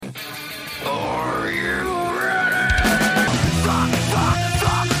Are you ready?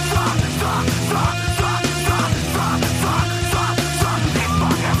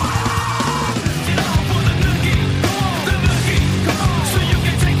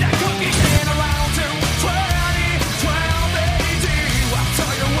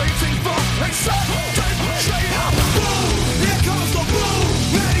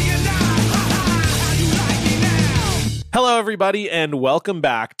 Hello, everybody, and welcome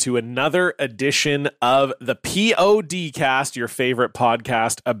back to another edition of the POD Cast, your favorite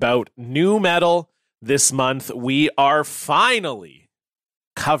podcast about new metal. This month, we are finally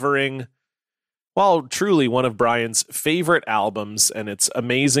covering, well, truly one of Brian's favorite albums, and it's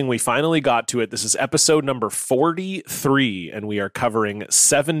amazing we finally got to it. This is episode number 43, and we are covering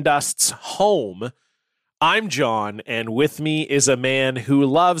Sevendust's Home. I'm John, and with me is a man who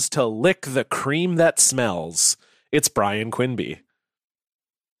loves to lick the cream that smells. It's Brian Quinby.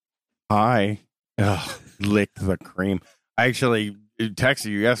 Hi. Ugh, lick the cream. I actually texted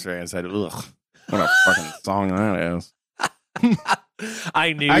you yesterday and said, ugh, what a fucking song that is.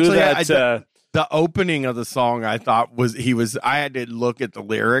 I knew actually, that. The opening of the song I thought I had to look at the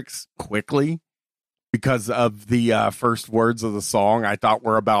lyrics quickly because of the first words of the song I thought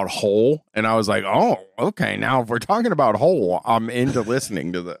were about Hole. And I was like, oh, okay. Now if we're talking about Hole, I'm into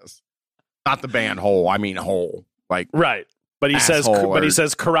listening to this. Not the band Hole. I mean Hole. Like, right. But he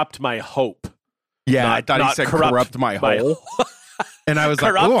says corrupt my hope. Yeah, I thought he said corrupt my hole. And I was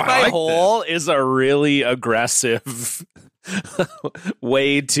like, oh, I like hole this. Is a really aggressive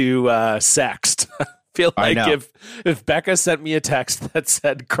way to sext. I feel like if Becca sent me a text that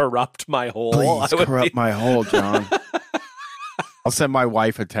said corrupt my hole, please corrupt my hole, John. I'll send my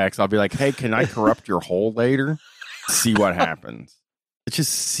wife a text. I'll be like, hey, can I corrupt your hole later? See what happens. Let's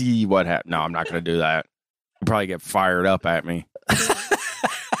just see what happens. No, I'm not going to do that. You'll probably get fired up at me. I'm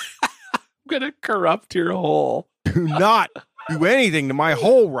going to corrupt your hole. Do not do anything to my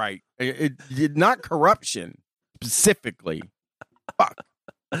hole right. It did not corruption, specifically. Fuck.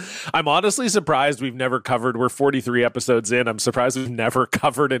 I'm honestly surprised we're 43 episodes in. I'm surprised we've never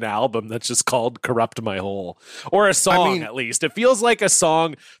covered an album that's just called Corrupt My Hole. Or a song, at least. It feels like a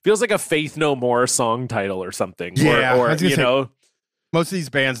song, feels like a Faith No More song title or something. Yeah, or you know. Most of these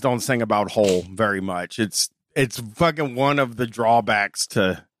bands don't sing about Hole very much. It's fucking one of the drawbacks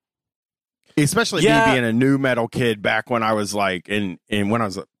to, especially me being a new metal kid back when I was like, when I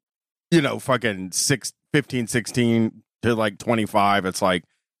was, fucking 15, 16 to like 25. It's like,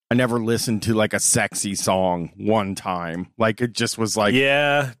 I never listened to like a sexy song one time. Like it just was like,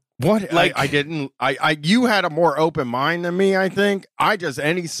 yeah. What? Like, you had a more open mind than me, I think.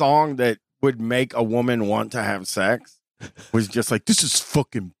 Any song that would make a woman want to have sex was just like, this is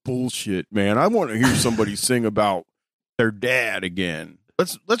fucking bullshit, man. I want to hear somebody sing about their dad again.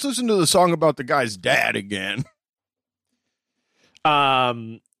 Let's listen to the song about the guy's dad again.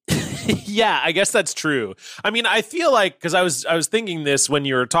 Yeah, I guess that's true. I mean, I feel like, because I was thinking this when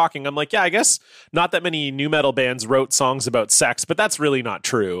you were talking, I'm like, yeah, I guess not that many new metal bands wrote songs about sex, but that's really not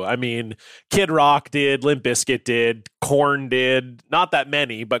true. I mean, Kid Rock did, Limp Bizkit did, Korn did, not that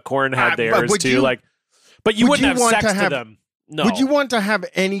many, but Korn had theirs too. But you wouldn't have sex to them. No. Would you want to have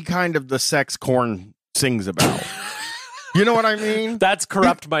any kind of the sex Korn sings about? You know what I mean? That's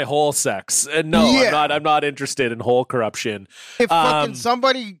corrupt my whole sex. And no, yeah. I'm not interested in whole corruption. If fucking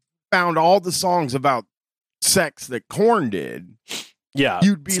somebody found all the songs about sex that Korn did, yeah,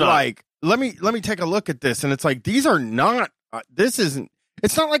 you'd be like, let me take a look at this. And it's like, these are not,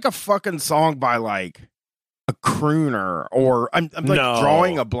 it's not like a fucking song by like a crooner, or I'm like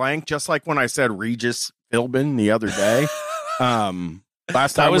drawing a blank, just like when I said Regis Philbin the other day.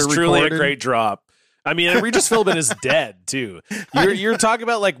 Last time that was truly a great drop. I mean, Regis Philbin is dead too. You're talking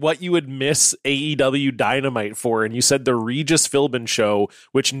about like what you would miss AEW Dynamite for, and you said the Regis Philbin show,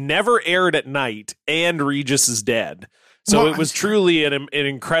 which never aired at night, and Regis is dead. So it was truly an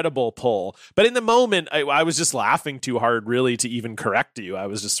incredible pull. But in the moment, I was just laughing too hard, really, to even correct you. I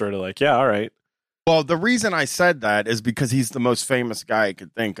was just sort of like, yeah, all right. Well, the reason I said that is because he's the most famous guy I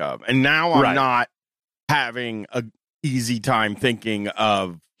could think of, and now I'm not having a easy time thinking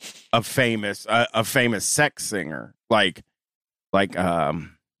of a famous sex singer like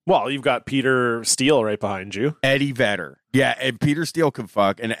well, you've got Peter Steele right behind you. Eddie Vedder. Yeah, and Peter Steele can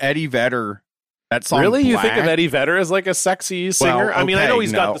fuck, and Eddie Vedder, that song really? Black, you think of Eddie Vedder as like a sexy singer? Well, okay, I mean, I know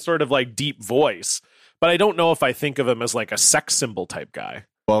he's got the sort of like deep voice, but I don't know if I think of him as like a sex symbol type guy.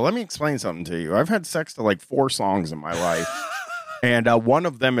 Well, let me explain something to you. I've had sex to like 4 songs in my life. And one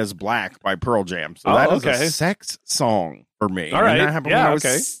of them is Black by Pearl Jam. So that is a sex song for me. All right. And that happened when I was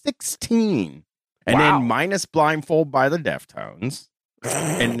 16. And then minus Blindfold by the Deftones.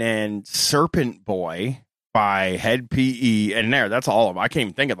 and then Serpent Boy by Head PE, and that's all of them. I can't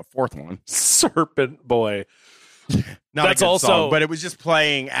even think of the fourth one. Serpent Boy. Not That's a good also song, but it was just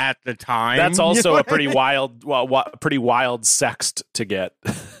playing at the time. That's also a pretty I mean? wild sext to get.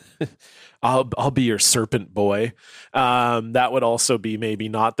 I'll be your serpent boy. That would also be maybe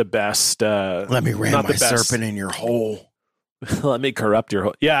not the best. Let me ram my serpent in your hole. Let me corrupt your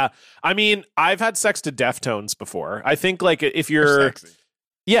hole. Yeah, I mean, I've had sex to Deftones before. I think like if you're,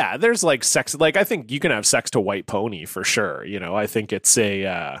 yeah, there's like sex. Like I think you can have sex to White Pony for sure. You know, I think it's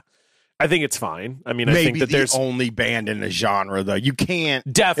I think it's fine. I mean, maybe I think that there's only band in the genre though. You can't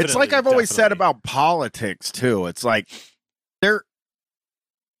definitely. It's like I've always said about politics too. It's like they're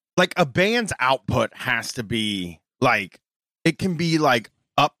like a band's output has to be like it can be like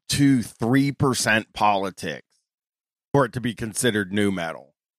up to 3% politics for it to be considered new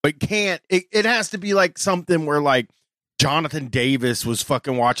metal. But it has to be like something where like Jonathan Davis was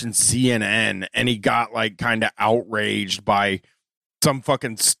fucking watching CNN and he got like kind of outraged by some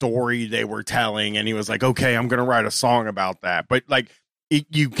fucking story they were telling, and he was like, okay, I'm gonna write a song about that. But like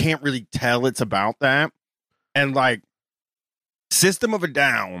you can't really tell it's about that. And like System of a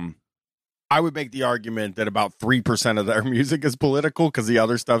Down, I would make the argument that about 3% of their music is political because the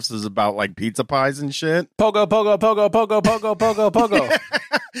other stuff is about like pizza pies and shit. Pogo, pogo, pogo, pogo, pogo, pogo, pogo.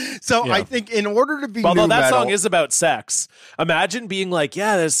 So yeah. I think in order to be although new that metal, song is about sex, imagine being like,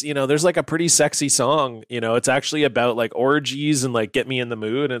 yeah, there's like a pretty sexy song, it's actually about like orgies and like get me in the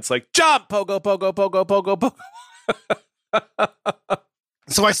mood, and it's like jump, pogo, pogo, pogo, pogo, pogo.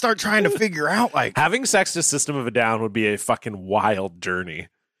 So I start trying to figure out like having sex to System of a Down would be a fucking wild journey.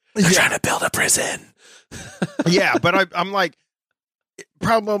 They're trying to build a prison. Yeah, but I'm like,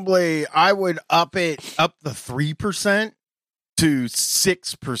 probably I would up the 3% to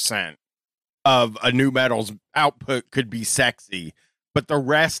 6% of a new metal's output could be sexy, but the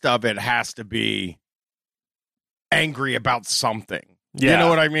rest of it has to be angry about something. Yeah. You know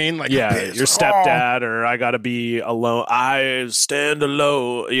what I mean? Like, yeah, your stepdad, or I gotta be alone. I stand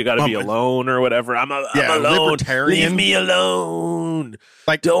alone. You gotta be alone, or whatever. I'm alone. Libertarian. Leave me alone.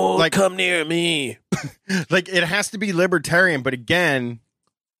 Like, don't come near me. Like, it has to be libertarian, but again,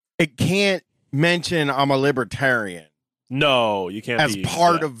 it can't mention I'm a libertarian. No, you can't. As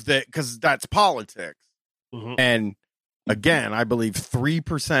part of the, because that's politics. Mm-hmm. And again, I believe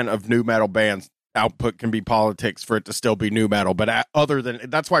 3% of new metal bands output can be politics for it to still be new metal. But other than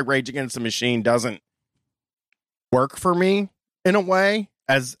that's why Rage Against the Machine doesn't work for me in a way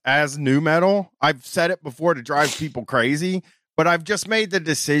as new metal. I've said it before to drive people crazy, but I've just made the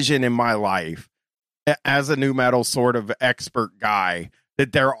decision in my life as a new metal sort of expert guy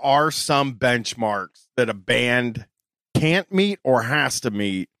that there are some benchmarks that a band can't meet or has to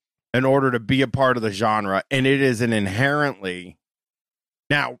meet in order to be a part of the genre. And it is an inherently,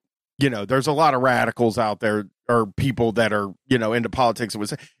 now, there's a lot of radicals out there or people that are, into politics.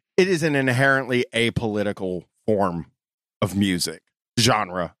 It is an inherently apolitical form of music,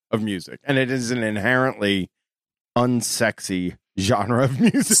 genre of music. And it is an inherently unsexy genre of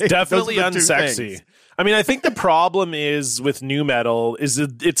music. It's definitely unsexy. I mean, I think the problem is with new metal is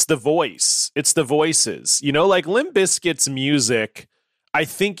it's the voice. It's the voices. Like Limp Bizkit's music, I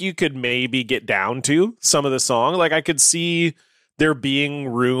think you could maybe get down to some of the song. Like I could see there being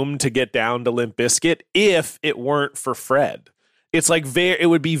room to get down to Limp Bizkit if it weren't for Fred. It's like it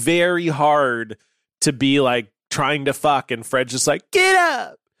would be very hard to be like trying to fuck and Fred just like, get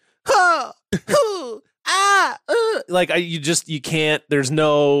up, huh, hoo, ah, like you can't. There's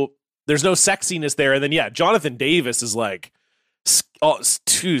no sexiness there. And then yeah, Jonathan Davis is like, it's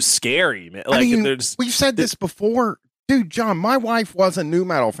too scary, man. Like we've said this before, dude. John, my wife was a new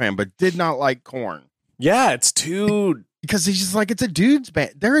metal fan, but did not like Korn. Yeah, it's too. Because he's just like, it's a dude's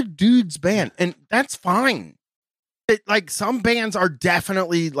band. They're a dude's band, and that's fine. Like some bands are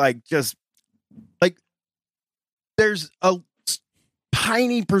definitely like just like there's a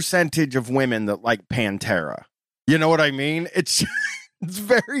tiny percentage of women that like Pantera. You know what I mean? It's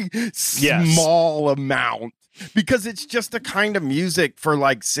very small amount because it's just a kind of music for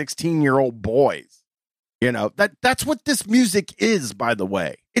like 16-year-old boys. That's what this music is, by the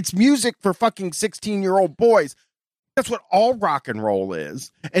way. It's music for fucking 16-year-old boys. That's what all rock and roll is.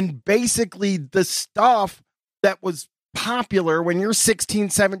 And basically the stuff that was popular when you're 16,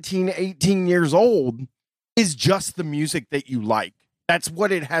 17, 18 years old is just the music that you like. That's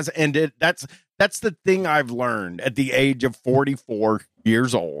what it has ended. That's the thing I've learned at the age of 44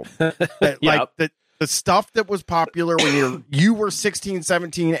 years old. Like the stuff that was popular when you were 16,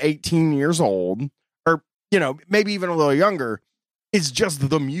 17, 18 years old, or, maybe even a little younger, is just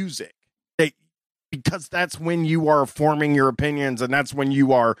the music. because that's when you are forming your opinions and that's when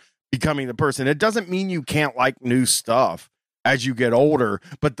you are becoming the person. It doesn't mean you can't like new stuff as you get older,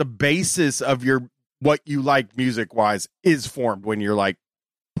 but the basis of what you like music wise is formed when you're like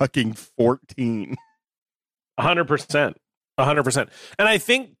fucking 14. 100%. 100%. And I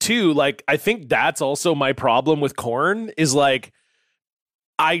think too, like, I think that's also my problem with Korn is like,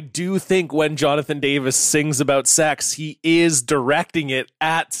 I do think when Jonathan Davis sings about sex, he is directing it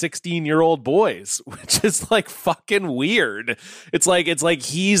at 16-year-old boys, which is like fucking weird. It's like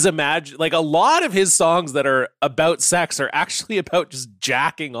he's like a lot of his songs that are about sex are actually about just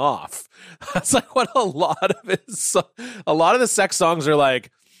jacking off. That's like what a lot of the sex songs are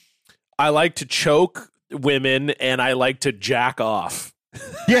like. I like to choke women and I like to jack off.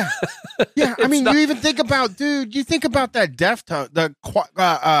 Yeah. I mean, you even think about, dude, you think about that Deftone,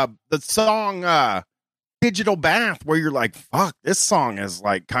 the song Digital Bath, where you're like, fuck, this song is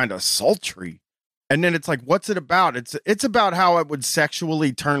like kind of sultry. And then it's like, what's it about? It's about how it would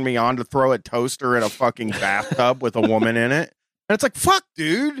sexually turn me on to throw a toaster in a fucking bathtub with a woman in it. And it's like, fuck,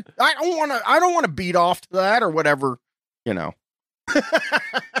 dude, I don't want to beat off to that or whatever, you know.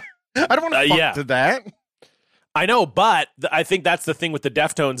 I don't want to fuck to that. I know, but I think that's the thing with the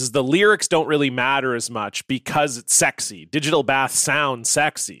Deftones is the lyrics don't really matter as much because it's sexy. Digital Bath sounds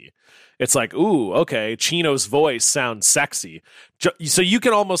sexy. It's like, ooh, okay, Chino's voice sounds sexy. So you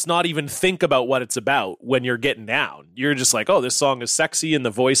can almost not even think about what it's about when you're getting down. You're just like, oh, this song is sexy and the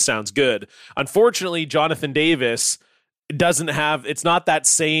voice sounds good. Unfortunately, Jonathan Davis it's not that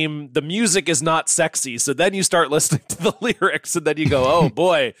same, the music is not sexy. So then you start listening to the lyrics and then you go, oh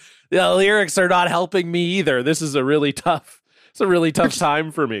boy, the lyrics are not helping me either. This is a really tough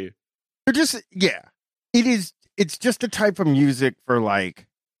time for me. They're just, it's just a type of music for like,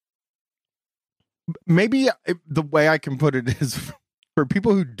 maybe the way I can put it is for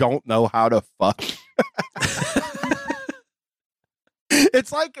people who don't know how to fuck.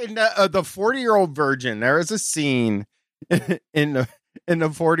 It's like in the 40-Year-Old Virgin, there is a scene in the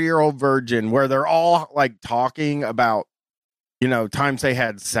 40-Year-Old Virgin where they're all like talking about, you know, times they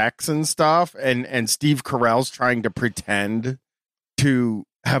had sex and stuff, and Steve Carell's trying to pretend to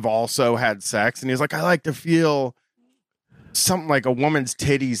have also had sex, and he's like, I like to feel something like a woman's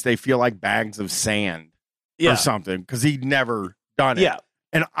titties, they feel like bags of sand or something, because he'd never done it.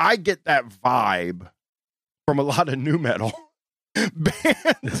 And I get that vibe from a lot of nu metal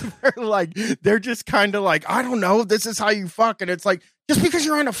bands where like they're just kind of like, I don't know, this is how you fuck. And it's like, just because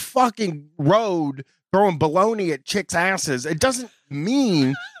you're on a fucking road throwing baloney at chicks' asses, it doesn't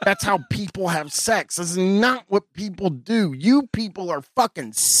mean that's how people have sex. This is not what people do. You people are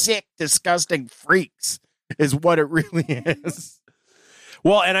fucking sick, disgusting freaks is what it really is.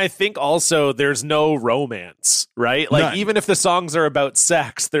 Well, and I think also there's no romance, right? Like, even if the songs are about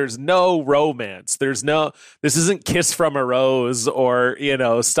sex, there's no romance. This isn't Kiss from a Rose or, you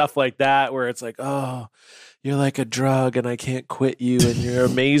know, stuff like that where it's like, oh, you're like a drug and I can't quit you and you're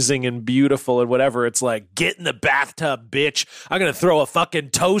amazing and beautiful and whatever. It's like, get in the bathtub, bitch. I'm going to throw a fucking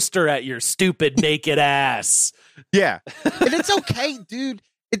toaster at your stupid naked ass. Yeah. And it's okay, dude.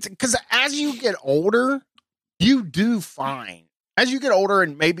 It's because as you get older, you do fine. As you get older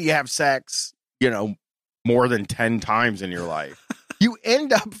and maybe you have sex, you know, more than 10 times in your life, you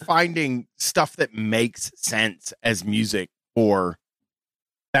end up finding stuff that makes sense as music for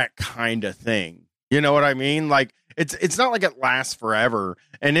that kind of thing. You know what I mean? Like, it's not like it lasts forever.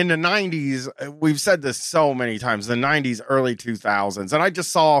 And in the 90s, we've said this so many times, the 90s, early 2000s. And I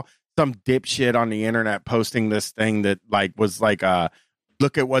just saw some dipshit on the internet posting this thing that like was like,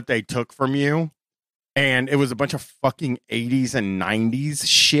 look at what they took from you. And it was a bunch of fucking 80s and 90s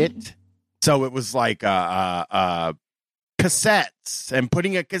shit. So it was like cassettes and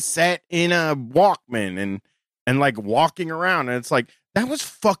putting a cassette in a Walkman and like walking around. And it's like, that was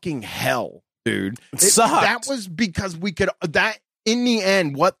fucking hell, dude. That was because we could, that in the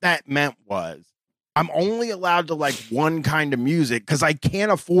end, what that meant was I'm only allowed to like one kind of music because I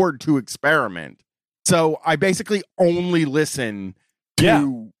can't afford to experiment. So I basically only listen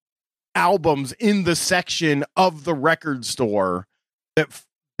to albums in the section of the record store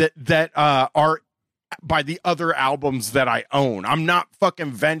that are by the other albums that I own. I'm not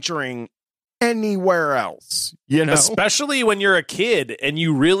fucking venturing anywhere else, you know, especially when you're a kid and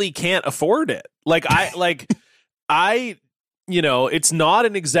you really can't afford it. Like I, you know, it's not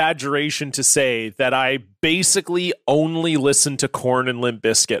an exaggeration to say that I basically only listened to Korn and Limp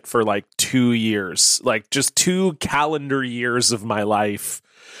Bizkit for like 2 years, like just 2 calendar years of my life.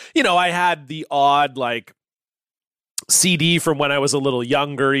 You know, I had the odd like CD from when I was a little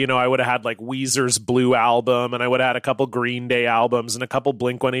younger. You know, I would have had like Weezer's Blue album, and I would have had a couple Green Day albums and a couple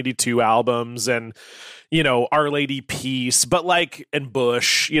Blink-182 albums, and, you know, Our Lady Peace, but like, and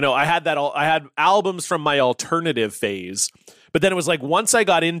Bush, you know, I had albums from my alternative phase. But then it was like, once I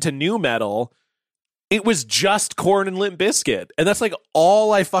got into new metal, it was just Korn and Limp Bizkit. And that's like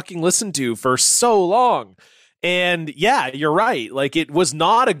all I fucking listened to for so long. And yeah, you're right. Like, it was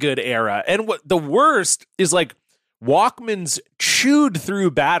not a good era. And what the worst is, like, Walkmans chewed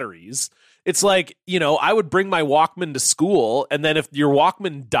through batteries. It's like, you know, I would bring my Walkman to school, and then if your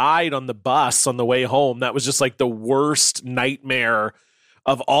Walkman died on the bus on the way home, that was just like the worst nightmare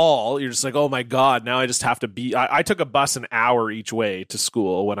of all. You're just like, oh my God, now I just have to be. I took a bus an hour each way to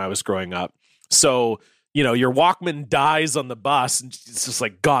school when I was growing up. So, you know, your Walkman dies on the bus, and it's just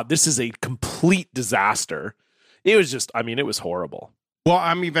like, God, this is a complete disaster. It was just, I mean, it was horrible. Well,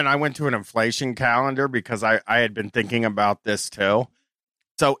 I went to an inflation calendar because I had been thinking about this too.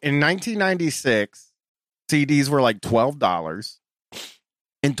 So in 1996, CDs were like $12.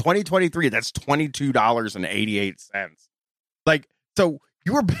 In 2023, that's $22.88. Like, so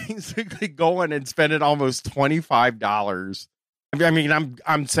you were basically going and spending almost $25. I mean,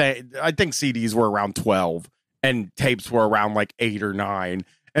 I'm saying, I think CDs were around 12 and tapes were around like 8 or 9.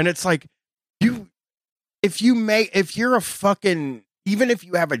 And it's like, if you're a fucking, even if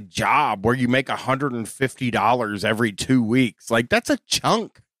you have a job where you make $150 every 2 weeks, like, that's a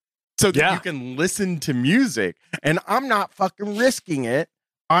chunk so that you can listen to music. And I'm not fucking risking it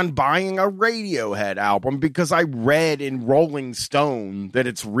on buying a Radiohead album because I read in Rolling Stone that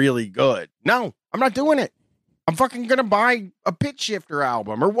it's really good. No, I'm not doing it. I'm fucking going to buy a Pitch Shifter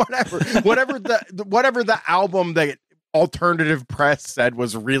album or whatever the album that Alternative Press said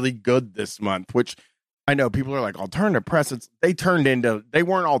was really good this month, which I know people are like, Alternative Press, they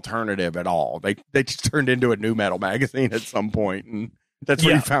weren't alternative at all. They just turned into a new metal magazine at some point, and that's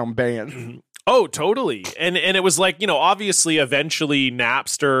where you found bands. Oh, totally. And it was like, you know, obviously eventually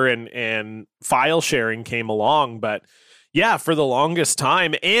Napster and file sharing came along, but yeah, for the longest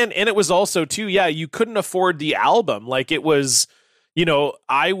time. And it was also too, you couldn't afford the album. Like, it was, you know,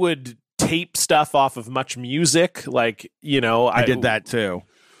 I would tape stuff off of Much Music. Like, you know, I did that too.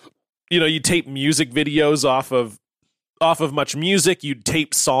 You know, you tape music videos off of Much Music. You'd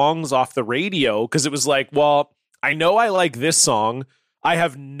tape songs off the radio because it was like, well, I know I like this song. I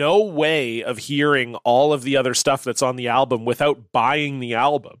have no way of hearing all of the other stuff that's on the album without buying the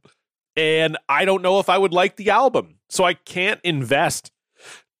album. And I don't know if I would like the album. So I can't invest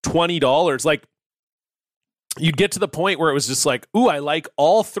 $20. Like, you'd get to the point where it was just like, ooh, I like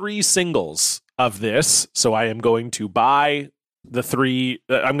all 3 singles of this. So I am going to buy the 3.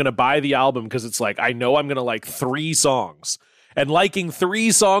 I'm going to buy the album because it's like, I know I'm going to like 3 songs. And liking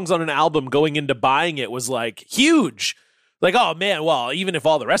 3 songs on an album going into buying it was like huge. Like, oh man, well, even if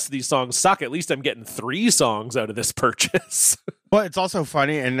all the rest of these songs suck, at least I'm getting 3 songs out of this purchase. Well, it's also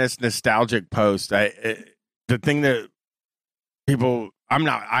funny in this nostalgic post. The thing that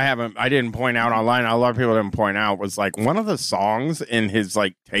I didn't point out online. A lot of people didn't point out was like one of the songs in his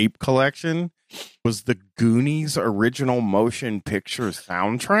like tape collection was the Goonies original motion picture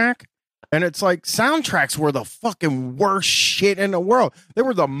soundtrack. And it's like, soundtracks were the fucking worst shit in the world. They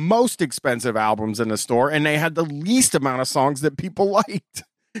were the most expensive albums in the store, and they had the least amount of songs that people liked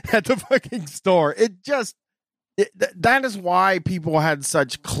at the fucking store. That is why people had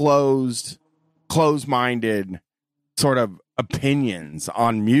such closed-minded sort of opinions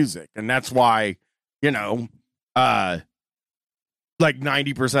on music. And that's why, you know, like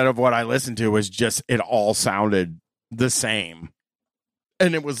 90% of what I listened to was just, it all sounded the same.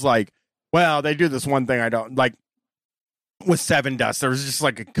 And it was like, well, they do this one thing I don't like with Sevendust. There was just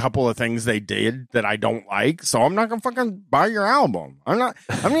like a couple of things they did that I don't like. So I'm not going to fucking buy your album. I'm not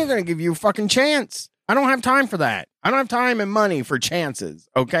going to give you a fucking chance. I don't have time for that. I don't have time and money for chances.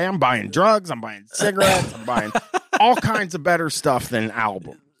 Okay. I'm buying drugs. I'm buying cigarettes. I'm buying all kinds of better stuff than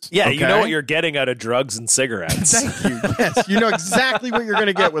albums. Yeah. Okay? You know what you're getting out of drugs and cigarettes. Thank you. Yes. You know exactly what you're going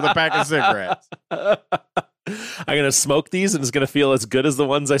to get with a pack of cigarettes. I'm going to smoke these and it's going to feel as good as the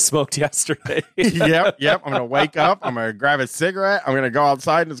ones I smoked yesterday. Yep. I'm going to wake up. I'm going to grab a cigarette. I'm going to go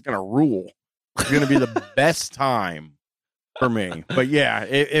outside and it's going to rule. It's going to be the best time for me. But yeah,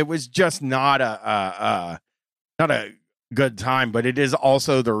 it was just not a good time, but it is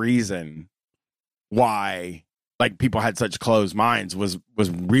also the reason why like people had such closed minds was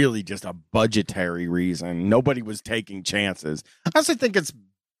really just a budgetary reason. Nobody was taking chances. I also think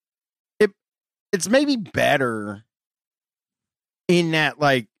it's maybe better in that,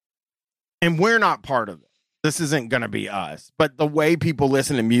 like, and we're not part of it. This isn't going to be us, but the way people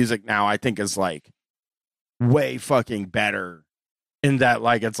listen to music now, I think is like way fucking better in that,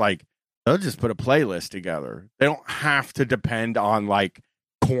 like, it's like they'll just put a playlist together. They don't have to depend on like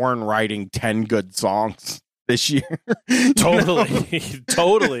Korn writing 10 good songs this year. Totally.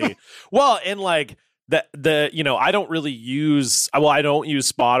 Totally. Well, and like I don't really use, I don't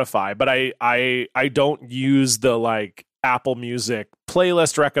use Spotify, but I don't use the like Apple Music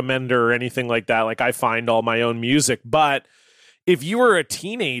playlist recommender or anything like that. Like I find all my own music, but if you were a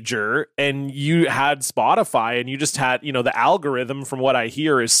teenager and you had Spotify and you just had, the algorithm from what I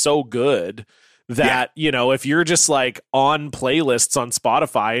hear is so good that, if you're just like on playlists on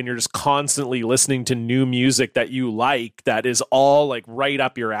Spotify and you're just constantly listening to new music that you like, that is all like right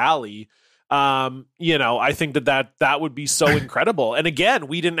up your alley. I think that would be so incredible. And again,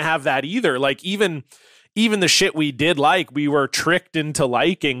 we didn't have that either. Like even the shit we did like, we were tricked into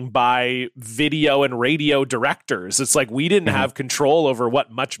liking by video and radio directors. It's like we didn't have control over what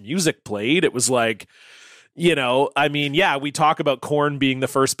much music played. It was like, we talk about Korn being the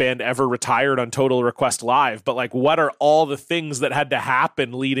first band ever retired on Total Request Live, but like what are all the things that had to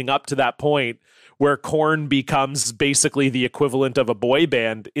happen leading up to that point where Korn becomes basically the equivalent of a boy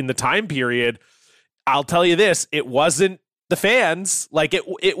band in the time period? I'll tell you this, it wasn't the fans. Like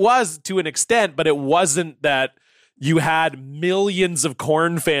it was to an extent, but it wasn't that you had millions of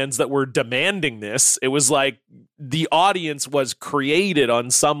Korn fans that were demanding this. It was like the audience was created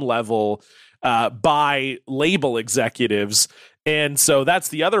on some level by label executives. And so that's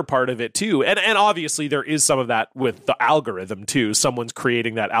the other part of it too. And obviously there is some of that with the algorithm too. Someone's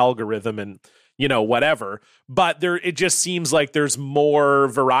creating that algorithm and whatever. But it just seems like there's more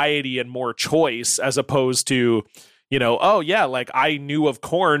variety and more choice as opposed to like I knew of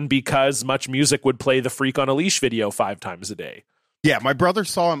Korn because Much Music would play the Freak on a Leash video 5 times a day. Yeah, my brother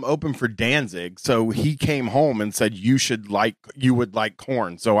saw him open for Danzig, so he came home and said you would like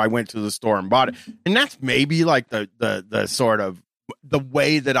Korn. So I went to the store and bought it. And that's maybe like the sort of the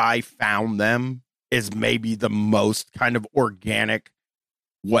way that I found them is maybe the most kind of organic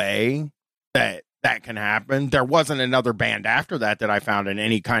way that can happen. There wasn't another band after that I found in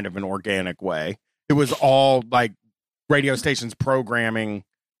any kind of an organic way. It was all like radio stations programming.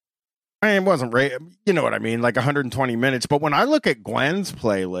 I mean, it wasn't, you know what I mean? Like 120 minutes. But when I look at Gwen's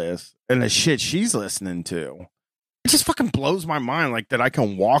playlist and the shit she's listening to, it just fucking blows my mind. Like that I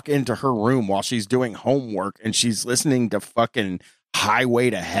can walk into her room while she's doing homework and she's listening to fucking Highway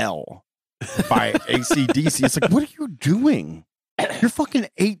to Hell by AC/DC. It's like, what are you doing? You're fucking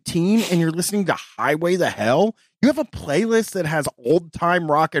 18 and you're listening to Highway to Hell? You have a playlist that has old time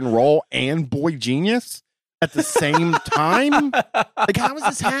rock and roll and Boy Genius at the same time? Like, how is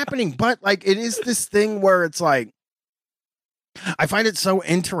this happening? But like, it is this thing where it's like, I find it so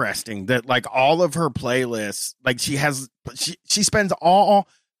interesting that like all of her playlists, like she spends all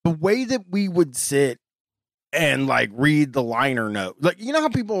the way that we would sit and like read the liner note. Like, you know how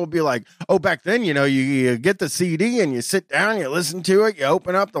people will be like, oh, back then, you get the CD and you sit down, you listen to it, you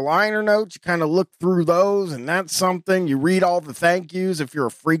open up the liner notes, you kind of look through those, and that's something. You read all the thank yous if you're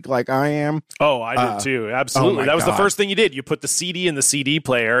a freak like I am. Oh, I did too. Absolutely. That was the first thing you did. You put the CD in the CD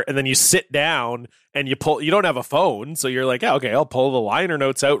player and then you sit down and you don't have a phone. So you're like, yeah, okay, I'll pull the liner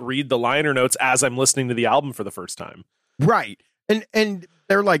notes out, read the liner notes as I'm listening to the album for the first time. Right. And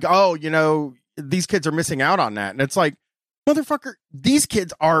they're like, oh, these kids are missing out on that. And it's like, motherfucker, these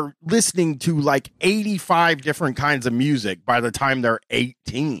kids are listening to like 85 different kinds of music by the time they're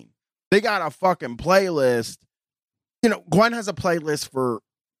 18. They got a fucking playlist. Gwen has a playlist for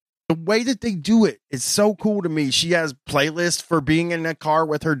the way that they do it. It's so cool to me. She has playlists for being in the car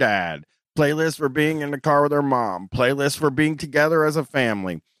with her dad, playlist for being in the car with her mom, playlist for being together as a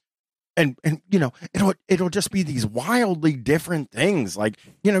family. And it'll just be these wildly different things. Like,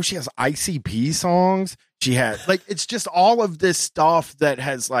 she has ICP songs. She has like, it's just all of this stuff that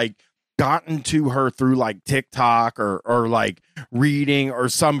has like gotten to her through like TikTok or like reading, or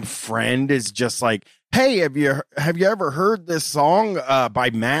some friend is just like, hey, have you ever heard this song by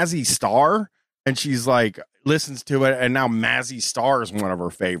Mazzy Star? And she's like, listens to it. And now Mazzy Star is one of her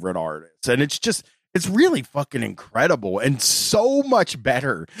favorite artists. And it's really fucking incredible and so much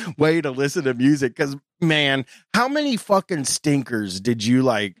better way to listen to music. Because, man, how many fucking stinkers did you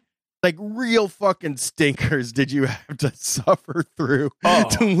like real fucking stinkers did you have to suffer through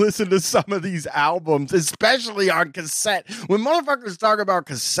to listen to some of these albums, especially on cassette? When motherfuckers talk about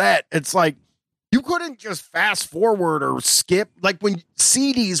cassette, it's like you couldn't just fast forward or skip. Like when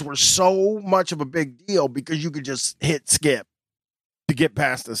CDs were so much of a big deal because you could just hit skip to get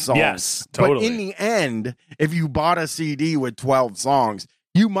past the song. Yes, totally. But in the end, if you bought a CD with 12 songs,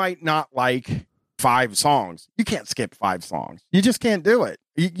 you might not like 5 songs. You can't skip 5 songs. You just can't do it.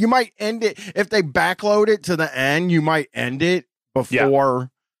 You might end it if they backload it to the end. You might end it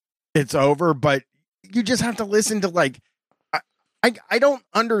before it's over, but you just have to listen to like. I don't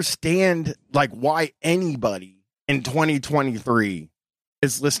understand like why anybody in 2023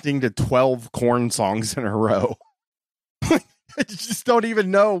 is listening to 12 Korn songs in a row. I just don't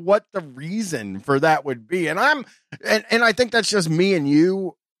even know what the reason for that would be. And I think that's just me and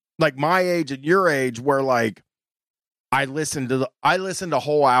you, like my age and your age, where like I listen to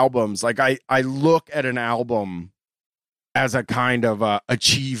whole albums. Like I look at an album as a kind of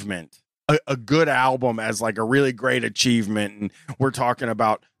achievement. A good album as like a really great achievement, and we're talking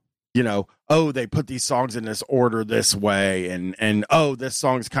about, you know, oh, they put these songs in this order this way, and oh, this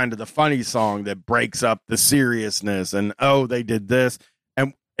song's kind of the funny song that breaks up the seriousness, and oh, they did this,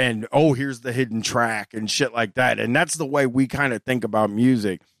 and oh, here's the hidden track and shit like that. And that's the way we kind of think about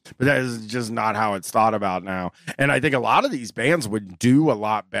music, but that is just not how it's thought about now. And I think a lot of these bands would do a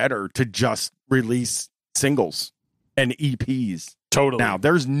lot better to just release singles and EPs. Totally. Now,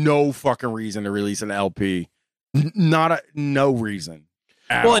 there's no fucking reason to release an LP. No reason.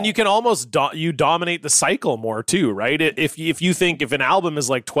 Well, and you can almost you dominate the cycle more too, right? If you think if an album is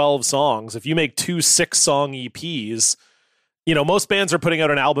like 12 songs, if you make 2 6-song EPs, you know, most bands are putting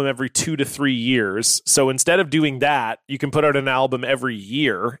out an album every 2 to 3 years. So instead of doing that, you can put out an album every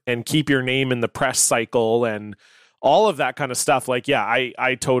year and keep your name in the press cycle and all of that kind of stuff. Like, yeah,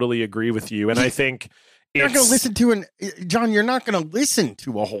 I totally agree with you. And I think you're not going to listen to John, you're not going to listen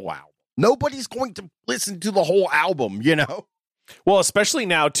to a whole album. Nobody's going to listen to the whole album, you know? Well, especially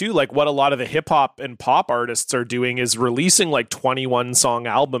now too, like what a lot of the hip hop and pop artists are doing is releasing like 21 song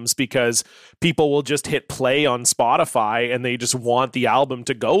albums because people will just hit play on Spotify and they just want the album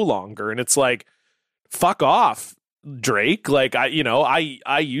to go longer. And it's like, fuck off, Drake. Like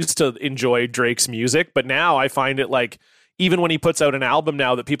I used to enjoy Drake's music, but now I find it like, even when he puts out an album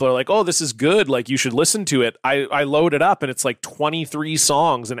now that people are like, oh, this is good, like you should listen to it. I load it up and it's like 23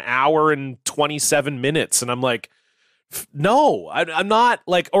 songs, an hour and 27 minutes. And I'm like, no, I'm not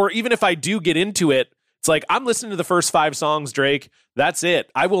like, or even if I do get into it, it's like, I'm listening to the first 5 songs, Drake. That's it.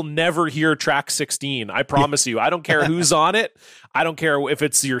 I will never hear track 16. I promise you. I don't care who's on it. I don't care if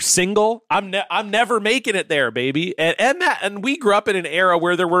it's your single. I'm never making it there, baby. And we grew up in an era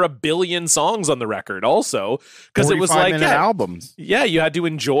where there were 1 billion songs on the record also, because it was like albums. Yeah, you had to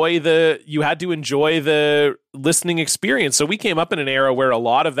enjoy the listening experience. So we came up in an era where a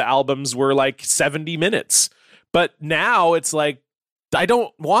lot of the albums were like 70 minutes. But now it's like, I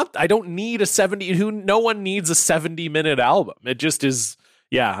don't need a 70, no one needs a 70-minute album. It just is,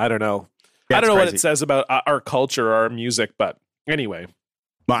 yeah, I don't know. Yeah, I don't know crazy. what it says about our culture, our music, but anyway.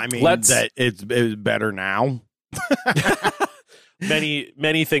 Well, I mean, that it's better now.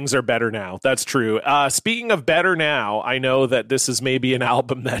 Many things are better now. That's true. Speaking of better now, I know that this is maybe an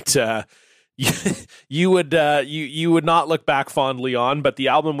album that you would not look back fondly on, but the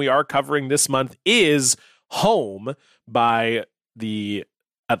album we are covering this month is Home by the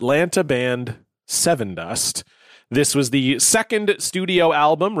Atlanta band Sevendust. This was the second studio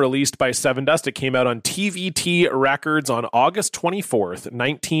album released by Sevendust. It came out on TVT Records on August 24th,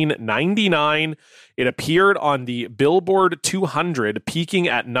 1999. It appeared on the Billboard 200, peaking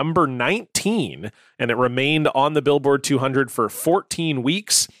at number 19, and it remained on the Billboard 200 for 14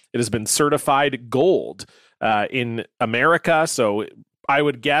 weeks. It has been certified gold in America, so I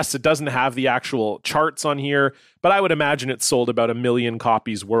would guess it doesn't have the actual charts on here, but I would imagine it sold about 1 million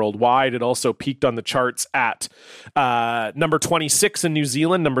copies worldwide. It also peaked on the charts at number 26 in New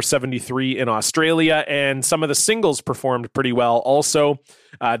Zealand, number 73 in Australia, and some of the singles performed pretty well. Also,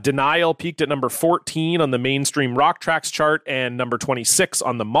 Denial peaked at number 14 on the mainstream rock tracks chart and number 26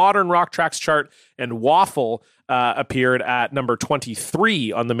 on the modern rock tracks chart, and Waffle appeared at number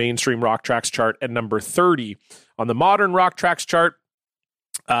 23 on the mainstream rock tracks chart and number 30 on the modern rock tracks chart.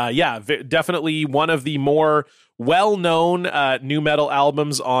 Definitely one of the more well-known nu metal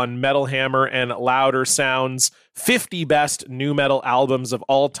albums on Metal Hammer and Louder Sounds 50 best nu metal albums of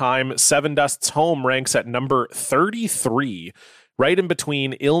all time. Sevendust's Home ranks at number 33, right in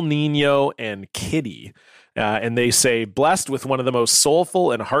between Il Nino and Kitty. And they say, blessed with one of the most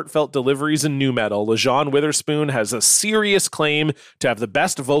soulful and heartfelt deliveries in nu metal, LaJean Witherspoon has a serious claim to have the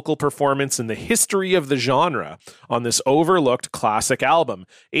best vocal performance in the history of the genre on this overlooked classic album.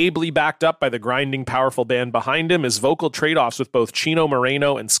 Ably backed up by the grinding, powerful band behind him, his vocal trade-offs with both Chino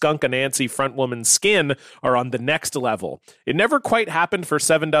Moreno and Skunk Anansi frontwoman Skin are on the next level. It never quite happened for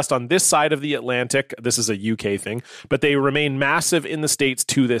Sevendust on this side of the Atlantic. This is a UK thing, but they remain massive in the States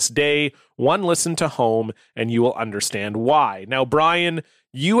to this day. One listen to Home, and you will understand why. Now, Brian,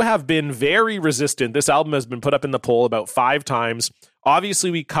 you have been very resistant. This album has been put up in the poll about 5 times. Obviously,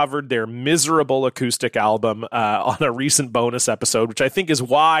 we covered their miserable acoustic album on a recent bonus episode, which I think is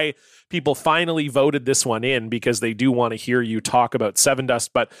why people finally voted this one in, because they do want to hear you talk about Sevendust.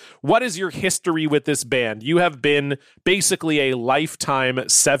 But what is your history with this band? You have been basically a lifetime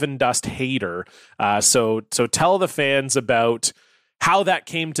Sevendust hater. So tell the fans about how that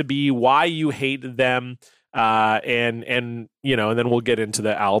came to be, why you hate them, and then we'll get into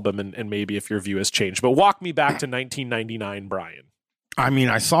the album and maybe if your view has changed. But walk me back to 1999, Brian. I mean,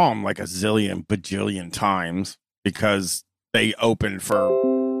 I saw them like a zillion bajillion times because they opened for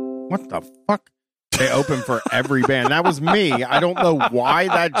what the fuck? They opened for every band. That was me. I don't know why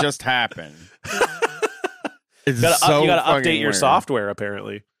that just happened. It's you gotta update your weird. software,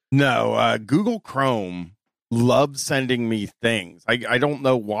 apparently. No, Google Chrome loves sending me things. I don't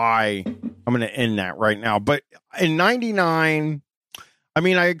know why. I'm going to end that right now. But in 99, I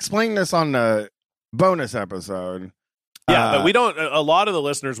mean, I explained this on the bonus episode. Yeah, but we don't. A lot of the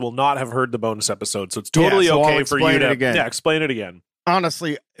listeners will not have heard the bonus episode, so it's totally so okay I'll for you explain to it again. Explain it again.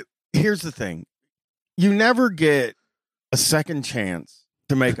 Honestly, here's the thing: you never get a second chance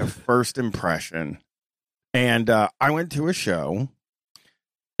to make a first impression. And I went to a show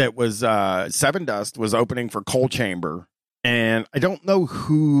that was Sevendust was opening for Coal Chamber, and I don't know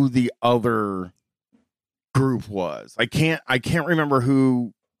who the other group was. I can't remember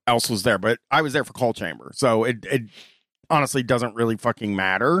who else was there, but I was there for Coal Chamber, so it honestly doesn't really fucking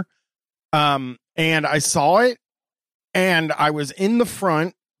matter. And I saw it, and I was in the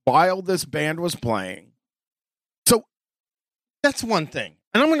front while this band was playing. So that's one thing.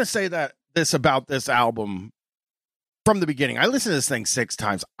 And I'm going to say this about this album from the beginning. I listened to this thing 6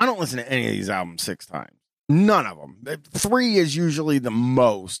 times. I don't listen to any of these albums 6 times. None of them. 3 is usually the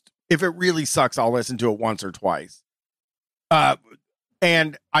most. If it really sucks, I'll listen to it once or twice.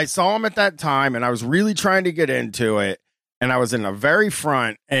 And I saw him at that time, and I was really trying to get into it. And I was in the very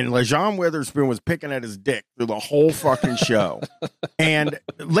front, and LeJean Witherspoon was picking at his dick through the whole fucking show. And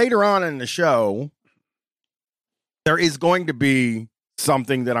later on in the show, there is going to be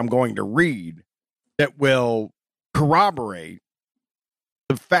something that I'm going to read that will corroborate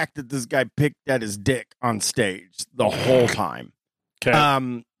the fact that this guy picked at his dick on stage the whole time. Okay.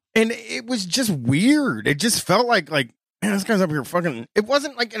 And it was just weird. It just felt like, man, this guy's up here fucking. It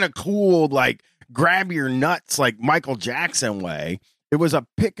wasn't like in a cool, like, grab your nuts like Michael Jackson way. It was a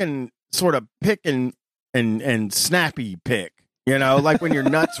pick and snappy pick. You know, like when your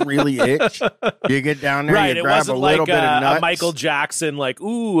nuts really itch, you get down there, right? you grab a little bit of nuts. A Michael Jackson, like,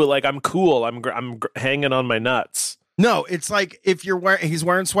 ooh, like I'm cool. I'm hanging on my nuts. No, it's like if he's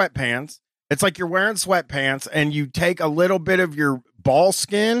wearing sweatpants. It's like you're wearing sweatpants, and you take a little bit of your ball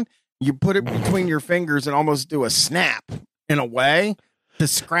skin, you put it between your fingers, and almost do a snap in a way to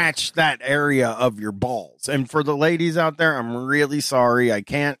scratch that area of your balls. And for the ladies out there, I'm really sorry. I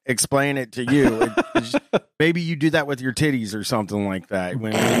can't explain it to you. Maybe you do that with your titties or something like that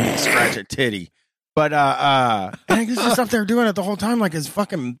when you scratch a titty. But and he's just up there doing it the whole time, like his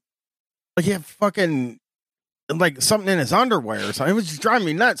fucking, like he had fucking like something in his underwear or something. It was just driving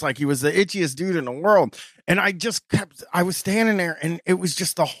me nuts. Like he was the itchiest dude in the world. And I was standing there, and it was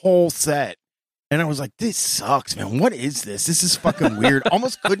just the whole set. And I was like, this sucks, man. What is this? This is fucking weird.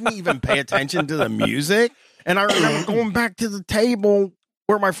 Almost couldn't even pay attention to the music. And I remember going back to the table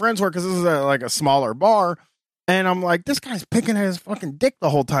where my friends were, because this is like a smaller bar. And I'm like, this guy's picking at his fucking dick the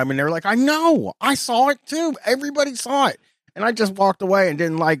whole time. And they're like, I know. I saw it too. Everybody saw it. And I just walked away and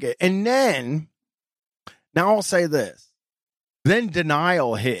didn't like it. And then, now I'll say this. Then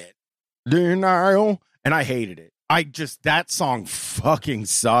Denial hit. Denial. And I hated it. That song fucking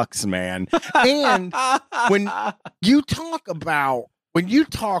sucks, man. And when you talk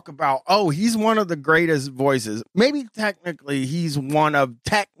about, oh, he's one of the greatest voices, maybe technically he's one of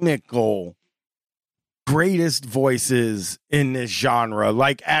technical greatest voices in this genre.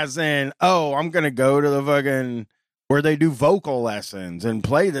 Like, as in, oh, I'm going to go to the fucking, where they do vocal lessons and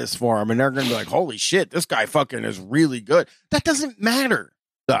play this for him. And they're going to be like, holy shit, this guy fucking is really good. That doesn't matter,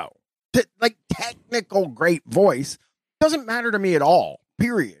 though. Like, technical great voice doesn't matter to me at all,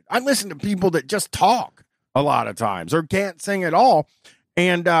 period. I listen to people that just talk a lot of times or can't sing at all.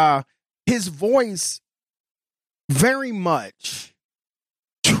 And his voice very much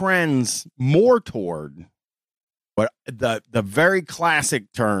trends more toward what the very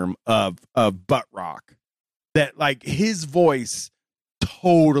classic term of butt rock. That, like, his voice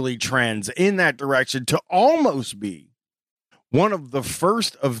totally trends in that direction to almost be one of the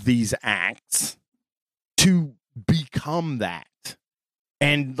first of these acts to become that.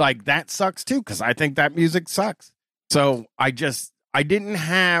 And, like, that sucks too, because I think that music sucks. So I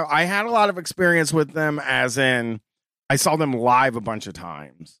had a lot of experience with them, as in I saw them live a bunch of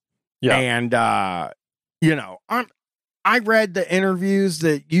times. Yeah. And, I read the interviews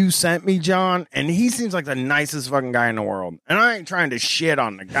that you sent me, John, and he seems like the nicest fucking guy in the world. And I ain't trying to shit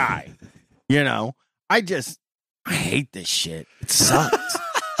on the guy. I hate this shit. It sucks.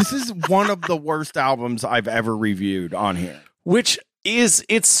 This is one of the worst albums I've ever reviewed on here.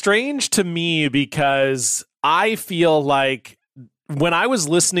 It's strange to me because I feel like when I was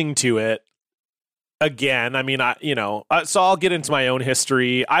listening to it, again, I mean, so I'll get into my own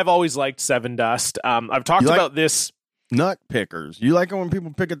history. I've always liked Sevendust. I've talked about this. Nut pickers. You like it when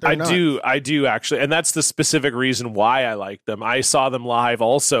people pick at their nuts? I do actually. And that's the specific reason why I like them. I saw them live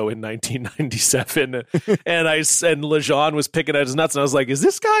also in 1997 and LeJean was picking at his nuts and I was like, is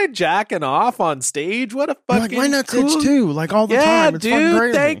this guy jacking off on stage? What a fucking my nuts itch too, like all the time. It's dude,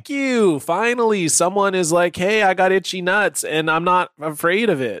 crazy. Thank you. Finally, someone is like, hey, I got itchy nuts and I'm not afraid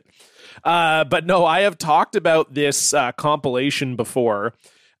of it. But no, I have talked about this compilation before.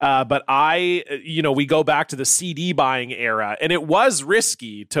 But we go back to the CD buying era, and it was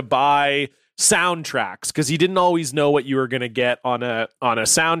risky to buy soundtracks because you didn't always know what you were going to get on a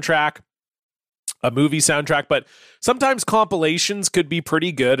soundtrack, a movie soundtrack. But sometimes compilations could be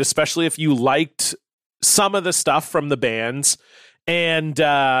pretty good, especially if you liked some of the stuff from the bands. And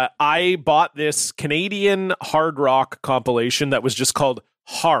I bought this Canadian hard rock compilation that was just called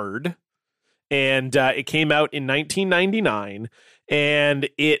Hard, and it came out in 1999. And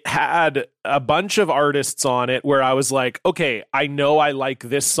it had a bunch of artists on it where I was like, okay, I know I like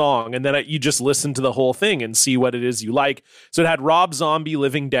this song. And then you just listen to the whole thing and see what it is you like. So it had Rob Zombie,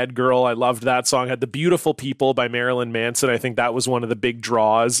 Living Dead Girl. I loved that song. Had The Beautiful People by Marilyn Manson. I think that was one of the big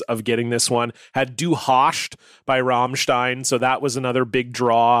draws of getting this one. Had Du Hast by Rammstein. So that was another big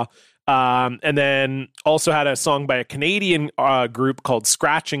draw. And then also had a song by a Canadian group called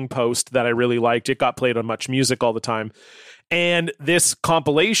Scratching Post that I really liked. It got played on Much Music all the time. And this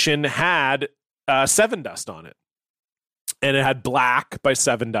compilation had Sevendust on it. And it had Black by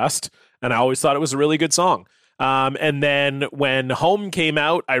Sevendust. And I always thought it was a really good song. And then when Home came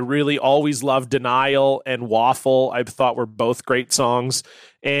out, I really always loved Denial and Waffle. I thought were both great songs.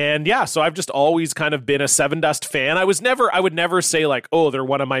 And yeah, so I've just always kind of been a Sevendust fan. I would never say like, oh, they're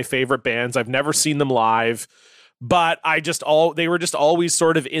one of my favorite bands. I've never seen them live. But they were just always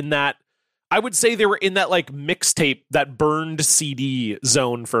sort of in that, I would say they were in that like mixtape, that burned CD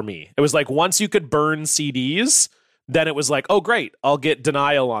zone for me. It was like once you could burn CDs, then it was like, oh, great, I'll get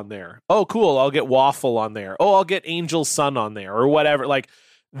Denial on there. Oh, cool, I'll get Waffle on there. Oh, I'll get Angel Sun on there or whatever. Like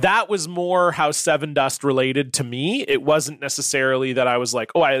that was more how Sevendust related to me. It wasn't necessarily that I was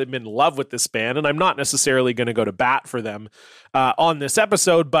like, oh, I'm in love with this band. And I'm not necessarily going to go to bat for them on this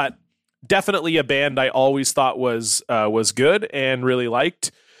episode, but definitely a band I always thought was good and really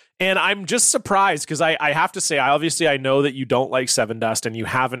liked. And I'm just surprised because I have to say, I know that you don't like Sevendust and you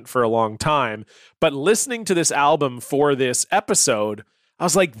haven't for a long time. But listening to this album for this episode, I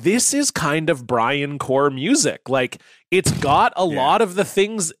was like, this is kind of Brian Core music. Like, it's got a lot of the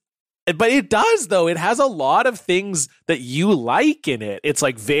things, but it does, though. It has a lot of things that you like in it. It's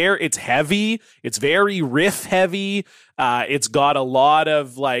like it's heavy. It's very riff heavy. It's got a lot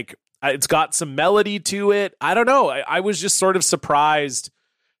of like, it's got some melody to it. I don't know. I was just sort of surprised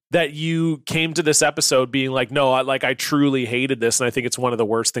that you came to this episode being like, no, I truly hated this, and I think it's one of the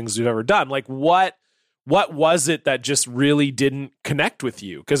worst things we've ever done. Like, what was it that just really didn't connect with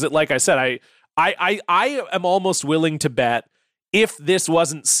you? Because, like I said, I am almost willing to bet if this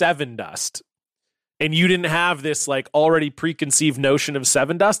wasn't Sevendust, and you didn't have this like already preconceived notion of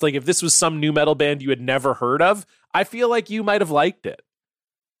Sevendust, like if this was some new metal band you had never heard of, I feel like you might have liked it.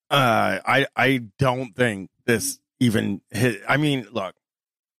 I don't think this even hit. I mean, look.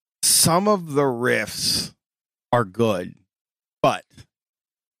 Some of the riffs are good, but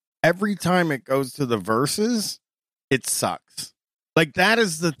every time it goes to the verses, it sucks. Like that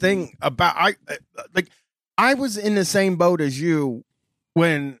is the thing about I was in the same boat as you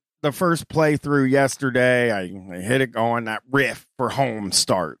when the first playthrough yesterday, I hit it going, that riff for Home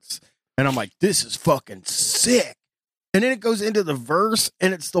starts. And I'm like, this is fucking sick. And then it goes into the verse,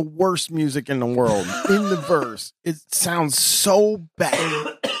 and it's the worst music in the world. In the verse, it sounds so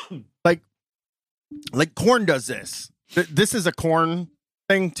bad. Like Korn does this. This is a Korn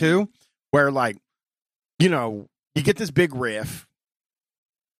thing too, where like, you get this big riff.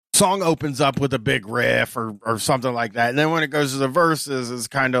 Song opens up with a big riff or something like that, and then when it goes to the verses, it's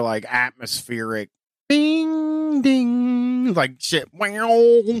kind of like atmospheric, ding ding, like shit,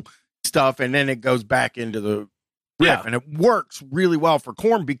 wow stuff, and then it goes back into the riff, and it works really well for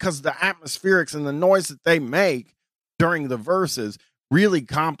Korn because the atmospherics and the noise that they make during the verses really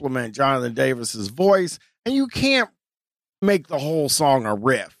complement Jonathan Davis's voice, and you can't make the whole song a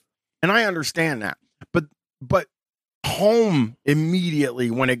riff. And I understand that. But Home immediately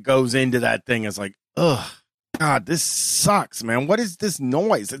when it goes into that thing is like, ugh, God, this sucks, man. What is this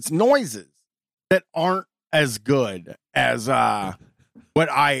noise? It's noises that aren't as good as what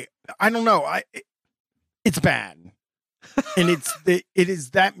I don't know. It's bad. And it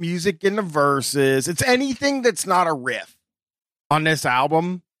is that music in the verses. It's anything that's not a riff on this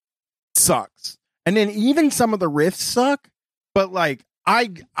album sucks. And then even some of the riffs suck, but like I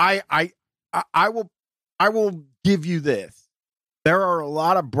will give you this. There are a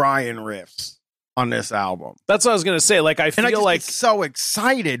lot of Brian riffs on this album. That's what I was going to say. Like, I feel like get so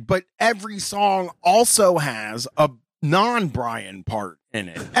excited, but every song also has a non-Brian part in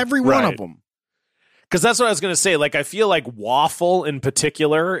it. Every one of them. Because that's what I was going to say. Like, I feel like Waffle in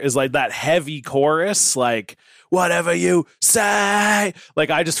particular is like that heavy chorus, like, whatever you say. Like,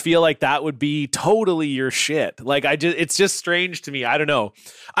 I just feel like that would be totally your shit. Like, it's just strange to me. I don't know.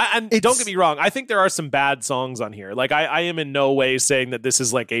 And don't get me wrong. I think there are some bad songs on here. Like, I am in no way saying that this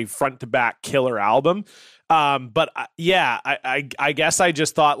is like a front to back killer album. But yeah, I guess I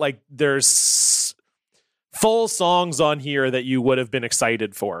just thought like there's full songs on here that you would have been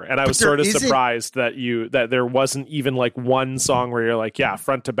excited for, and I was sort of surprised that there wasn't even like one song where you're like, yeah,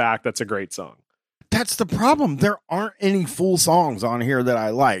 front to back, that's a great song. That's the problem. There aren't any full songs on here that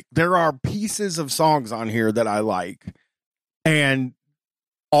I like. There are pieces of songs on here that I like, and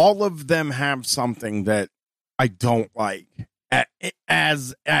all of them have something that I don't like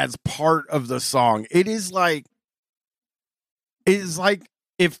as part of the song. It is like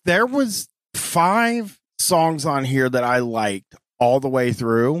if there was 5 songs on here that I liked all the way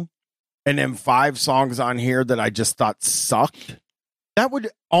through, and then 5 songs on here that I just thought sucked, that would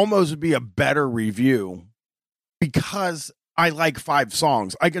almost be a better review because I like 5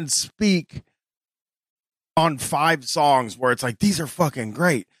 songs. I can speak on 5 songs where it's like, these are fucking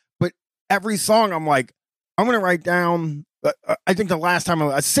great. But every song I'm like, I'm going to write down, I think the last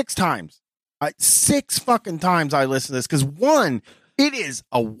time, 6 times. 6 fucking times I listened to this because one, it is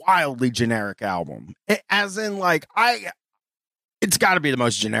a wildly generic album. As in, like, it's got to be the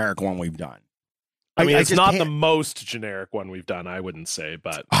most generic one we've done. I mean, it's not the most generic one we've done, I wouldn't say,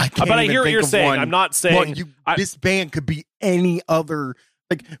 but I hear what you're saying. One. I'm not saying this band could be any other.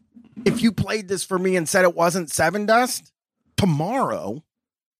 Like, if you played this for me and said it wasn't Sevendust tomorrow,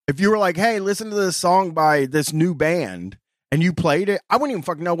 if you were like, "Hey, listen to this song by this new band," and you played it, I wouldn't even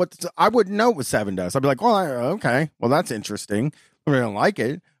fucking know I wouldn't know it was Sevendust. I'd be like, "Well, okay, well, that's interesting." I really don't like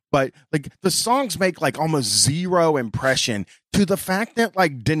it, but like the songs make like almost zero impression to the fact that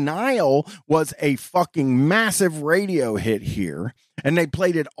like Denial was a fucking massive radio hit here and they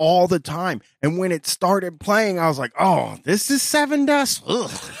played it all the time. And when it started playing, I was like, oh, this is Sevendust.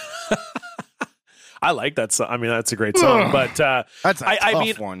 Ugh. I like that song. I mean, that's a great song, but that's a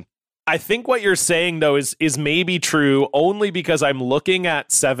tough one. I think what you're saying though is maybe true only because I'm looking at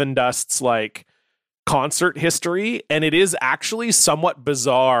Sevendust's like concert history, and it is actually somewhat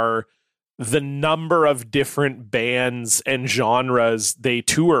bizarre the number of different bands and genres they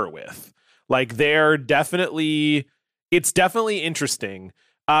tour with. Like, it's definitely interesting.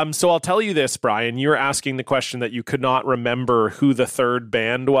 So I'll tell you this, Brian, you're asking the question that you could not remember who the third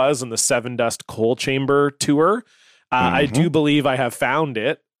band was on the Sevendust Coal Chamber tour. I do believe I have found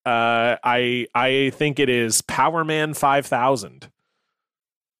it. I think it is Powerman 5000.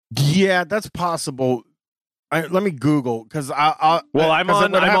 Yeah, that's possible. Let me Google because I'm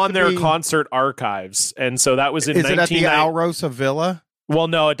on their concert archives, and so that was in. Is it at the Alrosa Villa? Well,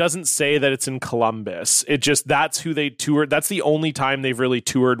 no, it doesn't say that it's in Columbus. It just that's who they toured. That's the only time they've really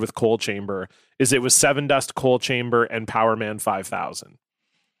toured with Coal Chamber. It was Sevendust, Coal Chamber, and Powerman 5000.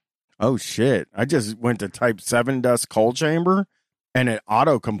 Oh shit! I just went to type Sevendust Coal Chamber. And it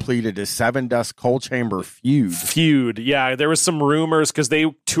auto-completed a Sevendust Coal Chamber feud. Yeah. There was some rumors because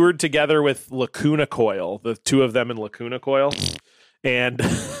they toured together with Lacuna Coil, the two of them in Lacuna Coil. And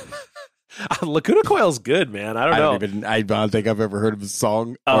Lacuna Coil's good, man. I don't think I've ever heard of a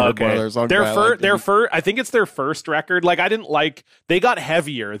song. Oh, okay. I think it's their first record. Like, they got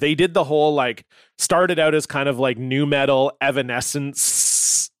heavier. They did the whole, like, started out as kind of like new metal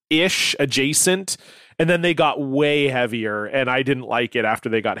Evanescence-ish adjacent. And then they got way heavier, and I didn't like it after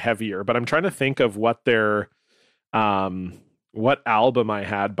they got heavier. But I'm trying to think of what their, what album I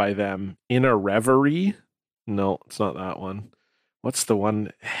had by them. In a Reverie? No, it's not that one. What's the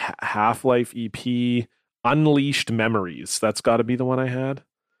one? Half-Life EP, Unleashed Memories. That's got to be the one I had.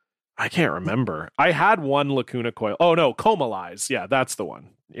 I can't remember. I had one Lacuna Coil. Oh no, Comalize. Yeah, that's the one.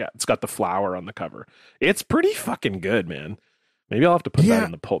 Yeah, it's got the flower on the cover. It's pretty fucking good, man. Maybe I'll have to put that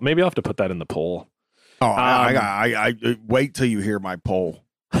in the poll. Oh, I wait till you hear my poll.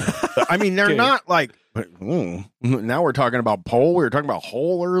 I mean, they're not like, now we're talking about poll. We were talking about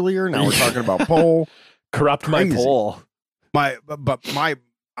hole earlier. Now we're talking about poll. Corrupt Crazy. my poll.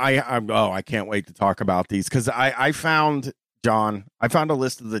 I can't wait to talk about these because I found a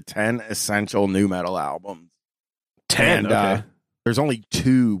list of the 10 essential new metal albums. 10, and, okay. There's only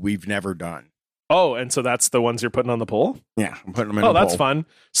 2 we've never done. Oh, and so that's the ones you're putting on the poll? Yeah, I'm putting them in the poll. Oh, that's fun.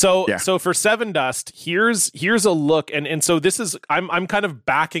 So Yeah. so for Sevendust, here's a look, and so this is I'm kind of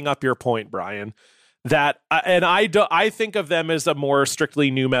backing up your point, Brian, that I think of them as a more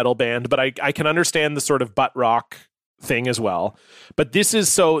strictly new metal band, but I can understand the sort of butt rock thing as well. But this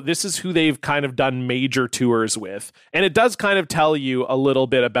is who they've kind of done major tours with, and it does kind of tell you a little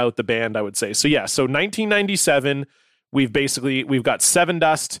bit about the band, I would say. So yeah, so 1997, we've got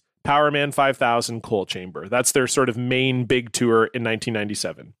Sevendust, Power Man 5000, Coal Chamber. That's their sort of main big tour in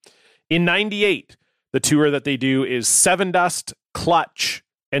 1997. In 98, the tour that they do is Sevendust, Clutch,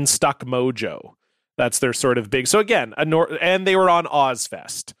 and Stuck Mojo. That's their sort of big. So again, and they were on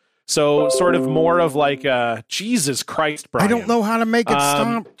Ozfest. So sort of more of like Jesus Christ, Brian. I don't know how to make it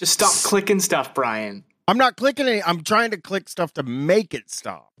stop. Just stop clicking stuff, Brian. I'm not clicking it. I'm trying to click stuff to make it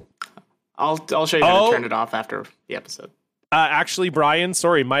stop. I'll show you how to turn it off after the episode. Actually, Brian,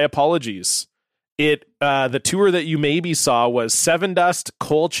 sorry, my apologies. The tour that you maybe saw was Sevendust,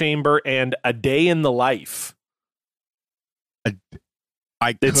 Coal Chamber, and A Day in the Life.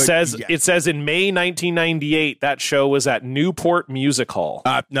 It says in May 1998 that show was at Newport Music Hall.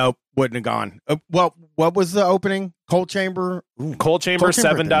 No, wouldn't have gone. Well, what was the opening? Coal Chamber, Coal Chamber,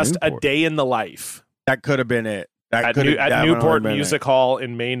 Sevendust, A Day in the Life. That could have been it. At Newport Music Hall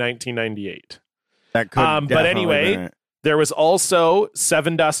in May 1998. That could. But anyway. There was also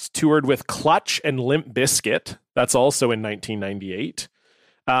Sevendust toured with Clutch and Limp Bizkit. That's also in 1998.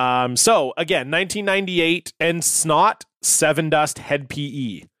 So again, 1998 and Snot, Sevendust, Head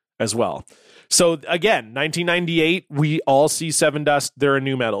PE as well. So again, 1998, we all see Sevendust. They're a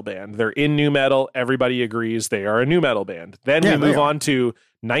new metal band. They're in new metal. Everybody agrees they are a new metal band. Then we move on to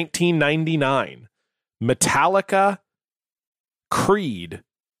 1999. Metallica, Creed,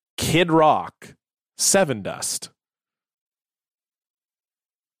 Kid Rock, Sevendust.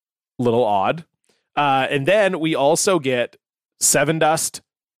 Little odd. And then we also get Sevendust,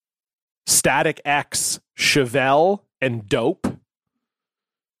 Static X, Chevelle, and Dope.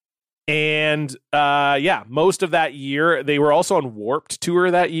 And most of that year, they were also on Warped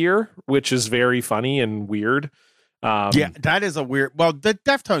Tour that year, which is very funny and weird. That is a weird. Well, the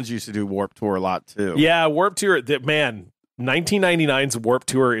Deftones used to do Warped Tour a lot too. Yeah, Warped Tour. Man, 1999's Warped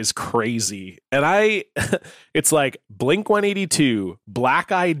Tour is crazy. And it's like Blink-182,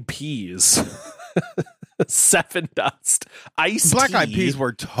 Black Eyed Peas, Sevendust, Ice-T. Black Eyed Peas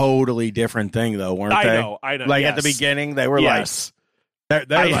were totally different thing though, weren't they? I know. Like at the beginning, they were like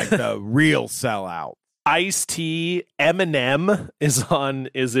like the real sellout. Ice-T, Eminem is in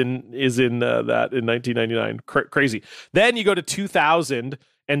that in 1999. Crazy. Then you go to 2000,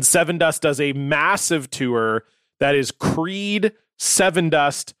 and Sevendust does a massive tour. That is Creed,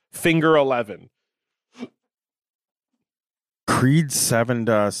 Sevendust, Finger 11. Creed,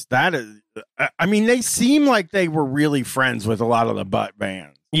 Sevendust. That is, I mean, they seem like they were really friends with a lot of the butt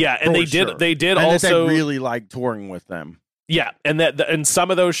bands. Yeah, and they did and also they really like touring with them. Yeah, and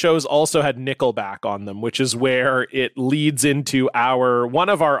some of those shows also had Nickelback on them, which is where it leads into one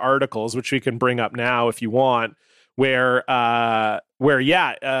of our articles, which we can bring up now if you want, where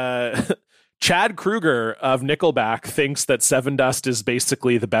Chad Kroeger of Nickelback thinks that Sevendust is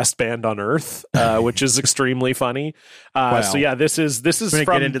basically the best band on earth, which is extremely funny. So yeah, this is from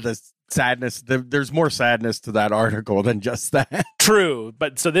get into the sadness. There's more sadness to that article than just that. True,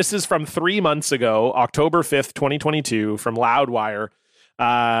 but so this is from 3 months ago, October 5th, 2022, from Loudwire.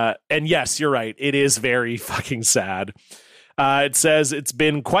 And yes, you're right. It is very fucking sad. It says, it's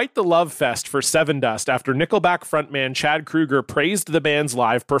been quite the love fest for Sevendust after Nickelback frontman Chad Kroeger praised the band's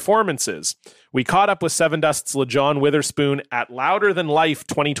live performances. We caught up with Sevendust's LaJohn Witherspoon at Louder Than Life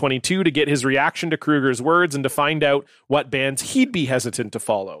 2022 to get his reaction to Kroeger's words and to find out what bands he'd be hesitant to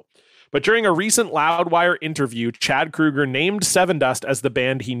follow. But during a recent Loudwire interview, Chad Kroeger named Sevendust as the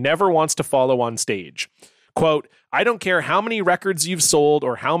band he never wants to follow on stage. Quote, I don't care how many records you've sold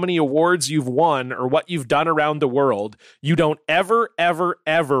or how many awards you've won or what you've done around the world. You don't ever, ever,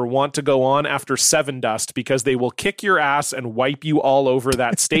 ever want to go on after Sevendust because they will kick your ass and wipe you all over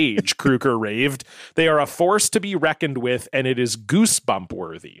that stage, Kruger raved. They are a force to be reckoned with, and it is goosebump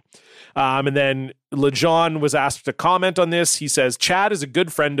worthy. And then LeJean was asked to comment on this. He says, Chad is a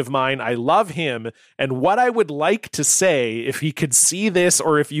good friend of mine. I love him. And what I would like to say, if he could see this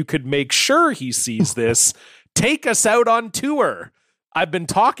or if you could make sure he sees this, take us out on tour. I've been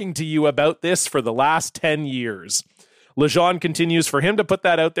talking to you about this for the last 10 years. LeJean continues, for him to put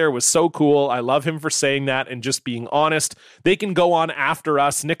that out there was so cool. I love him for saying that and just being honest. They can go on after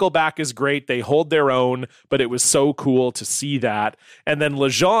us. Nickelback is great. They hold their own, but it was so cool to see that. And then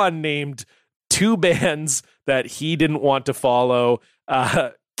LeJean named 2 bands that he didn't want to follow,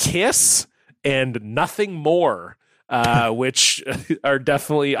 Kiss and Nothing More, which are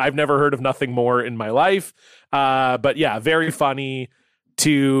definitely, I've never heard of Nothing More in my life. But yeah, very funny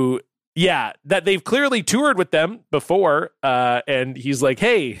to... Yeah, that they've clearly toured with them before, and he's like,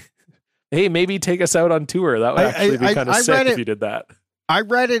 hey, maybe take us out on tour. That would actually be kind of sick if you did that. I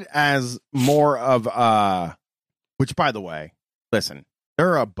read it as more of, which, by the way, listen,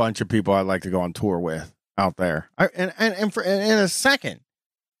 there are a bunch of people I'd like to go on tour with out there. In a second,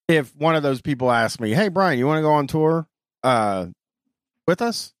 if one of those people asked me, hey, Brian, you want to go on tour with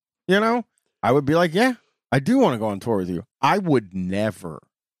us? You know, I would be like, yeah, I do want to go on tour with you. I would never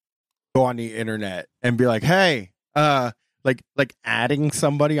go on the internet and be like, hey, like adding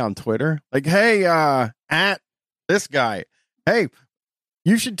somebody on Twitter, like, hey, at this guy, hey,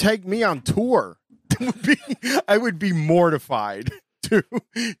 you should take me on tour. I would be mortified to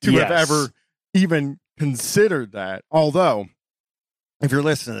have ever even considered that. Although, if you're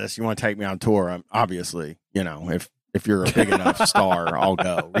listening to this, you want to take me on tour, obviously, you know, if you're a big enough star, I'll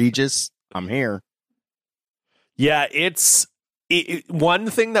go. Regis, I'm here. Yeah, one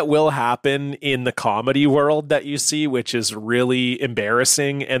thing that will happen in the comedy world that you see, which is really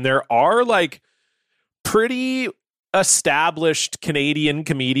embarrassing, and there are like pretty established Canadian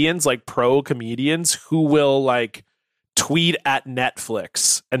comedians, like pro comedians, who will like tweet at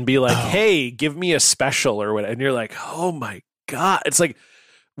Netflix and be like, hey, give me a special or whatever. And you're like, oh my God. It's like,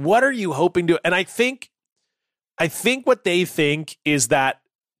 what are you hoping to? And I think what they think is that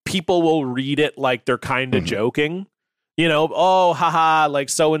people will read it like they're kind of joking. You know, oh, haha, like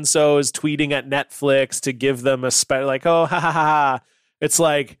so-and-so is tweeting at Netflix to give them a special, like, oh, ha, ha, ha, ha. It's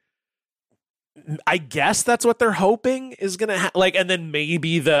like, I guess that's what they're hoping is going to like, and then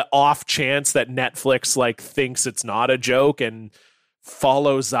maybe the off chance that Netflix like thinks it's not a joke and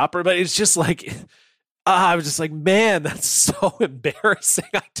follows up, but it's just like, I was just like, man, that's so embarrassing.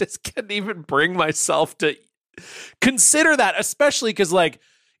 I just can't even bring myself to consider that, especially because like,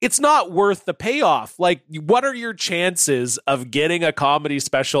 it's not worth the payoff. Like, what are your chances of getting a comedy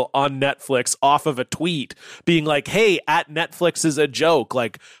special on Netflix off of a tweet being like, hey, at Netflix is a joke.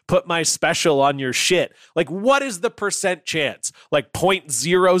 Like, put my special on your shit. Like, what is the percent chance? Like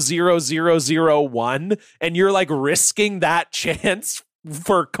 0.00001, and you're like risking that chance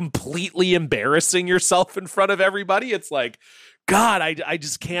for completely embarrassing yourself in front of everybody. It's like, God, I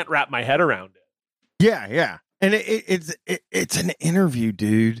just can't wrap my head around it. Yeah, yeah. And it's an interview,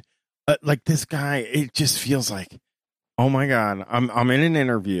 dude. Like this guy, it just feels like, oh my God, I'm in an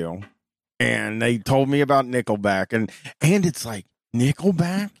interview, and they told me about Nickelback, and it's like,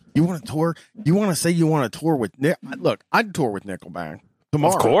 Nickelback? You want to tour? You want to say you want to tour with Look, I'd tour with Nickelback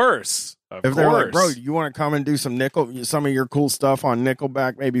tomorrow. Of course. If they're like, bro, you want to come and do some of your cool stuff on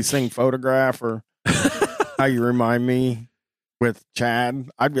Nickelback? Maybe sing Photograph or How You Remind Me with Chad.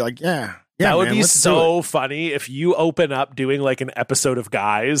 I'd be like, yeah. That would be so funny if you open up doing like an episode of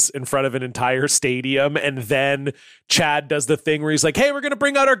Guys in front of an entire stadium, and then Chad does the thing where he's like, hey, we're going to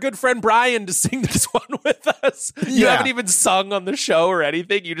bring out our good friend Brian to sing this one with us. You haven't even sung on the show or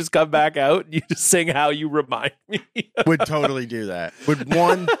anything. You just come back out and you just sing How You Remind Me. Would totally do that. Would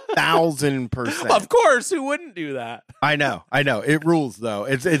 1,000%. Of course. Who wouldn't do that? I know. It rules though.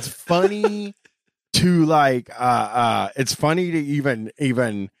 It's funny to like, it's funny to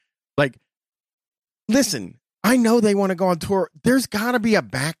even like, listen, I know they want to go on tour. There's got to be a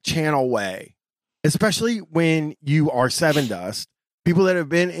back channel way, especially when you are Sevendust, people that have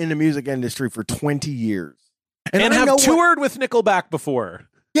been in the music industry for 20 years. And have toured with Nickelback before.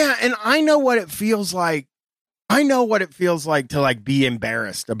 Yeah, and I know what it feels like. I know what it feels like to like be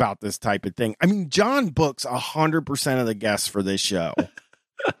embarrassed about this type of thing. I mean, John books 100% of the guests for this show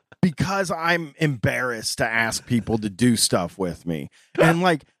because I'm embarrassed to ask people to do stuff with me. And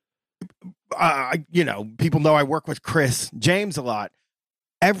like, you know, people know I work with Chris James a lot.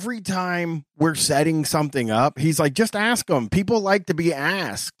 every time we're setting something up, he's like, just ask them. People like to be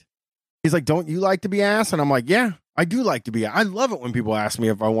asked. He's like, don't you like to be asked? And I'm like, yeah, I do like to be. I love it when people ask me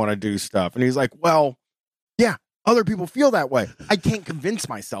if I want to do stuff. And he's like, well, yeah, other people feel that way. I can't convince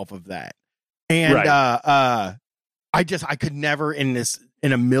myself of that. And I could never in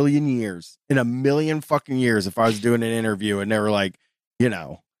a million fucking years, if I was doing an interview and they were like, you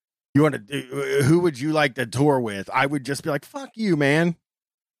know, you want to, who would you like to tour with? I would just be like, fuck you, man.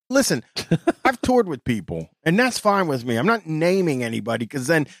 Listen, I've toured with people and that's fine with me. I'm not naming anybody because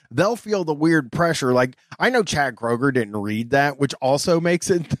then they'll feel the weird pressure. Like, I know Chad Kroeger didn't read that, which also makes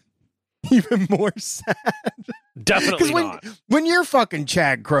it even more sad. Definitely not. When you're fucking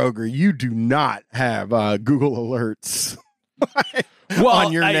Chad Kroeger, you do not have Google alerts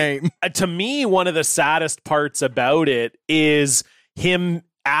on your name. To me, one of the saddest parts about it is him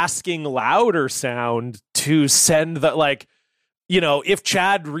asking Louder Sound to send the, like, you know, if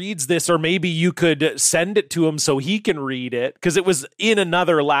Chad reads this, or maybe you could send it to him so he can read it, because it was in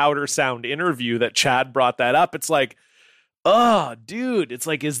another Louder Sound interview that Chad brought that up. It's like, oh, dude, it's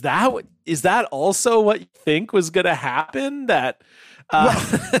like, is that also what you think was going to happen? That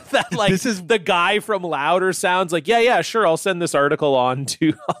that like this is the guy from Louder Sounds like, yeah, sure, I'll send this article on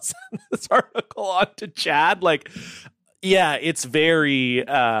to Chad. Like, yeah, it's very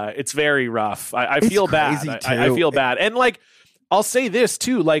rough. I feel bad. I feel bad. And like, I'll say this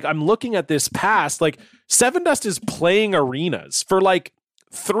too, like, I'm looking at this past, like, Sevendust is playing arenas for like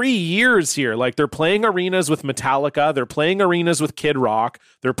 3 years here. Like, they're playing arenas with Metallica, they're playing arenas with Kid Rock,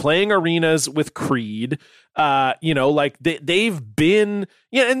 they're playing arenas with Creed. You know, like they've been,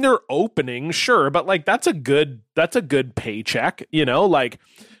 yeah, and they're opening, sure, but like that's a good paycheck, you know, like,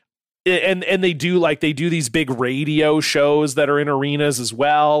 and they do these big radio shows that are in arenas as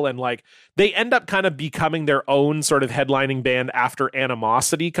well, and like they end up kind of becoming their own sort of headlining band after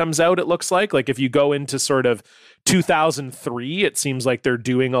Animosity comes out. It looks like if you go into sort of 2003, it seems like they're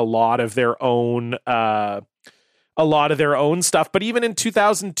doing a lot of their own stuff. But even in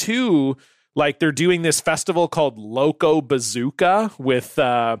 2002, like, they're doing this festival called Loco Bazooka with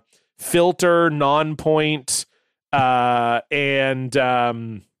Filter, Nonpoint, and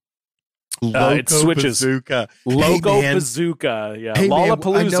it switches. Bazooka. Loco Bazooka. Yeah. Hey,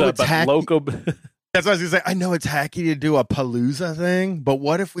 Lollapalooza, but hacky. Loco. That's what I was going to say. I know it's hacky to do a Palooza thing, but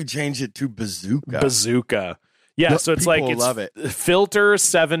what if we change it to Bazooka? Bazooka. Yeah, so it's like, love it. Filter,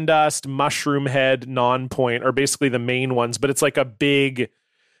 Sevendust, Mushroom Head, Nonpoint are basically the main ones, but it's like a big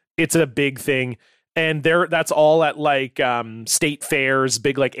thing. And that's all at like state fairs,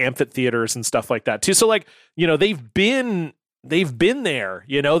 big like amphitheaters and stuff like that too. So like, you know, they've been there,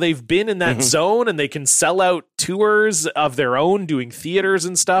 you know, they've been in that zone, and they can sell out tours of their own doing theaters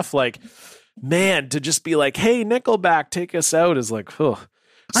and stuff. Like, man, to just be like, hey, Nickelback, take us out is like, oh,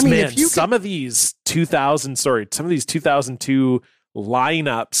 I mean, man, some of these 2002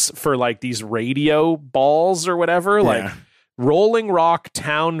 lineups for like these radio balls or whatever, like Rolling Rock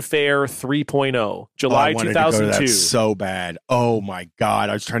Town Fair 3.0, July 2002. That's so bad. Oh my God.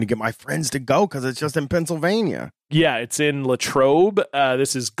 I was trying to get my friends to go because it's just in Pennsylvania. Yeah, it's in Latrobe.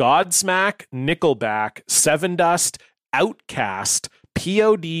 This is Godsmack, Nickelback, Sevendust, Outcast,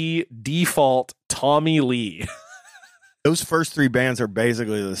 POD, Default, Tommy Lee. Those first three bands are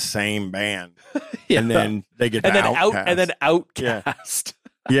basically the same band. And then they get Outcast. And then Outcast.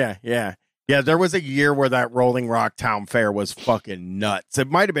 Yeah. There was a year where that Rolling Rock Town Fair was fucking nuts.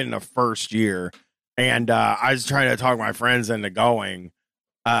 It might have been the first year. And I was trying to talk my friends into going.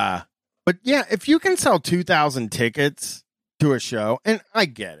 But yeah, if you can sell 2,000 tickets to a show, and I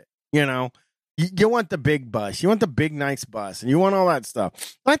get it, you know, you want the big bus, you want the big nice bus, and you want all that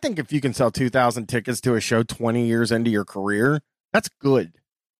stuff. I think if you can sell 2,000 tickets to a show 20 years into your career, that's good.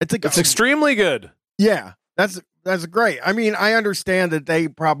 It's extremely good. Yeah, that's great. I mean, I understand that they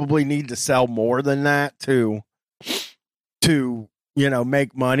probably need to sell more than that to you know,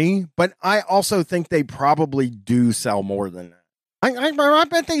 make money, but I also think they probably do sell more than that. I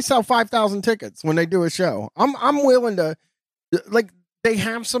bet they sell 5,000 tickets when they do a show. I'm willing to, like, they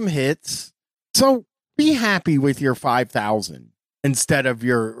have some hits, so be happy with your 5,000 instead of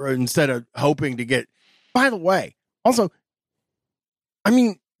hoping to get. By the way, also, I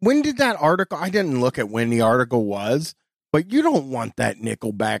mean, when did that article? I didn't look at when the article was, but you don't want that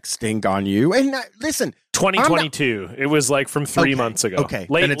Nickelback stink on you. And listen, 2022. It was like from 3 months ago. Okay,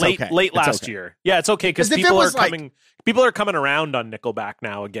 late last year. Yeah, it's okay because people are coming. People are coming around on Nickelback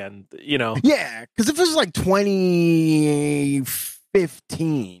now again, you know? Yeah, because if it was like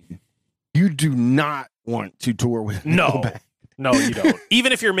 2015, you do not want to tour with Nickelback. No, you don't.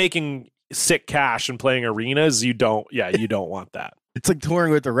 Even if you're making sick cash and playing arenas, you don't want that. It's like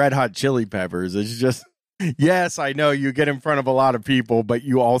touring with the Red Hot Chili Peppers. It's just, yes, I know you get in front of a lot of people, but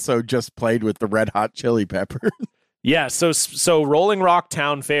you also just played with the Red Hot Chili Peppers. Yeah, so Rolling Rock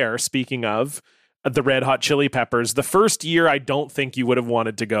Town Fair, speaking of the Red Hot Chili Peppers, the first year I don't think you would have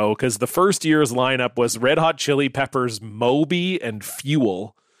wanted to go because the first year's lineup was Red Hot Chili Peppers, Moby, and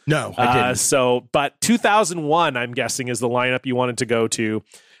Fuel. No, I didn't. But 2001, I'm guessing, is the lineup you wanted to go to.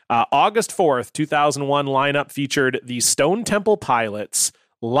 August 4th, 2001 lineup featured the Stone Temple Pilots,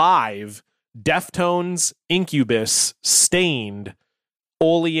 Live, Deftones, Incubus, Stained,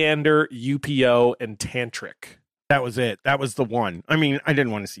 Oleander, UPO, and Tantric. That was it. That was the one. I mean, I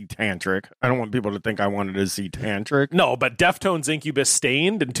didn't want to see Tantric. I don't want people to think I wanted to see Tantric. No, but Deftones, Incubus,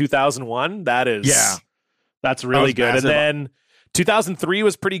 Stained in 2001, that's really good. Massive. And then 2003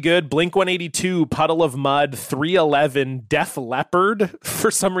 was pretty good. Blink-182, Puddle of Mud, 311, Def Leppard, for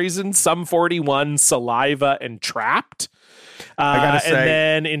some reason, Sum 41, Saliva, and Trapped. I gotta say, and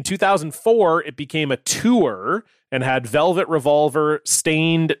then in 2004, it became a tour and had Velvet Revolver,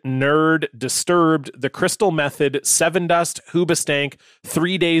 Stained, Nerd, Disturbed, The Crystal Method, Sevendust, Hoobastank,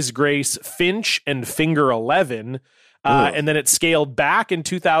 3 Days Grace, Finch, and Finger 11. And then it scaled back in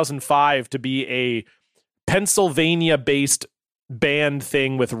 2005 to be a Pennsylvania-based band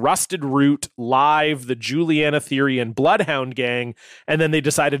thing with Rusted Root, Live, the Juliana Theory, and Bloodhound Gang. And then they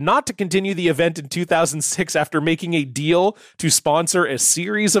decided not to continue the event in 2006 after making a deal to sponsor a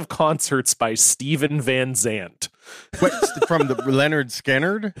series of concerts by Steven Van Zandt. What, from the Leonard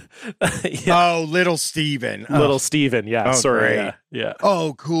Skinner? Yeah. Oh, Little Steven. Little Steven, yeah. Oh, sorry. great. Yeah.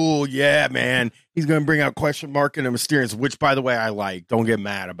 Oh, cool. Yeah, man. He's going to bring out Question Mark and a Mysterious, which, by the way, I like. Don't get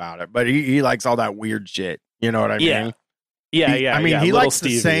mad about it. But he likes all that weird shit. You know what I mean? Yeah. I mean, he Little likes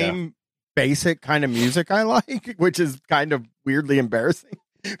Stevie, the same basic kind of music I like, which is kind of weirdly embarrassing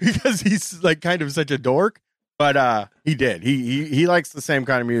because he's like kind of such a dork. But he did. He likes the same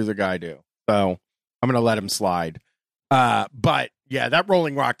kind of music I do. So I'm going to let him slide. But yeah, that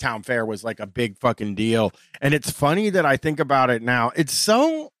Rolling Rock Town Fair was like a big fucking deal. And it's funny that I think about it now. It's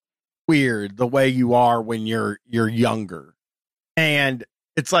so weird the way you are when you're younger. And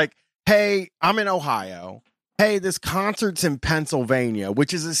it's like, hey, I'm in Ohio. Hey, this concert's in Pennsylvania,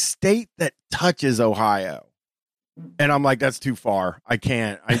 which is a state that touches Ohio. And I'm like, that's too far. I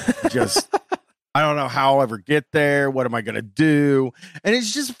can't. I don't know how I'll ever get there. What am I going to do? And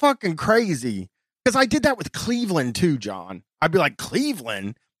it's just fucking crazy. Because I did that with Cleveland too, John. I'd be like,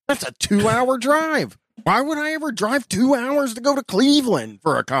 Cleveland? That's a 2-hour drive. Why would I ever drive 2 hours to go to Cleveland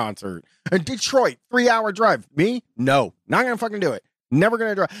for a concert? And Detroit, 3-hour drive. Me? No, not going to fucking do it. Never going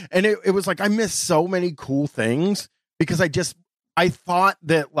to drive. And it was like, I missed so many cool things because I thought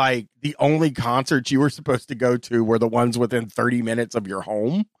that like the only concerts you were supposed to go to were the ones within 30 minutes of your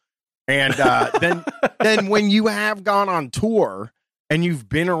home. And then when you have gone on tour and you've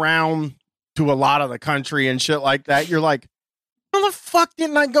been around to a lot of the country and shit like that, you're like, how the fuck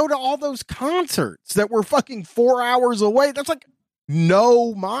didn't I go to all those concerts that were fucking 4 hours away? That's like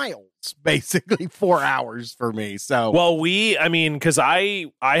no miles, basically 4 hours for me. So, well, because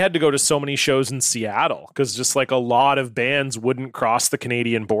I had to go to so many shows in Seattle because just like a lot of bands wouldn't cross the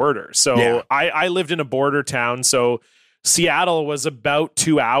Canadian border. So yeah. I lived in a border town. So Seattle was about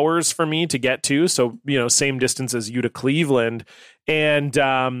 2 hours for me to get to. So, same distance as you to Cleveland. And,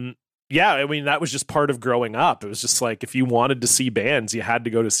 yeah, I mean, that was just part of growing up. It was just like, if you wanted to see bands, you had to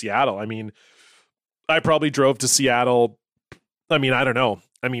go to Seattle. I mean, I probably drove to Seattle. I mean, I don't know.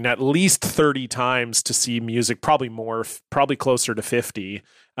 I mean, at least 30 times to see music, probably more, probably closer to 50.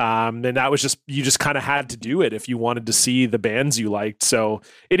 And that was you just kind of had to do it if you wanted to see the bands you liked. So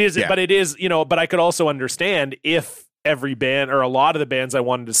it is, but it is, but I could also understand if every band or a lot of the bands I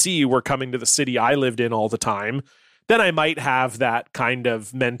wanted to see were coming to the city I lived in all the time, then I might have that kind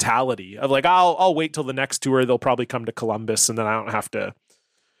of mentality of like, I'll wait till the next tour. They'll probably come to Columbus and then I don't have to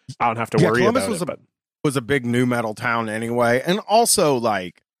worry Columbus about it. Was a big nu metal town anyway. And also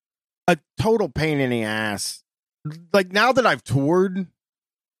like a total pain in the ass. Like now that I've toured,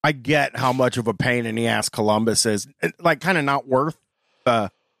 I get how much of a pain in the ass Columbus is. Like kind of not worth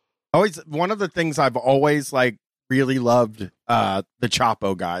always. One of the things I've always like really loved the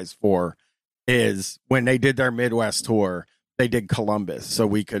Chapo guys for is when they did their Midwest tour, they did Columbus so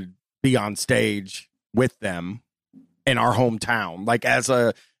we could be on stage with them in our hometown. Like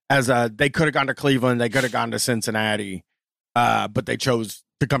they could have gone to Cleveland, they could have gone to Cincinnati, but they chose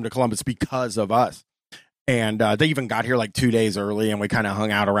to come to Columbus because of us. And they even got here like 2 days early, and we kind of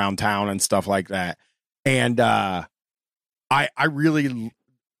hung out around town and stuff like that. And I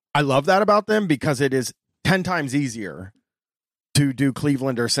love that about them because it is 10 times easier to do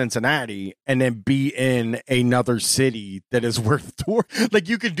Cleveland or Cincinnati and then be in another city that is worth tour. Like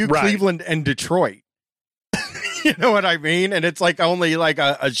you could do Cleveland and Detroit. You know what I mean? And it's like only like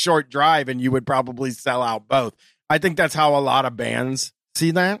a short drive and you would probably sell out both. I think that's how a lot of bands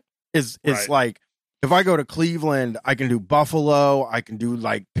see that is like, if I go to Cleveland, I can do Buffalo, I can do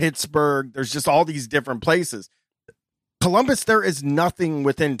like Pittsburgh. There's just all these different places. Columbus, there is nothing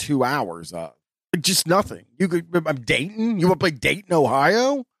within 2 hours of. Just nothing. You could Dayton. You want to play Dayton,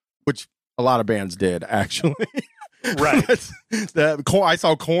 Ohio, which a lot of bands did actually. Right. I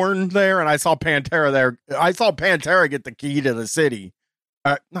saw Korn there, and I saw Pantera there. I saw Pantera get the key to the city.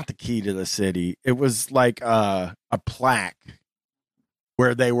 Not the key to the city. It was like a plaque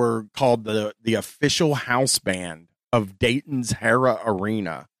where they were called the official house band of Dayton's Hera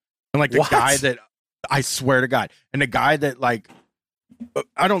Arena, and like the guy that I swear to God, and the guy that like.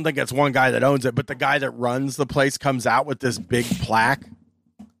 I don't think it's one guy that owns it, but the guy that runs the place comes out with this big plaque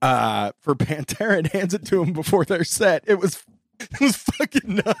for Pantera and hands it to him before their set. It was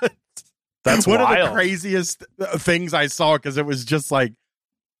fucking nuts. That's one wild. of the craziest things I saw because it was just like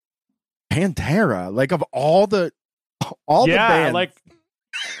Pantera, like of all the bands. Like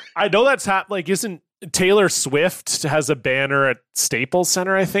I know that's like isn't Taylor Swift has a banner at Staples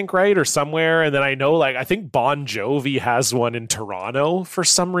Center, I think, right? Or somewhere. And then I know, like, I think Bon Jovi has one in Toronto for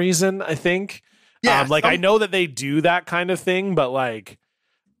some reason, I think. Yeah. I know that they do that kind of thing, but like,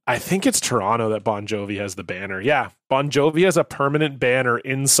 I think it's Toronto that Bon Jovi has the banner. Yeah. Bon Jovi has a permanent banner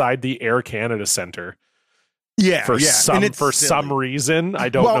inside the Air Canada Center. Yeah. For some reason. I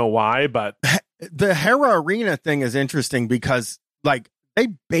don't know why, but the Hera Arena thing is interesting because like they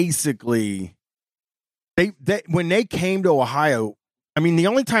basically They when they came to Ohio, I mean, the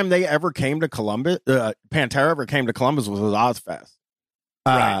only time they ever came to Columbus, Pantera ever came to Columbus was with Ozfest.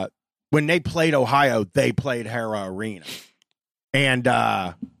 Right. When they played Ohio, they played Hera Arena, and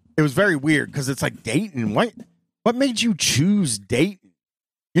it was very weird because it's like Dayton. What made you choose Dayton?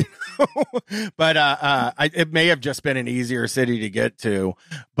 You know, but it may have just been an easier city to get to.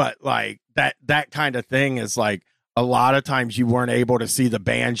 But like that kind of thing is like a lot of times you weren't able to see the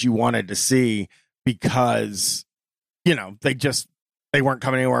bands you wanted to see. Because, you know, they weren't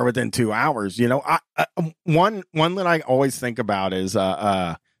coming anywhere within 2 hours. You know, one that I always think about is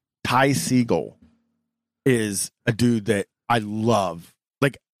Ty Segall is a dude that I love.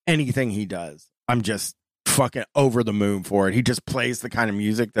 Like anything he does, I'm just fucking over the moon for it. He just plays the kind of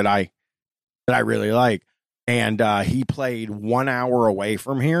music that I really like. And he played 1 hour away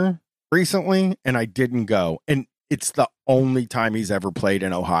from here recently, and I didn't go. And it's the only time he's ever played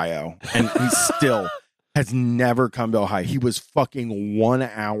in Ohio. And he still has never come to Ohio. He was fucking 1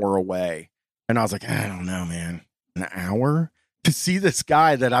 hour away. And I was like, I don't know, man. An hour? To see this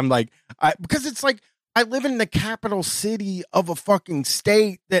guy that I'm like, because it's like, I live in the capital city of a fucking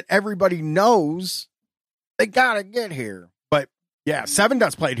state that everybody knows. They gotta get here. But yeah,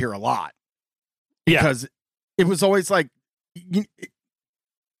 Sevendust played here a lot. Because it was always like,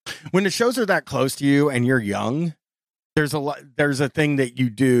 when the shows are that close to you and you're young, there's a thing that you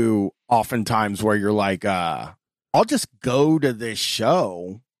do oftentimes where you're like, I'll just go to this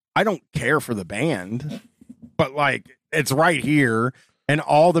show. I don't care for the band, but like it's right here, and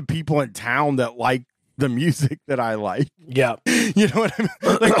all the people in town that like the music that I like. Yeah, you know what I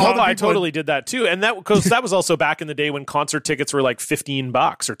mean. Like I totally did that too, and that was also back in the day when concert tickets were like $15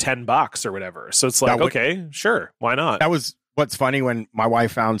 or $10 or whatever. So it's like, okay, sure, why not? That was. What's funny when my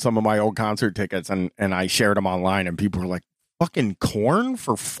wife found some of my old concert tickets and I shared them online and people were like, fucking Korn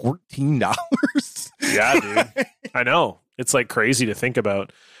for $14? Yeah, dude. I know. It's like crazy to think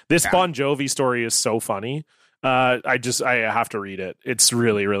about. This Bon Jovi story is so funny. I have to read it. It's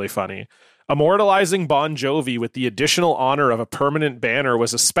really, really funny. Immortalizing Bon Jovi with the additional honor of a permanent banner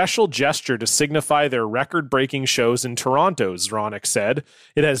was a special gesture to signify their record-breaking shows in Toronto, Zronic said.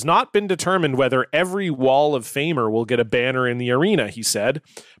 It has not been determined whether every Wall of Famer will get a banner in the arena, he said.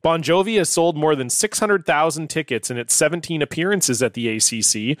 Bon Jovi has sold more than 600,000 tickets in its 17 appearances at the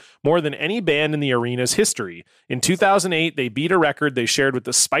ACC, more than any band in the arena's history. In 2008, they beat a record they shared with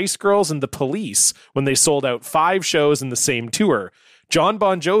the Spice Girls and the Police when they sold out 5 shows in the same tour. John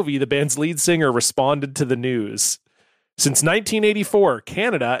Bon Jovi, the band's lead singer, responded to the news. Since 1984,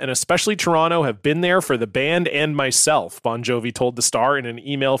 Canada, and especially Toronto, have been there for the band and myself, Bon Jovi told the Star in an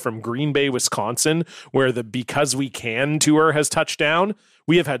email from Green Bay, Wisconsin, where the Because We Can tour has touched down.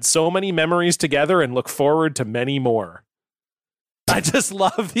 We have had so many memories together and look forward to many more. I just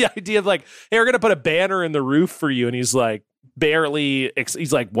love the idea of like, hey, we're going to put a banner in the roof for you. And he's like,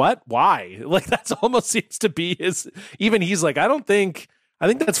 he's like, what? Why? Like, that's almost seems to be his, even he's like, I think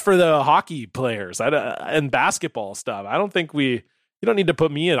that's for the hockey players and basketball stuff. I don't think we You don't need to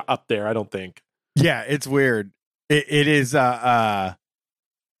put me up there, I don't think. Yeah, it's weird. It's a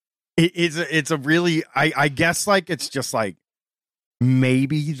really, I guess, like, it's just like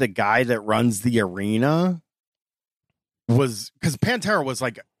maybe the guy that runs the arena was, because Pantera was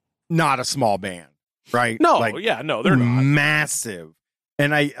like not a small band, right? No, like, no, they're not massive.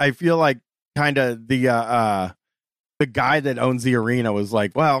 And I feel like kind of the guy that owns the arena was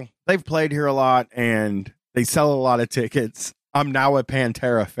like, well, they've played here a lot and they sell a lot of tickets. I'm now a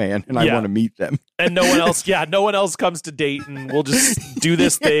Pantera fan and I want to meet them. And no one else comes to Dayton. We'll just do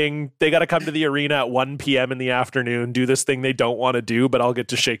this thing. They got to come to the arena at 1 p.m. in the afternoon, do this thing they don't want to do, but I'll get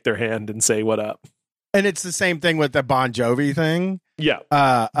to shake their hand and say, what up? And it's the same thing with the Bon Jovi thing. Yeah.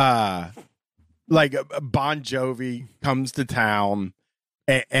 Like Bon Jovi comes to town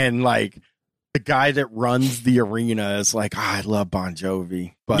and like the guy that runs the arena is like, I love Bon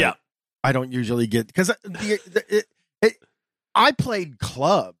Jovi, but I don't usually get, because I played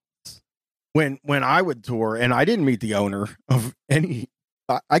clubs when I would tour, and I didn't meet the owner of any.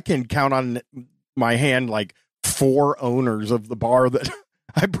 I can count on my hand like 4 owners of the bar that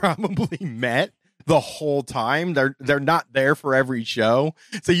I probably met the whole time. They're not there for every show,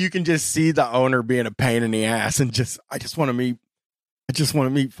 so you can just see the owner being a pain in the ass, and I just want to meet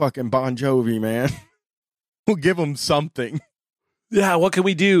fucking Bon Jovi, man. We'll give him something. Yeah, what can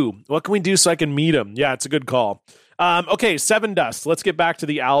we do? What can we do so I can meet him? Yeah, it's a good call. Okay, Sevendust. Let's get back to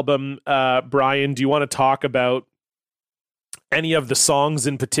the album. Brian, do you want to talk about any of the songs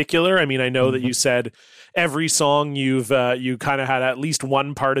in particular? I mean, I know that you said every song you kind of had at least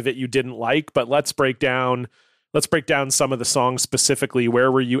one part of it you didn't like, but let's break down some of the songs specifically.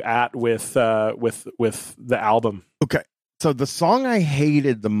 Where were you at with the album? Okay, so the song I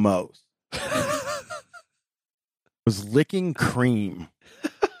hated the most was "Licking Cream."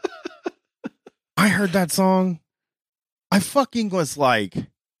 I heard that song. I fucking was like,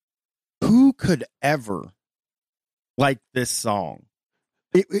 who could ever like this song?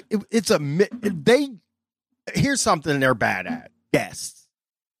 Here's something they're bad at. Guest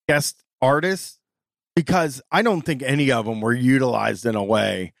artists, because I don't think any of them were utilized in a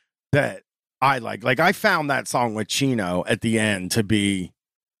way that I like. Like, I found that song with Chino at the end to be,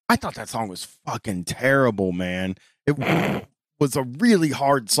 I thought that song was fucking terrible, man. It was a really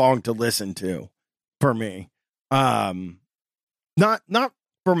hard song to listen to for me. Not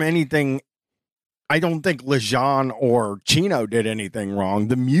from anything. I don't think Lejean or Chino did anything wrong.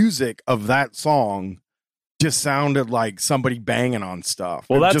 The music of that song just sounded like somebody banging on stuff.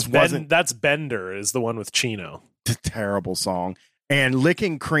 Well, that's Bender is the one with Chino. It's a terrible song. And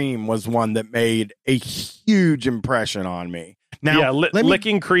 "Licking Cream" was one that made a huge impression on me. Now,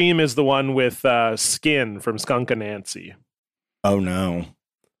 Licking Cream is the one with Skin from Skunk Anansie. Oh no.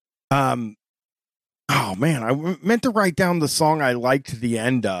 Oh man, I meant to write down the song I liked the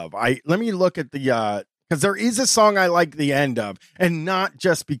end of. Let me look at the because there is a song I like the end of, and not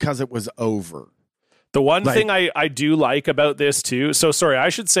just because it was over. The one thing I do like about this too. So sorry, I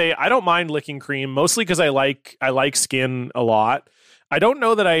should say I don't mind Licking Cream, mostly because I like Skin a lot. I don't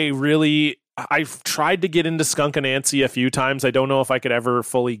know that I've tried to get into Skunk Anansie a few times. I don't know if I could ever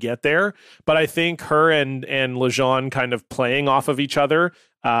fully get there, but I think her and Lejean kind of playing off of each other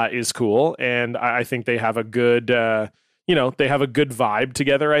is cool, and I think they have a good, they have a good vibe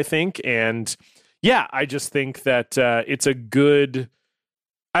together, I think, and yeah, I just think that it's a good.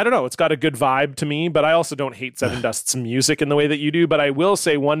 I don't know. It's got a good vibe to me, but I also don't hate Sevendust's music in the way that you do. But I will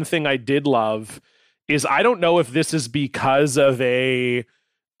say one thing I did love is I don't know if this is because of a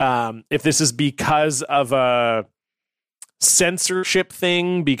censorship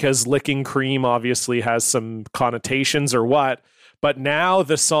thing, because Licking Cream obviously has some connotations or what, but now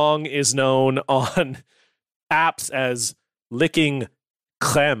the song is known on apps as Licking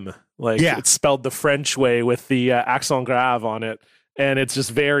Crème. It's spelled the French way with the accent grave on it. And it's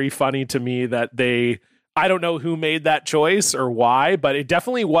just very funny to me that I don't know who made that choice or why, but it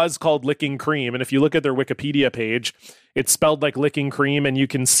definitely was called Licking Cream. And if you look at their Wikipedia page, it's spelled like Licking Cream, and you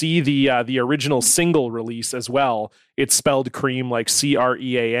can see the original single release as well. It's spelled cream like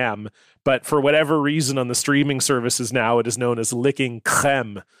CREAM, but for whatever reason on the streaming services now, it is known as Licking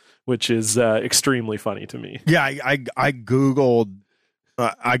Crème, which is extremely funny to me. Yeah, I googled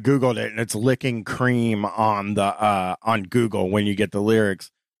it, and it's Licking Cream on Google when you get the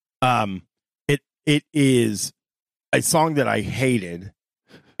lyrics. It is a song that I hated,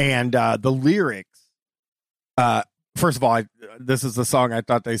 and the lyrics. First of all, this is the song I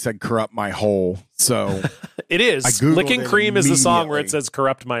thought they said "corrupt my hole." So it is. Licking Cream is the song where it says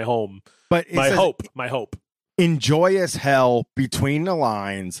 "corrupt my home." But my hope. Enjoy as hell between the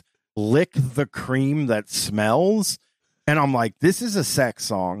lines. Lick the cream that smells. And I'm like, this is a sex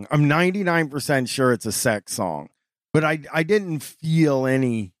song. I'm 99% sure it's a sex song. But I didn't feel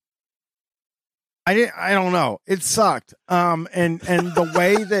any. I don't know. It sucked. And the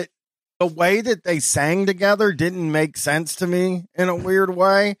way that they sang together didn't make sense to me in a weird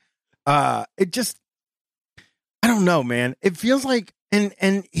way. It just, I don't know, man. It feels like,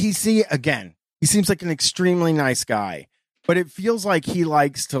 and he seems like an extremely nice guy, but it feels like he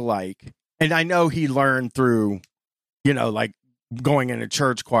likes to and I know he learned through, like going in a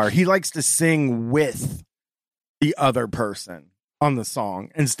church choir. He likes to sing with the other person on the song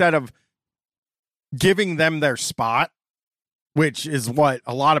instead of giving them their spot, which is what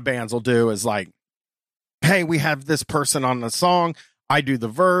a lot of bands will do, is like, hey, we have this person on the song. I do the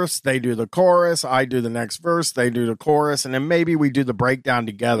verse, they do the chorus, I do the next verse, they do the chorus, and then maybe we do the breakdown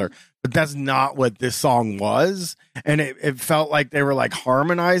together. But that's not what this song was. And it felt like they were like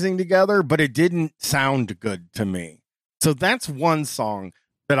harmonizing together, but it didn't sound good to me. So that's one song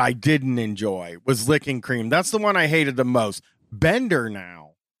that I didn't enjoy, was Licking Cream. That's the one I hated the most. Bender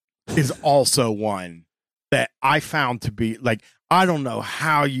Now is also one that I found to be like, I don't know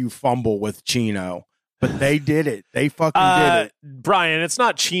how you fumble with Chino. But they did it. They fucking did it. Brian, it's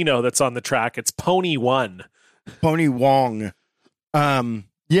not Chino that's on the track. It's Pony One. Pony Wong.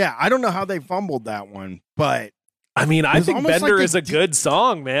 Yeah, I don't know how they fumbled that one, but I mean, I think Bender is a good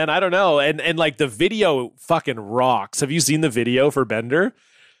song, man. I don't know. And like the video fucking rocks. Have you seen the video for Bender?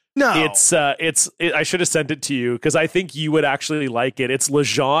 No. I should have sent it to you because I think you would actually like it. It's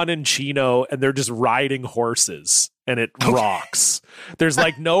LeJean and Chino, and they're just riding horses, and it rocks. There's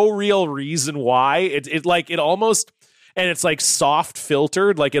like no real reason why. It almost, and it's like soft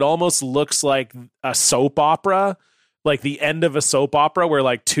filtered. Like it almost looks like a soap opera, like the end of a soap opera where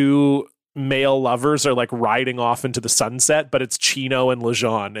like two male lovers are like riding off into the sunset, but it's Chino and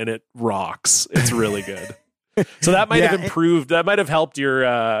LeJean, and it rocks. It's really good. So that might have improved. That might have helped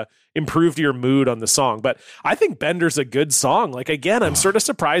your improved your mood on the song. But I think Bender's a good song. Like again, I'm sort of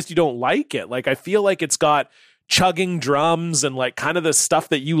surprised you don't like it. Like I feel like it's got chugging drums and like kind of the stuff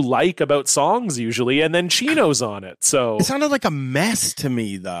that you like about songs usually, and then Chino's on it. So it sounded like a mess to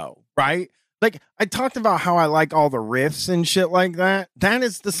me though, right? Like I talked about how I like all the riffs and shit like that. That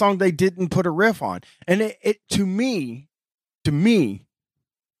is the song they didn't put a riff on. And it to me,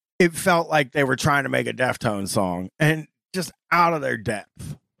 it felt like they were trying to make a Deftones song and just out of their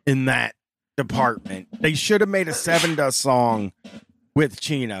depth in that department. They should have made a Sevendust song with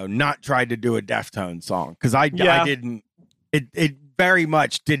Chino, not tried to do a Deftones song. Because I didn't, it very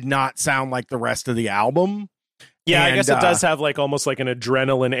much did not sound like the rest of the album. Yeah, and I guess it does have like almost like an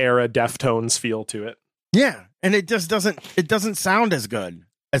Adrenaline era Deftones feel to it. Yeah, and it just doesn't sound as good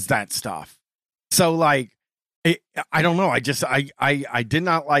as that stuff. So like, I don't know. I did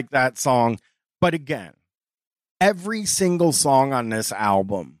not like that song. But again, every single song on this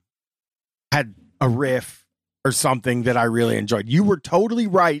album had a riff or something that I really enjoyed. You were totally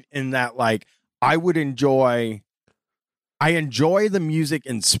right in that, like, I enjoy the music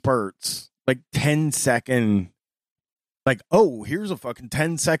in spurts, like 10-second, like, oh, here's a fucking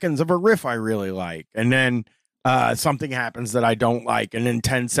 10 seconds of a riff I really like. And then something happens that I don't like. And then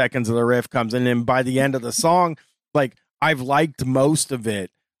 10 seconds of the riff comes. And then by the end of the song, like, I've liked most of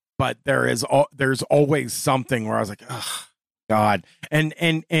it, but there's always something where I was like, oh, God. And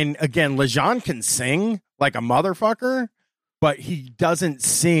again, LeJean can sing like a motherfucker, but he doesn't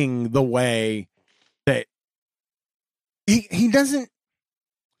sing the way that he doesn't.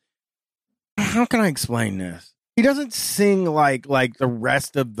 How can I explain this? He doesn't sing like the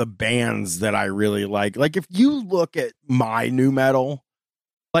rest of the bands that I really like. Like if you look at my new metal,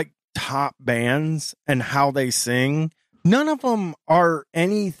 like top bands and how they sing, none of them are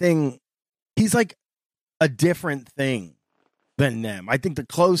anything. He's like a different thing than them. I think the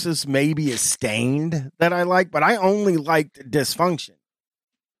closest maybe is Stained that I like, but I only liked Dysfunction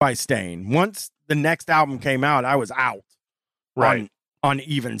by Stained. Once the next album came out, I was out on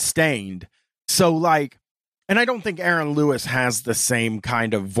even Stained. So like, and I don't think Aaron Lewis has the same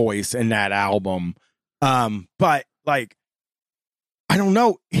kind of voice in that album. But like, I don't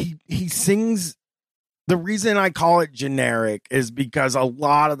know. He sings. The reason I call it generic is because a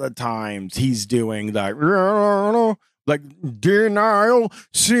lot of the times he's doing the like denial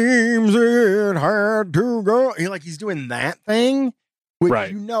seems it had to go. He's doing that thing, which I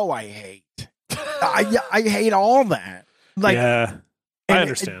hate. I hate all that. Like, yeah, I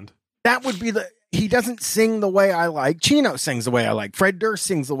understand. That would be he doesn't sing the way I like. Chino sings the way I like. Fred Durst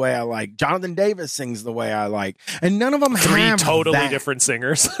sings the way I like. Jonathan Davis sings the way I like. And none of them have totally that. different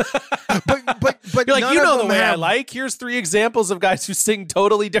singers. but you're like, you know the way I like. Here's 3 examples of guys who sing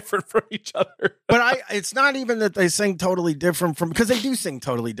totally different from each other. But it's not even that they sing totally different from, because they do sing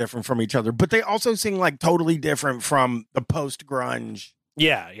totally different from each other, but they also sing like totally different from the post-grunge.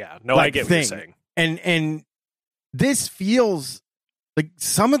 Yeah. No, I get what you're saying. And this feels like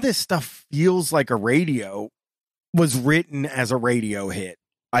some of this stuff feels like was written as a radio hit,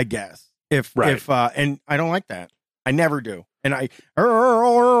 I guess. And I don't like that. I never do. And I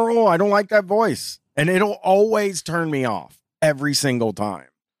don't like that voice. And it'll always turn me off every single time.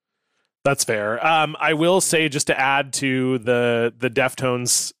 That's fair. I will say, just to add to the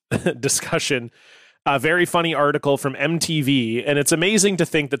Deftones discussion, a very funny article from MTV, and it's amazing to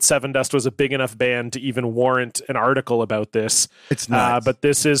think that Sevendust was a big enough band to even warrant an article about this. It's nuts. But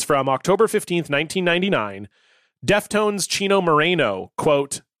this is from October 15th, 1999. Deftones Chino Moreno,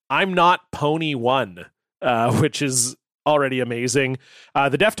 quote, "I'm not Pony One," which is already amazing.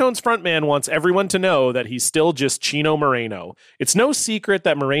 The Deftones frontman wants everyone to know that he's still just Chino Moreno. It's no secret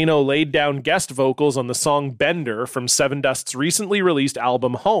that Moreno laid down guest vocals on the song Bender from Sevendust's recently released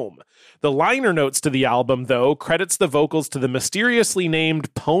album Home. The liner notes to the album, though, credits the vocals to the mysteriously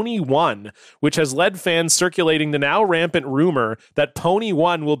named Pony One, which has led fans circulating the now rampant rumor that Pony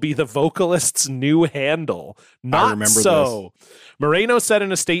One will be the vocalist's new handle. Not so. This. Moreno said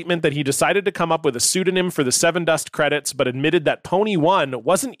in a statement that he decided to come up with a pseudonym for the Sevendust credits, but admitted that Pony One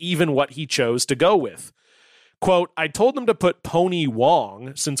wasn't even what he chose to go with. Quote, "I told them to put Pony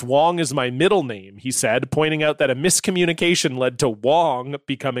Wong, since Wong is my middle name," he said, pointing out that a miscommunication led to Wong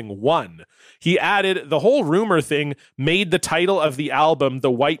becoming One. He added, "The whole rumor thing made the title of the album,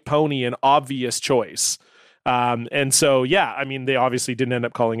 The White Pony, an obvious choice." And so, yeah, I mean, they obviously didn't end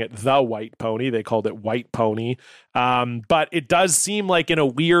up calling it The White Pony. They called it White Pony. But it does seem like, in a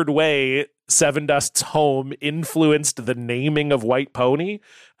weird way, Sevendust's Home influenced the naming of White Pony,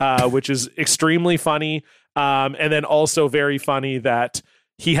 which is extremely funny. And then also very funny that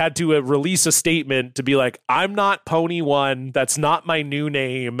he had to release a statement to be like, "I'm not Pony One. That's not my new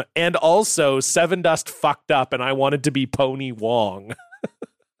name. And also, Sevendust fucked up and I wanted to be Pony Wong."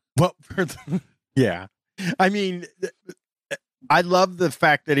 Well, yeah. I mean, I love the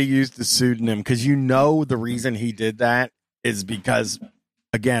fact that he used the pseudonym, because the reason he did that is because,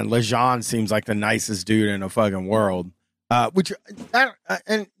 again, Lejean seems like the nicest dude in the fucking world.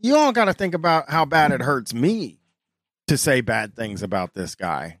 And you all got to think about how bad it hurts me to say bad things about this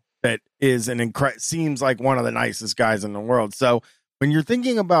guy that is seems like one of the nicest guys in the world. So when you're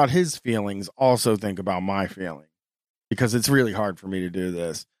thinking about his feelings, also think about my feelings, because it's really hard for me to do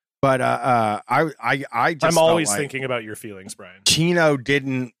this. But I'm always thinking about your feelings, Brian. Chino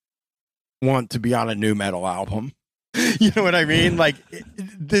didn't want to be on a new metal album. You know what I mean? Like,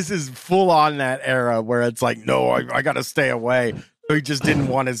 this is full on that era where it's like, no, I got to stay away. So he just didn't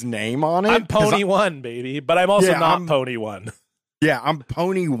want his name on it. I'm Pony One, baby, but I'm also not Pony One. Yeah, I'm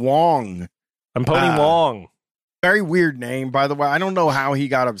Pony Wong. I'm Pony Wong. Very weird name, by the way. I don't know how he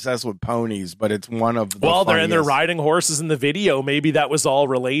got obsessed with ponies, but it's one of the they're riding horses in the video. Maybe that was all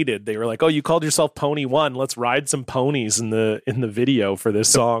related. They were like, "Oh, you called yourself Pony One. Let's ride some ponies in the video for this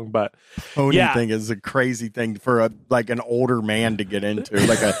song." But pony thing is a crazy thing for an older man to get into.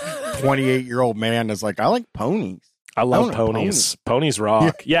 Like a 28-year-old man is like, "I like ponies. I love ponies. Ponies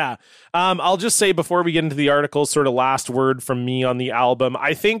rock." Yeah. I'll just say before we get into the article, sort of last word from me on the album.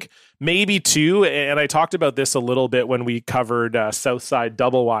 I think maybe too, and I talked about this a little bit when we covered Southside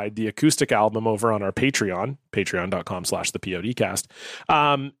Double Wide, the acoustic album over on our Patreon,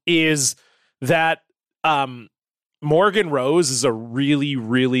 patreon.com/thepodcast, is that Morgan Rose is a really,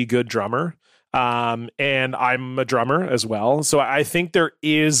 really good drummer. And I'm a drummer as well. So I think there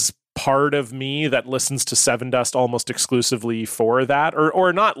is part of me that listens to Sevendust almost exclusively for that,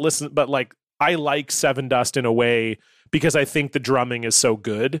 or not listen, but like I like Sevendust in a way because I think the drumming is so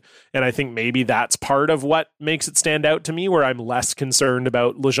good, and I think maybe that's part of what makes it stand out to me, where I'm less concerned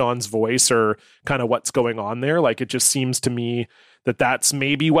about Lejean's voice or kind of what's going on there. Like, it just seems to me that that's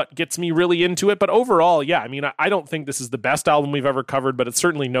maybe what gets me really into it. But overall, yeah, I mean, I don't think this is the best album we've ever covered, but it's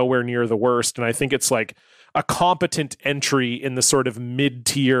certainly nowhere near the worst, and I think it's like a competent entry in the sort of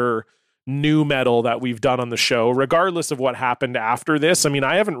mid-tier new metal that we've done on the show, regardless of what happened after this. I mean,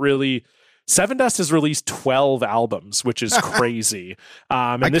 Sevendust has released 12 albums, which is crazy.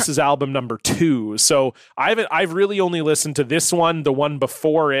 And this is album number 2. So I've really only listened to this one, the one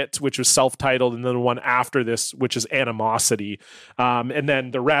before it, which was self-titled, and then the one after this, which is Animosity. And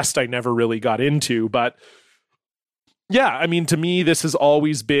then the rest I never really got into. But yeah, I mean, to me, this has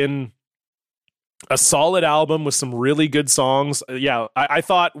always been A solid album with some really good songs. I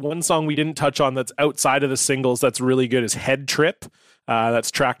thought one song we didn't touch on that's outside of the singles that's really good is Head Trip.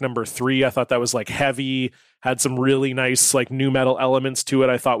 That's track number 3. I thought that was like heavy, had some really nice like nu metal elements to it.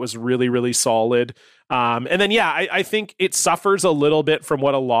 I thought was really, really solid. And then, I think it suffers a little bit from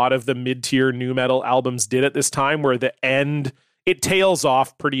what a lot of the mid-tier nu metal albums did at this time, where the end, it tails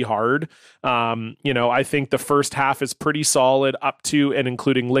off pretty hard. I think the first half is pretty solid up to and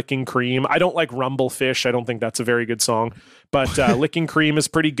including Licking Cream. I don't like Rumblefish. I don't think that's a very good song, but Licking Cream is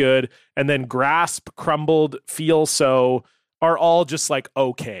pretty good. And then Grasp, Crumbled, Feel So are all just like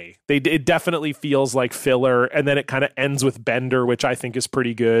okay. It definitely feels like filler, and then it kind of ends with Bender, which I think is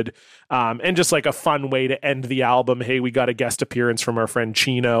pretty good, and just like a fun way to end the album. Hey, we got a guest appearance from our friend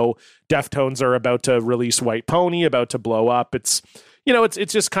Chino. Deftones are about to release White Pony, about to blow up. It's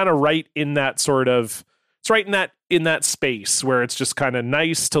just kind of right in that sort of, it's right in that space where it's just kind of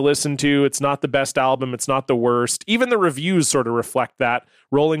nice to listen to. It's not the best album. It's not the worst. Even the reviews sort of reflect that.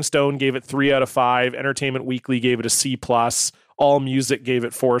 Rolling Stone gave it 3 out of 5. Entertainment Weekly gave it a C+. All Music gave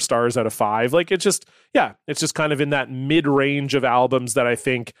it 4 stars out of 5. Like it's just kind of in that mid-range of albums that I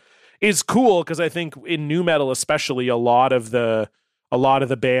think is cool, because I think in nu metal especially, a lot of the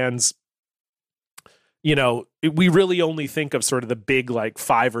bands, we really only think of sort of the big like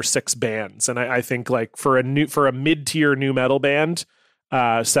 5 or 6 bands, and I think like for a mid-tier nu metal band,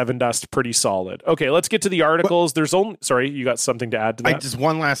 Sevendust pretty solid. Okay, let's get to the articles. There's only, sorry, you got something to add to that? Just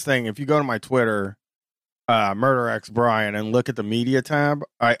one last thing. If you go to my Twitter, Murder X Brian, and look at the media tab,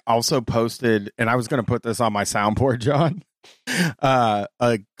 I also posted, and I was going to put this on my soundboard, John, a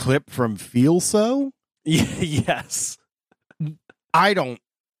clip from Feel So. Yes. I don't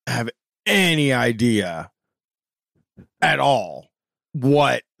have any idea at all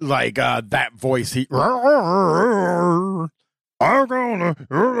what like that voice it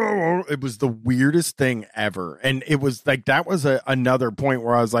was the weirdest thing ever, and it was like that was another point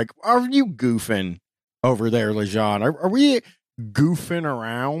where I was like, are you goofing over there, Lejean? Are we goofing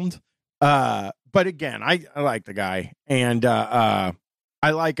around? But again, I like the guy, and I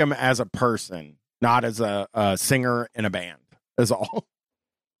like him as a person, not as a singer in a band, is all.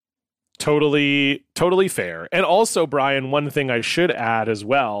 Totally fair. And also, Brian, one thing I should add as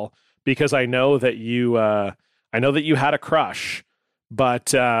well, because I know that you had a crush,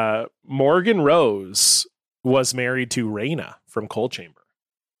 but Morgan Rose was married to Raina from Cold Chamber.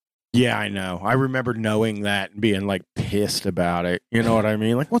 Yeah, I know. I remember knowing that and being like pissed about it. You know what I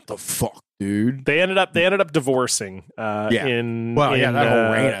mean? Like, what the fuck, dude? They ended up divorcing. That whole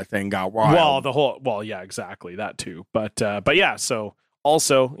Raina thing got wild. Exactly, that too. But yeah, so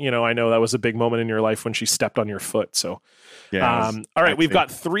also, I know that was a big moment in your life when she stepped on your foot. So, all right, we've got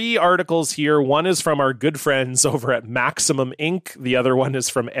 3 articles here. One is from our good friends over at Maximum Inc. The other one is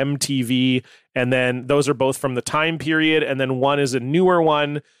from MTV, and then those are both from the time period. And then one is a newer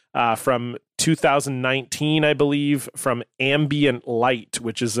one from 2019, I believe, from Ambient Light,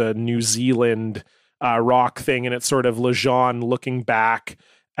 which is a New Zealand rock thing, and it's sort of Lejean looking back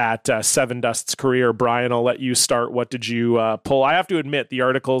at Sevendust's career. Brian, I'll let you start. What did you pull? I have to admit, the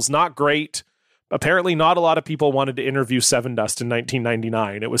article's not great. Apparently, not a lot of people wanted to interview Sevendust in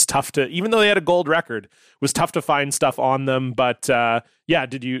 1999. It was tough to, even though they had a gold record, it was tough to find stuff on them. But what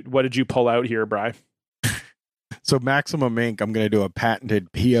did you pull out here, Brian? So Maximum Inc., I'm going to do a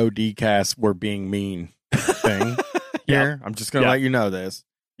patented POD cast, we're being mean thing here. I'm just going to let you know this.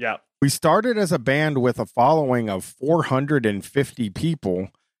 Yeah. We started as a band with a following of 450 people,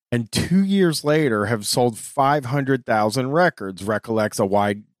 and 2 years later have sold 500,000 records, recollects a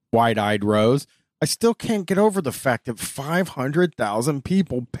wide-eyed Rose. I still can't get over the fact that 500,000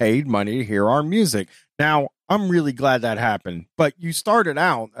 people paid money to hear our music. Now, I'm really glad that happened, but you started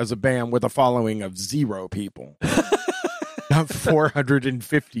out as a band with a following of 0 people. Not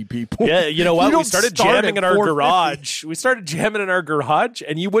 450 people. Yeah, you know what? We started jamming in our garage. We started jamming in our garage,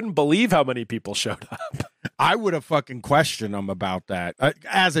 and you wouldn't believe how many people showed up. I would have fucking questioned them about that.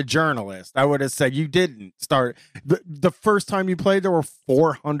 As a journalist, I would have said, you didn't start. The first time you played, there were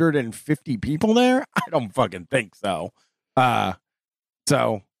 450 people there? I don't fucking think so.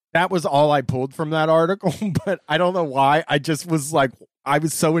 So that was all I pulled from that article, but I don't know why. I just was like, I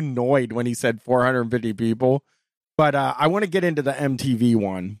was so annoyed when he said 450 people. But I want to get into the MTV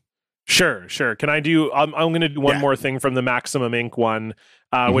one. Sure. Can I do? I'm going to do one more thing from the Maximum Inc. one,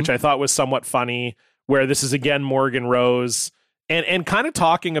 which I thought was somewhat funny. Where this is again Morgan Rose and kind of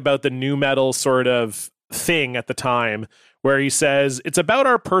talking about the nu metal sort of thing at the time, where he says it's about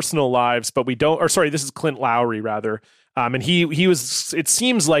our personal lives, but we don't. Or sorry, this is Clint Lowry rather. And he was, it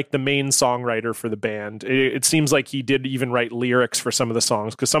seems like the main songwriter for the band. It seems like he did even write lyrics for some of the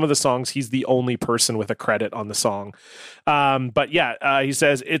songs, because some of the songs he's the only person with a credit on the song. But yeah, he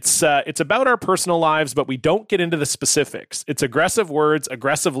says it's about our personal lives, but we don't get into the specifics. It's aggressive words,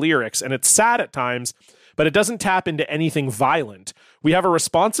 aggressive lyrics, and it's sad at times, but it doesn't tap into anything violent. We have a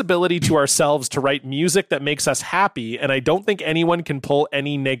responsibility to ourselves to write music that makes us happy, and I don't think anyone can pull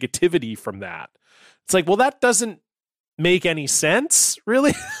any negativity from that. It's like, well, that doesn't make any sense,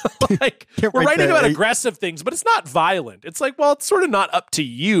 really. Like, we're writing about aggressive things, but it's not violent. It's like, well, it's sort of not up to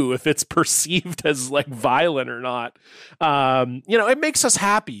you if it's perceived as like violent or not. It makes us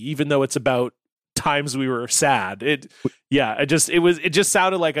happy, even though it's about times we were sad. It just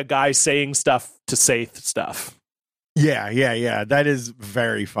sounded like a guy saying stuff to say stuff. Yeah. That is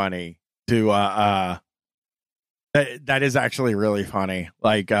very funny. That is actually really funny.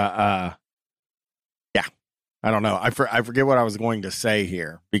 Like, I don't know. I forget what I was going to say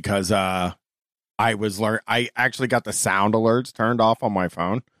here, because I actually got the sound alerts turned off on my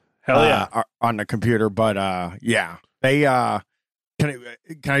phone. Hell yeah. On the computer. But yeah, they can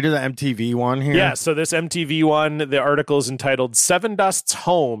I do the MTV one here? Yeah. So this MTV one, the article is entitled "Sevendust's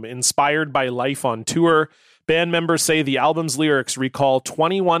Home, Inspired by Life on Tour." Band members say the album's lyrics recall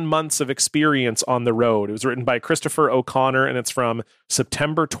 21 months of experience on the road. It was written by Christopher O'Connor, and it's from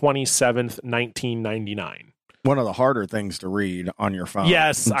September 27th, 1999. One of the harder things to read on your phone.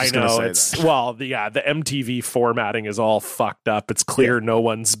 Yes, I know. The MTV formatting is all fucked up. It's clear no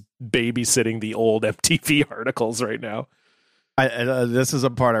one's babysitting the old MTV articles right now. This is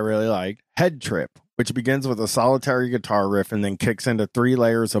a part I really like. Head Trip, which begins with a solitary guitar riff and then kicks into 3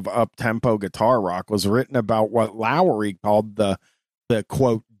 layers of up-tempo guitar rock, was written about what Lowry called the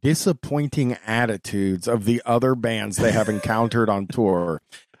quote, disappointing attitudes of the other bands they have encountered on tour.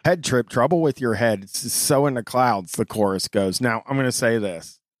 Head Trip, trouble with your head. It's so in the clouds, the chorus goes. Now, I'm going to say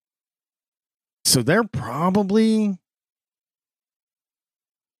this. So they're probably...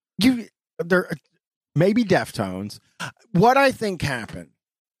 They're maybe Deftones. What I think happened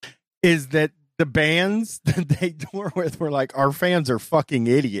is that the bands that they tour with were like, our fans are fucking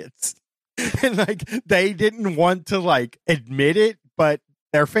idiots. And like, they didn't want to like admit it, but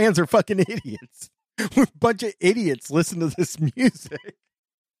their fans are fucking idiots. We're a bunch of idiots listen to this music.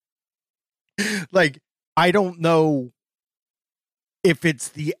 Like, I don't know if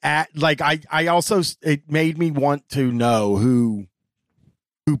it's I also, it made me want to know who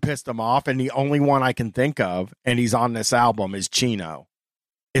pissed him off. And the only one I can think of, and he's on this album, is Chino,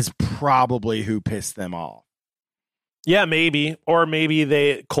 is probably who pissed them off. Yeah, maybe. Or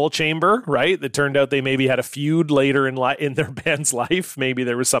maybe Coal Chamber, right? That turned out they maybe had a feud later in their band's life. Maybe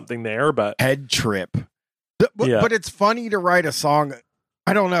there was something there, but... Head Trip. But it's funny to write a song.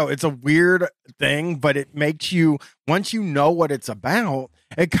 I don't know. It's a weird thing, but it makes you, once you know what it's about,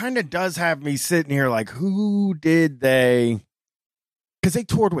 it kind of does have me sitting here like, who did they... Because they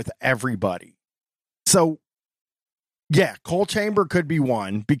toured with everybody. So, yeah, Coal Chamber could be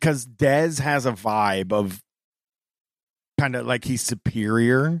one, because Dez has a vibe of kind of like he's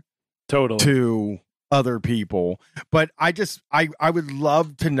superior to other people. But I would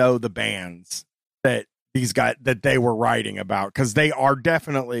love to know the bands that these guys, that they were writing about, because they are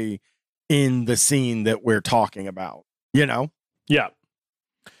definitely in the scene that we're talking about, you know? Yeah.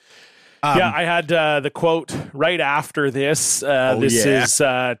 I had the quote right after this. This is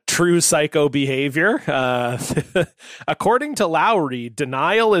true psycho behavior. According to Lowry,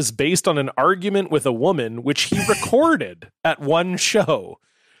 Denial is based on an argument with a woman, which he recorded at one show.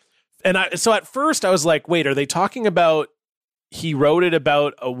 And so at first I was like, wait, are they talking about he wrote it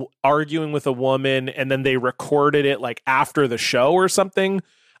about arguing with a woman and then they recorded it like after the show or something?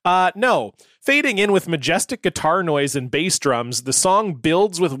 No. Fading in with majestic guitar noise and bass drums, the song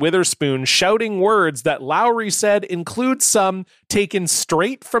builds with Witherspoon shouting words that Lowry said include some taken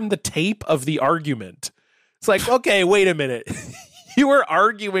straight from the tape of the argument. It's like, okay, wait a minute. You were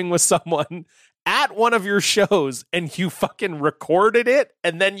arguing with someone at one of your shows and you fucking recorded it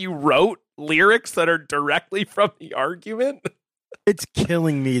and then you wrote lyrics that are directly from the argument? It's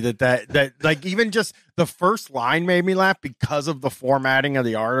killing me that like even just the first line made me laugh because of the formatting of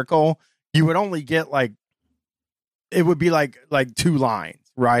the article. You would only get like, it would be like 2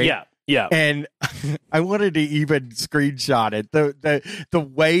 lines, right? Yeah. And I wanted to even screenshot it. The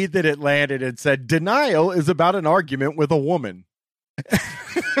way that it landed, it said, Denial is about an argument with a woman.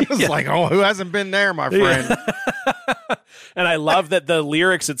 It was like, oh, who hasn't been there, my friend? And I love that the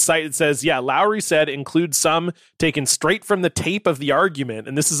lyrics it says, yeah, Lowry said include some taken straight from the tape of the argument.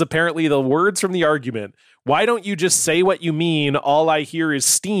 And this is apparently the words from the argument. Why don't you just say what you mean? All I hear is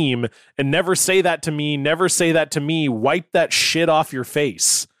steam, and never say that to me. Never say that to me. Wipe that shit off your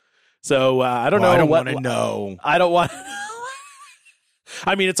face. So I don't know. I don't want to know. I don't want.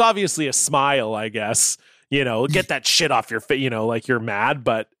 I mean, it's obviously a smile, I guess. Get that shit off your face. Like you're mad,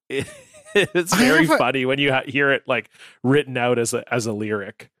 but it's very funny when you hear it like written out as a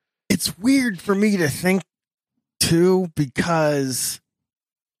lyric. It's weird for me to think too, because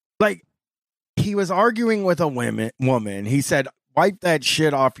like he was arguing with a woman. He said, "Wipe that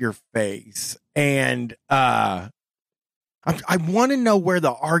shit off your face," and I want to know where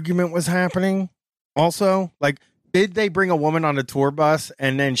the argument was happening. Also, like, did they bring a woman on a tour bus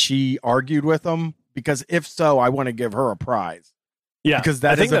and then she argued with them? Because if so, I want to give her a prize. Yeah, because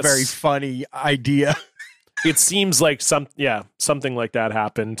that is a very funny idea. It seems like something like that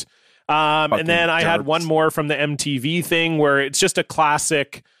happened. And then I had one more from the MTV thing where it's just a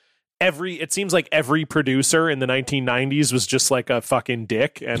classic. It seems like every producer in the 1990s was just like a fucking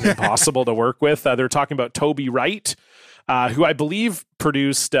dick and impossible to work with. They're talking about Toby Wright, who I believe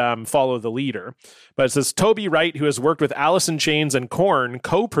produced Follow the Leader. But it says Toby Wright, who has worked with Alice in Chains and Korn,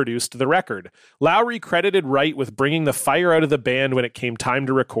 co-produced the record. Lowry credited Wright with bringing the fire out of the band when it came time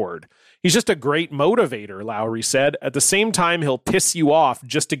to record. He's just a great motivator, Lowry said. At the same time, he'll piss you off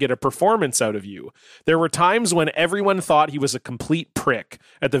just to get a performance out of you. There were times when everyone thought he was a complete prick.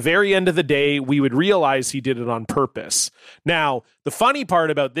 At the very end of the day, we would realize he did it on purpose. Now, the funny part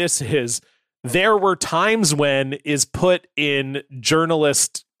about this is there were times when is put in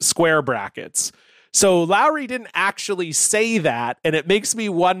journalist square brackets. So Lowry didn't actually say that, and it makes me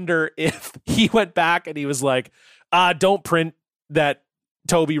wonder if he went back and he was like, don't print that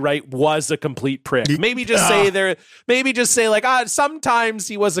Toby Wright was a complete prick. Maybe just say like, sometimes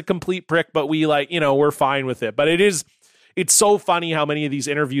he was a complete prick, but we we're fine with it. But it's so funny how many of these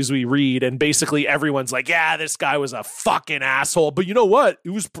interviews we read and basically everyone's like, yeah, this guy was a fucking asshole. But you know what?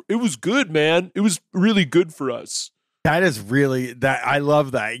 It was good, man. It was really good for us. That is really that. I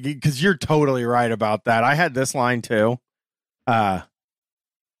love that because you're totally right about that. I had this line too.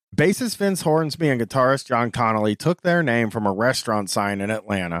 Bassist Vince Hornsby and guitarist John Connolly took their name from a restaurant sign in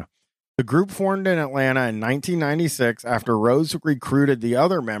Atlanta. The group formed in Atlanta in 1996 after Rose recruited the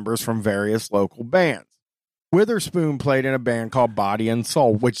other members from various local bands. Witherspoon played in a band called Body and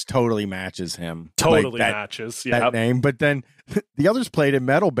Soul, which totally matches him. Matches, yeah. That name. But then the others played in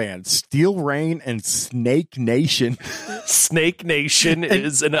metal bands, Steel Rain and Snake Nation. Snake Nation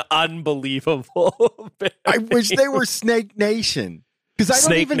is an unbelievable band. I wish they were Snake Nation.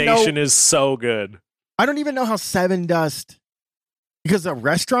 Snake Nation is so good. I don't even know how Sevendust, because a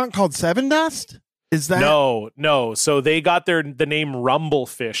restaurant called Sevendust? Is that? No. So they got the name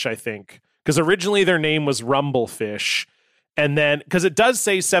Rumblefish, I think. Because originally their name was Rumblefish. And then, because it does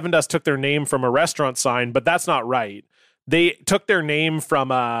say Sevendust took their name from a restaurant sign, but that's not right. They took their name from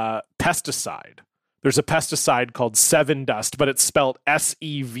a pesticide. There's a pesticide called Sevendust, but it's spelled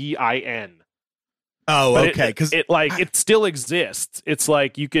Sevin. Oh, okay. Because it still exists. It's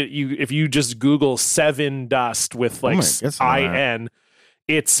like if you just Google Sevendust with IN,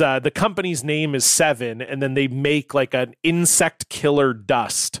 it's the company's name is Seven, and then they make like an insect killer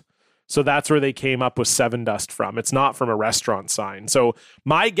dust. So that's where they came up with Sevendust from. It's not from a restaurant sign. So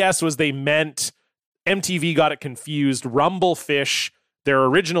my guess was they meant MTV got it confused. Rumblefish, their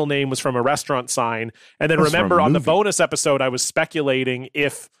original name was from a restaurant sign. And then remember on the bonus episode, I was speculating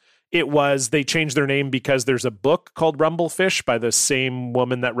if it was they changed their name because there's a book called Rumblefish by the same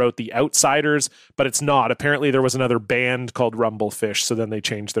woman that wrote The Outsiders, but it's not. Apparently there was another band called Rumblefish, so then they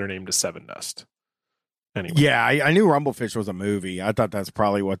changed their name to Sevendust. Anyway. Yeah, I knew Rumblefish was a movie. I thought that's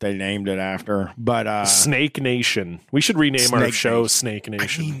probably what they named it after. But Snake Nation. We should rename our show Snake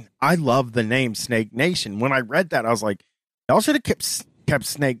Nation. I mean, I love the name Snake Nation. When I read that, I was like, y'all should have kept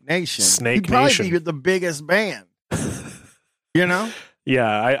Snake Nation. Snake You'd Nation. probably be the biggest band. You know? Yeah,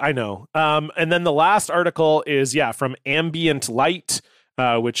 I know. And then the last article is, from Ambient Light,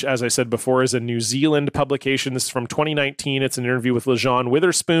 which, as I said before, is a New Zealand publication. This is from 2019. It's an interview with LeJean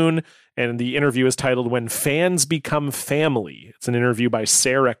Witherspoon, and the interview is titled When Fans Become Family. It's an interview by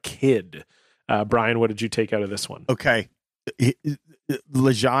Sarah Kidd. Brian, what did you take out of this one? Okay.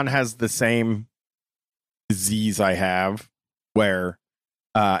 LeJean has the same disease I have, where,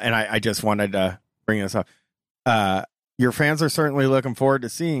 and I just wanted to bring this up. Your fans are certainly looking forward to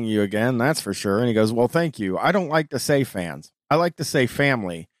seeing you again, that's for sure. And he goes, well, thank you. I don't like to say fans. I like to say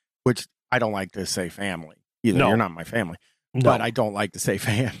family, which I don't like to say family either. No. You're not my family, but I don't like to say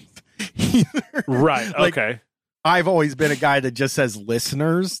fans either. Right. Okay. I've always been a guy that just says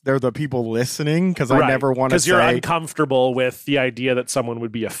listeners. They're the people listening because I never want to say. Because you're uncomfortable with the idea that someone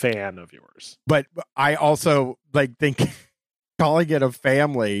would be a fan of yours. But I also think calling it a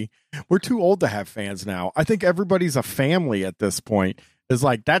family, we're too old to have fans now. I think everybody's a family at this point. Is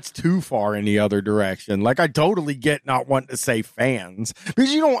that's too far in the other direction. I totally get not wanting to say fans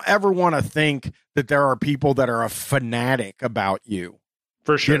because you don't ever want to think that there are people that are a fanatic about you.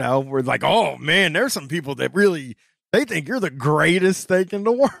 For sure. We're oh man, there's some people that really, they think you're the greatest thing in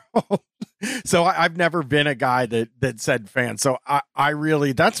the world. So I've never been a guy that said fan. So I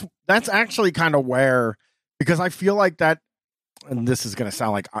really, that's actually kind of where, because I feel like that, and this is going to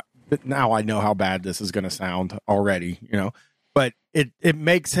sound now I know how bad this is going to sound already, but it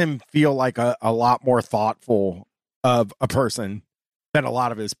makes him feel like a lot more thoughtful of a person than a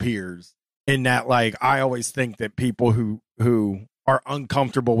lot of his peers, in that I always think that people who are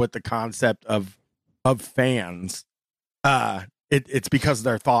uncomfortable with the concept of fans, it's because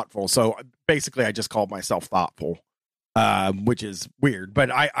they're thoughtful. So basically I just called myself thoughtful, which is weird, but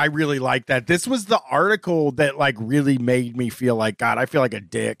I really like that. This was the article that really made me feel God, I feel like a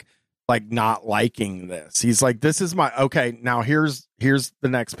dick, not liking this. He's this is my, okay, now here's the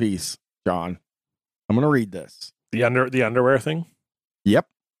next piece, John. I'm going to read this. The underwear thing? Yep.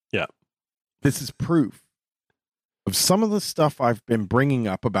 Yeah. This is proof of some of the stuff I've been bringing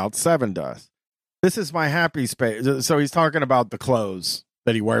up about Sevendust. This is my happy space. So he's talking about the clothes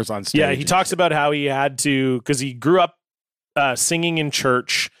that he wears on stage. Yeah, he talks about how he had to, because he grew up singing in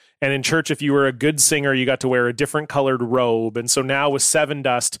church, and in church, if you were a good singer, you got to wear a different colored robe. And so now with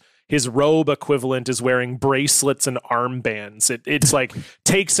Sevendust, his robe equivalent is wearing bracelets and armbands. It's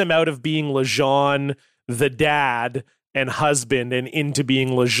takes him out of being LeJean, the dad and husband, and into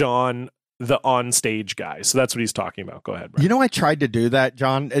being LeJean, the on-stage guy. So that's what he's talking about. Go ahead, Brian. I tried to do that,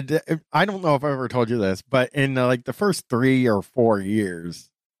 John. I don't know if I ever told you this, but in the first 3 or 4 years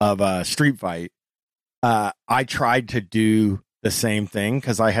of Street Fight, I tried to do the same thing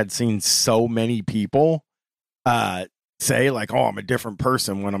because I had seen so many people say oh, I'm a different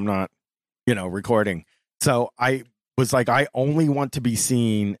person when I'm not, recording. So I was I only want to be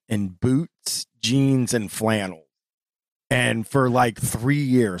seen in boots, jeans, and flannels. And for 3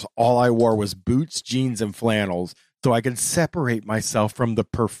 years, all I wore was boots, jeans, and flannels, so I could separate myself from the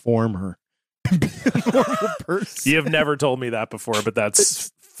performer and be a normal person. You have never told me that before, but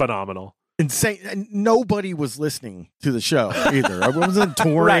that's phenomenal. Insane. And nobody was listening to the show either. I wasn't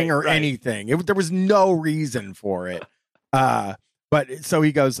touring or anything. There was no reason for it. But so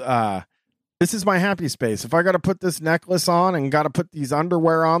he goes, this is my happy space. If I got to put this necklace on and got to put these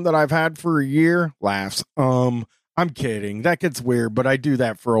underwear on that I've had for a year, laughs. I'm kidding. That gets weird, but I do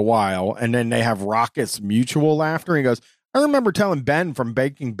that for a while. And then they have raucous mutual laughter. He goes, I remember telling Ben from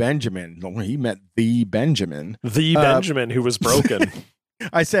Baking Benjamin. He meant the Benjamin. The Benjamin who was broken.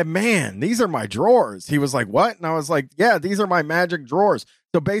 I said, man, these are my drawers. He was like, what? And I was like, yeah, these are my magic drawers.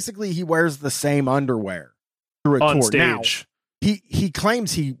 So basically he wears the same underwear through a on tour. stage. Now, he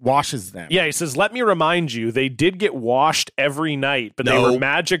claims he washes them. Yeah, he says, let me remind you, they did get washed every night, but they were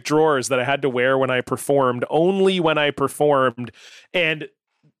magic drawers that I had to wear when I performed, only when I performed. And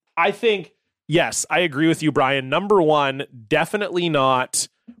I think, yes, I agree with you, Brian. Number one, definitely not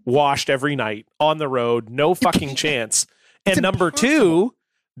washed every night on the road. No fucking chance. And number two,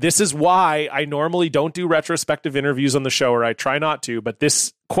 this is why I normally don't do retrospective interviews on the show, or I try not to, but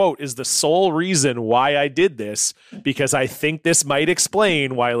this quote is the sole reason why I did this, because I think this might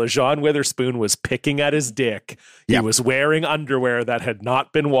explain why LeJean Witherspoon was picking at his dick. He was wearing underwear that had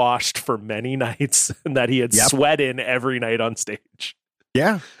not been washed for many nights and that he had sweat in every night on stage.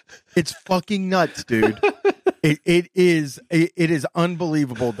 Yeah, it's fucking nuts, dude. It is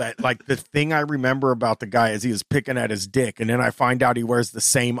unbelievable that the thing I remember about the guy is he was picking at his dick, and then I find out he wears the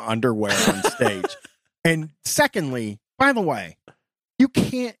same underwear on stage. And secondly, by the way, you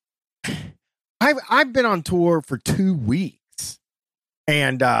can't. I've been on tour for 2 weeks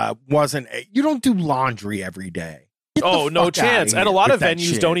and you don't do laundry every day. Oh, no chance. And a lot of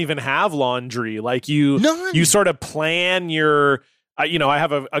venues don't even have laundry. You sort of plan your. I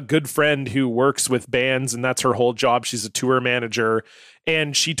have a good friend who works with bands, and that's her whole job. She's a tour manager.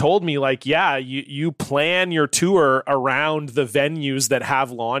 And she told me, you plan your tour around the venues that have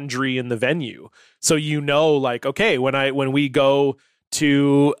laundry in the venue. So, okay, when we go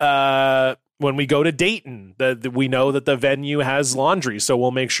to Dayton, we know that the venue has laundry. So we'll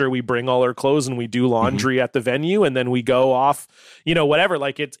make sure we bring all our clothes and we do laundry at the venue. And then we go off, whatever.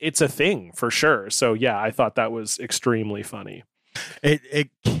 It's a thing for sure. So, yeah, I thought that was extremely funny. It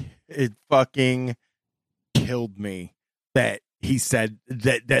fucking killed me that he said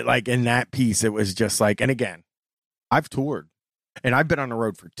that in that piece, it was just and again, I've toured and I've been on the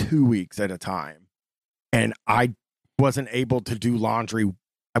road for 2 weeks at a time, and I wasn't able to do laundry.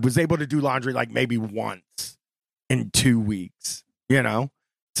 I was able to do laundry like maybe once in 2 weeks, you know?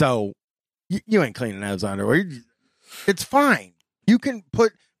 So you ain't cleaning those underwear. It's fine. You can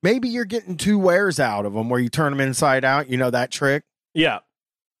put, maybe you're getting 2 wears out of them where you turn them inside out. You know that trick? Yeah.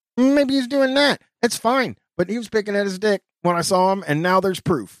 Maybe he's doing that. It's fine. But he was picking at his dick when I saw him, and now there's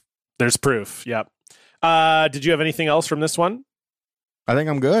proof. There's proof. Yep. Did you have anything else from this one? I think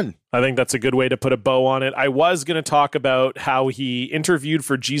I'm good. I think that's a good way to put a bow on it. I was going to talk about how he interviewed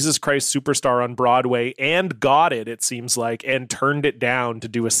for Jesus Christ Superstar on Broadway and got it, it seems like, and turned it down to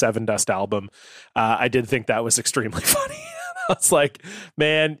do a Sevendust album. I did think that was extremely funny. I was like,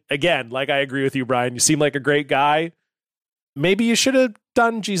 man, again, like I agree with you, Brian. You seem like a great guy. Maybe you should have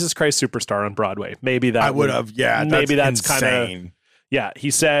done Jesus Christ Superstar on Broadway. Maybe that I would have. Yeah. Maybe that's kind of. Yeah.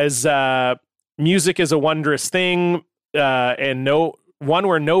 He says, music is a wondrous thing, and one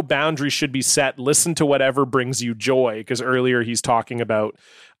where no boundaries should be set. Listen to whatever brings you joy. Because earlier he's talking about,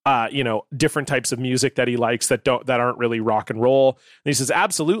 different types of music that he likes that aren't really rock and roll. And he says,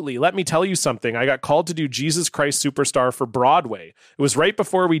 absolutely. Let me tell you something. I got called to do Jesus Christ Superstar for Broadway. It was right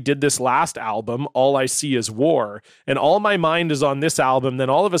before we did this last album, All I See Is War. And all my mind is on this album.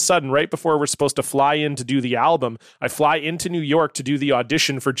 Then all of a sudden, right before we're supposed to fly in to do the album, I fly into New York to do the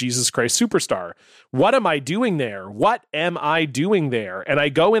audition for Jesus Christ Superstar. What am I doing there? What am I doing there? And I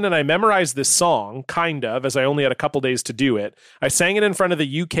go in and I memorize this song, kind of, as I only had a couple days to do it. I sang it in front of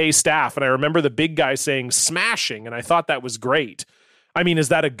the UK staff, and I remember the big guy saying smashing, and I thought that was great. I mean, is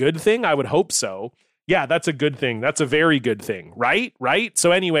that a good thing? I would hope so. Yeah, that's a good thing. That's a very good thing, right?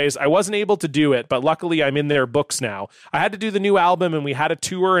 So anyways, I wasn't able to do it, but luckily I'm in their books now. I had to do the new album, and we had a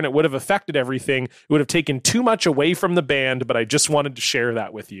tour, and it would have affected everything. It would have taken too much away from the band, but I just wanted to share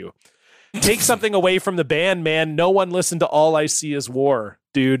that with you. Take something away from the band, man. No one listened to All I See Is War,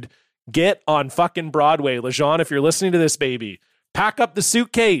 dude. Get on fucking Broadway. LeJean, if you're listening to this, baby, pack up the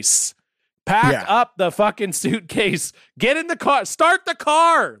suitcase. Pack up the fucking suitcase. Get in the car. Start the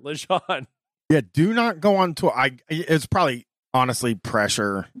car, LeJean. Yeah, do not go on tour. It's probably, honestly,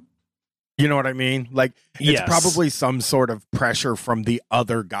 pressure. You know what I mean? Like, it's probably some sort of pressure from the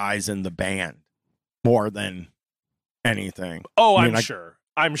other guys in the band more than anything. Oh, I'm sure.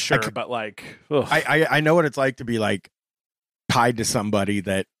 I'm sure, but like, I know what it's like to be like tied to somebody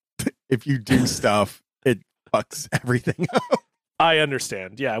that if you do stuff, it fucks everything up. I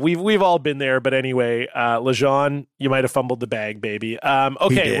understand. Yeah, we've all been there. But anyway, LeJean, you might have fumbled the bag, baby.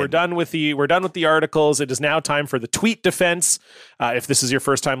 Okay, we're done with the articles. It is now time for the tweet defense. If this is your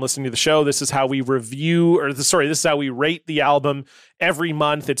first time listening to the show, this is how we this is how we rate the album every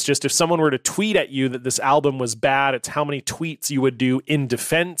month. It's just if someone were to tweet at you that this album was bad, it's how many tweets you would do in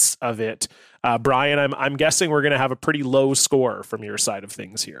defense of it. Brian, I'm guessing we're going to have a pretty low score from your side of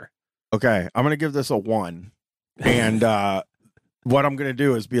things here. Okay, I'm going to give this a 1, and what I'm going to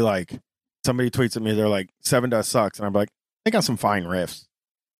do is be like, somebody tweets at me, they're like, Sevendust sucks. And I'm like, they got some fine riffs,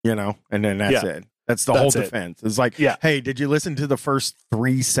 you know? And then that's it. That's the whole defense. It's like, hey, did you listen to the first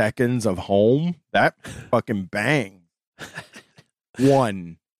 3 seconds of Home? That fucking bang.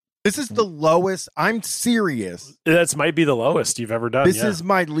 1. This is the lowest. I'm serious. That might be the lowest you've ever done. This is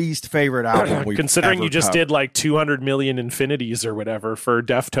my least favorite album. Considering you just did like 200 million infinities or whatever for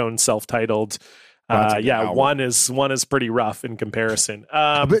Deftones self-titled. One is pretty rough in comparison.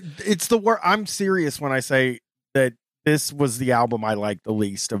 But it's the word. I'm serious when I say that this was the album I liked the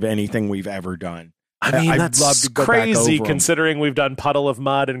least of anything we've ever done. I mean, that's crazy considering we've done Puddle of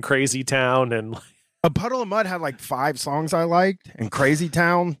Mud and Crazy Town, and a Puddle of Mud had like 5 songs I liked, and Crazy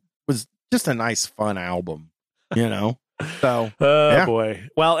Town was just a nice, fun album, you know. So, boy.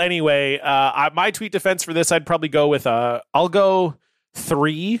 Well, anyway, my tweet defense for this, I'd probably go with I'll go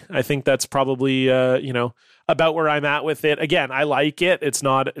 3. I think that's probably about where I'm at with it. Again, I like it. It's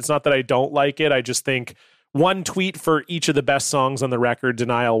not that I don't like it. I just think 1 tweet for each of the best songs on the record,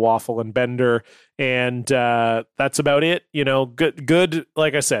 Denial, Waffle, and Bender, and that's about it. You know, good.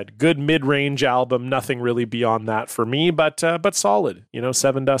 Like I said, good mid-range album. Nothing really beyond that for me, but solid. You know,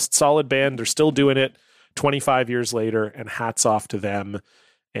 Sevendust, solid band. They're still doing it 25 years later, and hats off to them.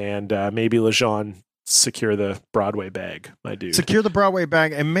 And maybe LeJean, secure the Broadway bag, my dude. Secure the Broadway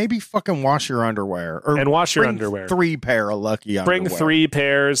bag, and maybe fucking wash your underwear. Wash your underwear. 3 pair of lucky underwear. Bring 3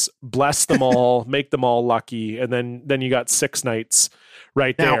 pairs, bless them all, make them all lucky, and then you got 6 nights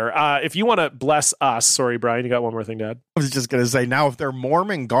right there. If you want to bless us, sorry, Brian, you got one more thing to add? I was just going to say, now if they're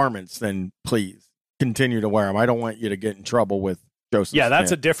Mormon garments, then please continue to wear them. I don't want you to get in trouble with Joseph Yeah, that's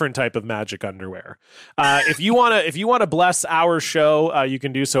Smith. a different type of magic underwear. If you want to bless our show, you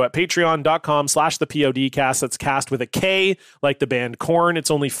can do so at patreon.com/thepodcast. That's cast with a K, like the band Korn.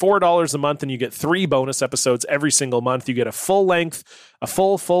 It's only $4 a month, and you get 3 bonus episodes every single month. You get a full length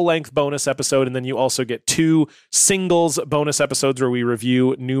bonus episode, and then you also get 2 singles bonus episodes where we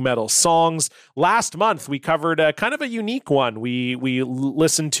review new metal songs. Last month, we covered kind of a unique one. We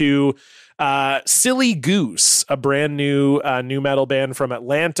listened to Silly Goose, a brand new new metal band from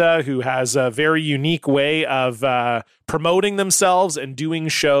Atlanta who has a very unique way of promoting themselves and doing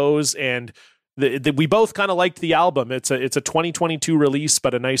shows, and we both kind of liked the album. It's a 2022 release,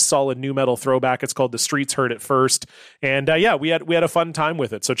 but a nice solid new metal throwback. It's called The Streets Heard It First, and we had a fun time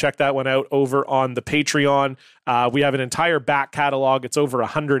with it. So check that one out over on the Patreon. We have an entire back catalog. It's over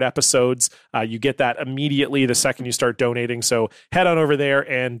 100 episodes. You get that immediately the second you start donating. So head on over there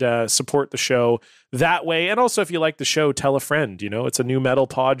and support the show that way. And also, if you like the show, tell a friend. You know, it's a new metal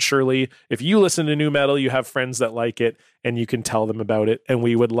pod. Surely, if you listen to new metal, you have friends that like it, and you can tell them about it, and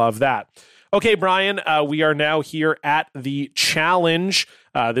we would love that. Okay, Brian, we are now here at the challenge.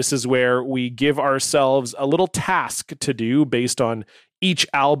 This is where we give ourselves a little task to do based on each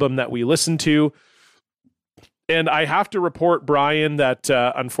album that we listen to. And I have to report, Brian, that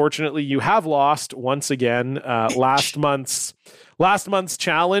unfortunately you have lost once again. Last month's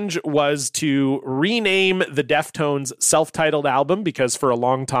challenge was to rename the Deftones' self-titled album, because for a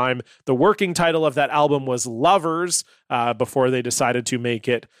long time the working title of that album was Lovers before they decided to make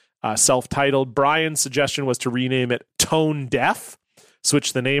it self-titled. Brian's suggestion was to rename it Tone Deaf,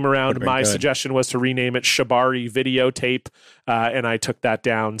 switch the name around. My suggestion was to rename it Shibari Videotape, and I took that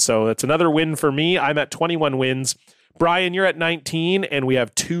down. So it's another win for me. I'm at 21 wins. Brian, you're at 19, and we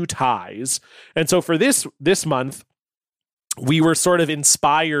have 2 ties. And so for this month, we were sort of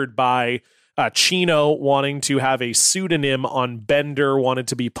inspired by Chino wanting to have a pseudonym on Bender, wanted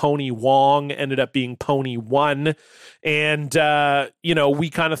to be Pony Wong, ended up being Pony One. And, we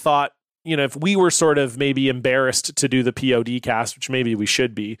kind of thought, if we were sort of maybe embarrassed to do the POD cast, which maybe we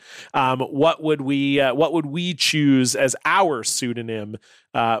should be, what would we choose as our pseudonym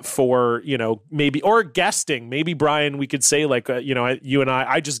for, maybe, or guesting? Maybe, Brian, we could say like, you and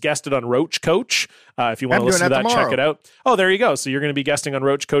I just guested on Roach Coach. If you want to listen to that, tomorrow. Check it out. Oh, there you go. So you're going to be guesting on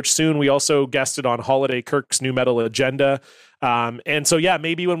Roach Coach soon. We also guested on Holiday Kirk's New Metal Agenda. And so,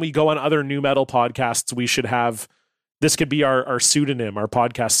 maybe when we go on other new metal podcasts, we should have, this could be our pseudonym, our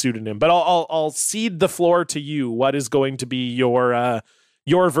podcast pseudonym. But I'll cede the floor to you. What is going to be your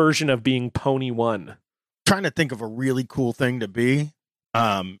version of being Pony One? Trying to think of a really cool thing to be.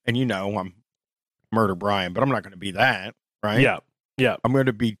 And I'm Murder Brian, but I'm not going to be that, right? Yeah. I'm going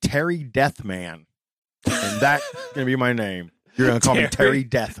to be Terry Deathman, and that's going to be my name. You're going to call me Terry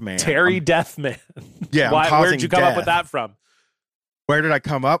Deathman. Terry Deathman. Yeah. Where'd you come up with that from? Where did I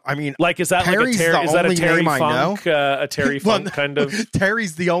come up? I mean, like, is that Terry's like a Terry name Funk? A Terry Funk kind of.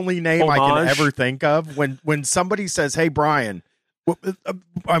 Terry's the only name homage? I can ever think of. When somebody says, "Hey, Brian,"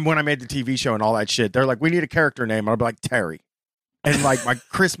 when I made the TV show and all that shit, they're like, "We need a character name." I'll be like, Terry. And like, my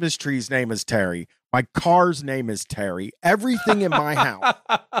Christmas tree's name is Terry. My car's name is Terry. Everything in my house.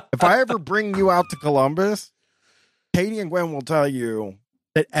 If I ever bring you out to Columbus, Katie and Gwen will tell you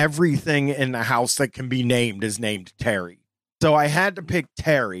that everything in the house that can be named is named Terry. So I had to pick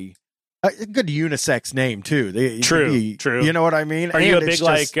Terry. A good unisex name too. True. You know what I mean? Are you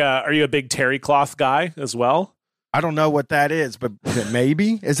a big terry cloth guy as well? I don't know what that is, but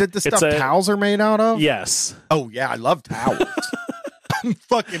maybe. Is it the stuff towels are made out of? Yes. Oh yeah, I love towels. I'm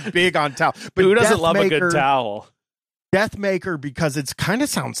fucking big on towels. But who doesn't love a good towel? Deathmaker, because it's kind of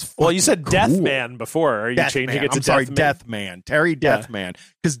sounds well, you said cool. Deathman before. Are you changing it to Deathman? Terry Deathman.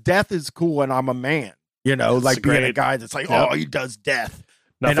 Because death is cool and I'm a man. Like being a guy that's like, oh, he does death.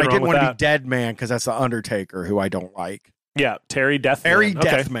 Nothing and I didn't want to be Dead Man because that's the Undertaker, who I don't like. Yeah, Terry Deathman. Terry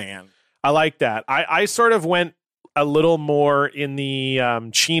Deathman. I like that. I sort of went a little more in the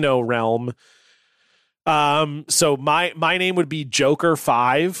Chino realm. So my name would be Joker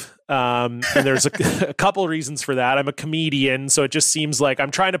 5. And there's a couple reasons for that. I'm a comedian, so it just seems like I'm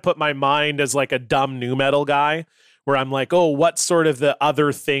trying to put my mind as like a dumb nu metal guy, where I'm like, oh, what's sort of the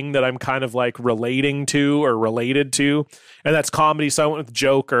other thing that I'm kind of like relating to or related to? And that's comedy. So I went with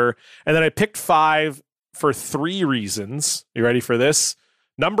Joker. And then I picked 5 for 3 reasons. You ready for this?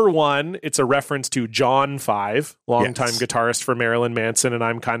 Number 1, it's a reference to John 5, longtime guitarist for Marilyn Manson, and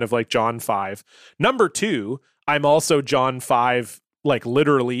I'm kind of like John 5. Number 2, I'm also John 5, like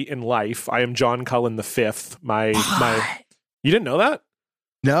literally in life. I am John Cullen the 5th. My You didn't know that?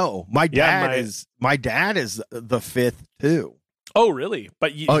 No, my dad is the 5th too. Oh, really?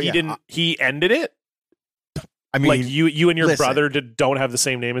 But he didn't. He ended it. I mean, like you and your listen. brother don't have the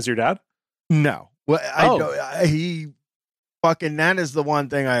same name as your dad? No. Well, he fucking, that is the one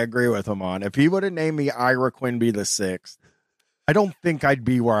thing I agree with him on. If he would have named me Ira Quinby the Sixth, I don't think I'd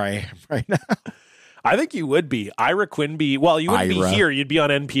be where I am right now. I think you would be Ira Quinby. Well, you wouldn't be here. You'd be on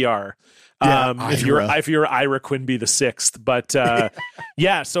NPR. If you're Ira Quinby the Sixth, but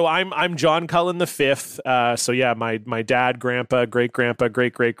yeah. So I'm John Cullen the Fifth. So yeah, my dad, grandpa, great grandpa,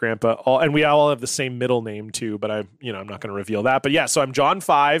 great great grandpa, and we all have the same middle name too. But I'm not going to reveal that. But yeah, so I'm John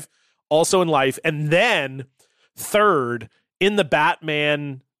 5, also in life, and then third in the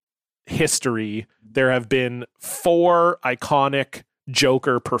Batman history, there have been 4 iconic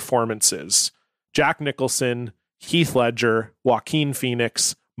Joker performances: Jack Nicholson, Heath Ledger, Joaquin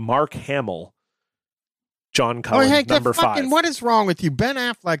Phoenix, Mark Hamill, John Cullen, number 5. What is wrong with you? Ben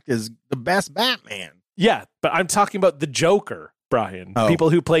Affleck is the best Batman. Yeah, but I'm talking about the Joker, Brian. People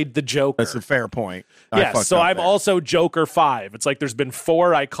who played the Joker. That's a fair point. Yes, so I'm also Joker 5. It's like there's been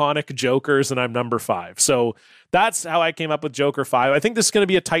 4 iconic Jokers, and I'm number 5. So that's how I came up with Joker 5. I think this is going to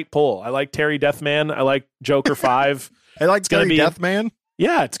be a tight poll. I like Terry Deathman. I like Joker 5. I like Terry Deathman.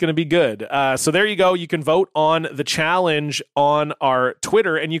 Yeah, it's going to be good. So there you go. You can vote on the challenge on our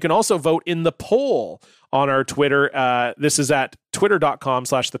Twitter, and you can also vote in the poll on our Twitter. This is at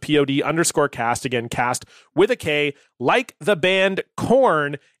twitter.com/thepod_cast. Again, cast with a K, like the band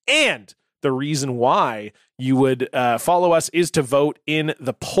Korn. And the reason why you would follow us is to vote in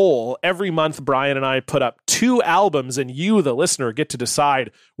the poll. Every month, Brian and I put up 2 albums, and you, the listener, get to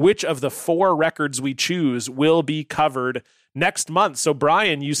decide which of the 4 records we choose will be covered next month. So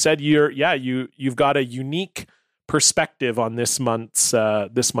Brian, you said you've got a unique perspective on this month's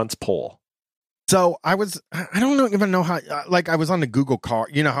poll. So I don't even know how, like I was on the Google car.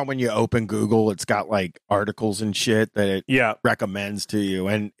 You know how when you open Google, it's got like articles and shit that it recommends to you.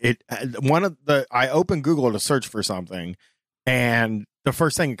 And I opened Google to search for something, and the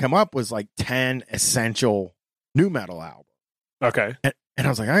first thing that came up was like 10 essential nu metal albums. Okay. And I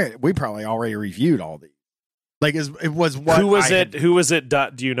was like, all right, we probably already reviewed all these. Like it was what? Who was it? Who was it?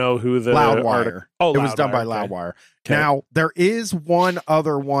 Do you know who the Loudwire? It was done by Loudwire. Okay. Now there is one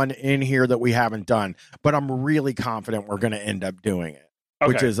other one in here that we haven't done, but I'm really confident we're going to end up doing it,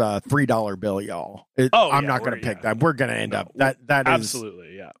 which is a $3 bill, y'all. I'm not going to pick that. We're going to end up that is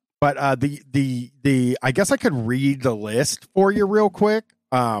absolutely But the I guess I could read the list for you real quick.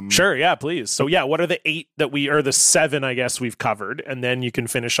 Sure, yeah, please. So yeah, what are the 8 or the 7 I guess we've covered, and then you can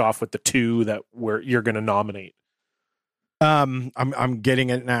finish off with the 2 that you're going to nominate. I'm getting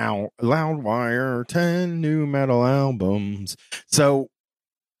it now. Loudwire 10 nu metal albums. So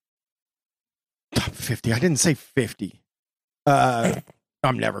top 50. I didn't say 50. I'm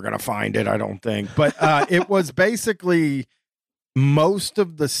never going to find it, I don't think. But it was basically most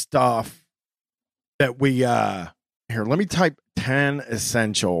of the stuff that we here, let me type 10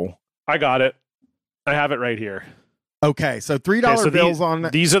 essential. I got it. I have it right here. Okay, so $3 bills on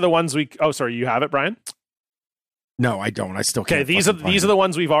these are the ones we sorry, you have it, Brian? No, I don't. I still can't. Okay, these are the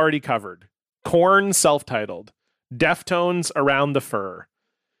ones we've already covered. Korn, self-titled. Deftones, Around the Fur.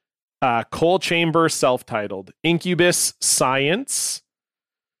 Coal Chamber, self-titled. Incubus, Science.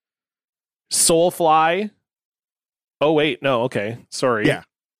 Soulfly. Oh wait, no, okay. Sorry. Yeah.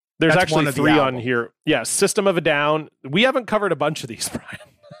 There's actually 3 on here. Yeah, System of a Down. We haven't covered a bunch of these,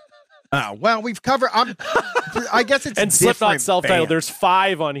 Brian. Well, we've covered. I guess it's and Slipknot self-titled. There's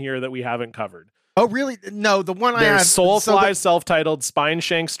 5 on here that we havenven't covered. Oh, really? No, the one there's Soulfly self-titled,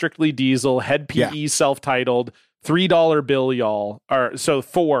 Spineshank Strictly Diesel, Head PE self-titled, $3 bill, y'all. So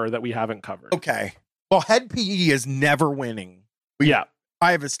 4 that we haven't covered. Okay. Well, Head PE is never winning. I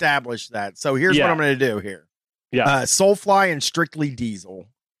have established that. So here's what I'm going to do here. Yeah. Soulfly and Strictly Diesel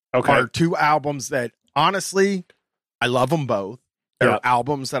are 2 albums that, honestly, I love them both. They're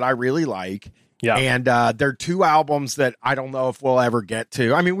albums that I really like. Yeah. And they're 2 albums that I don't know if we'll ever get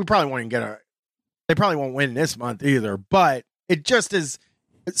to. I mean, we probably won't get they probably won't win this month either, but it just is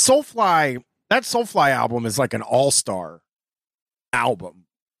Soulfly. That Soulfly album is like an all-star album.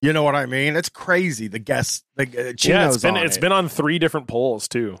 You know what I mean? It's crazy. The guests, Chino's it's been on 3 different polls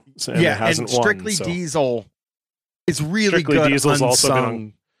too. And Strictly Diesel is really good. Diesel's unsung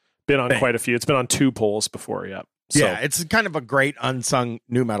also been on quite a few. It's been on 2 polls before. Yeah. So. Yeah, it's kind of a great unsung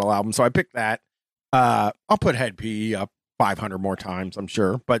nu metal album. So I picked that. I'll put Head PE up 500 more times, I'm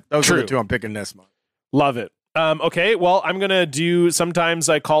sure. But those are the 2 I'm picking this month. Love it. Okay, well, I'm going to do, sometimes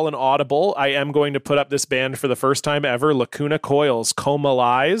I call an audible. I am going to put up this band for the first time ever, Lacuna Coil's Coma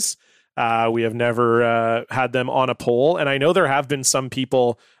Lies. We have never had them on a poll. And I know there have been some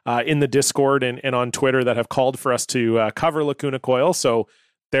people in the Discord and on Twitter that have called for us to cover Lacuna Coil. So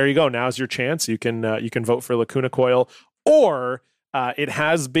there you go. Now's your chance. You can vote for Lacuna Coil, or it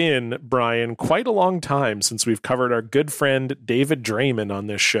has been, Brian, quite a long time since we've covered our good friend David Draymond on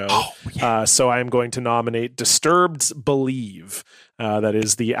this show. Oh, yeah. So I'm going to nominate Disturbed's Believe. That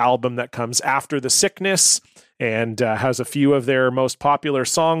is the album that comes after The Sickness and has a few of their most popular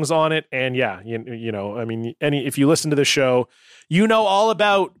songs on it. And yeah, you know, I mean, if you listen to the show, you know all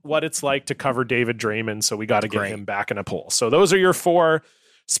about what it's like to cover David Draymond. So we got to get him back in a poll. So those are your 4: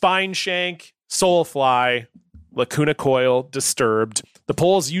 Spine Shank, Soulfly, Lacuna Coil, Disturbed. The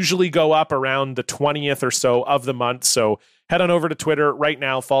polls usually go up around the 20th or so of the month. So head on over to Twitter right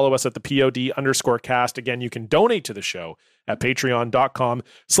now. Follow us at the POD_cast. Again, you can donate to the show at patreon.com/the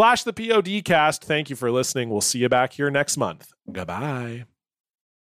PODcast. Thank you for listening. We'll see you back here next month. Goodbye.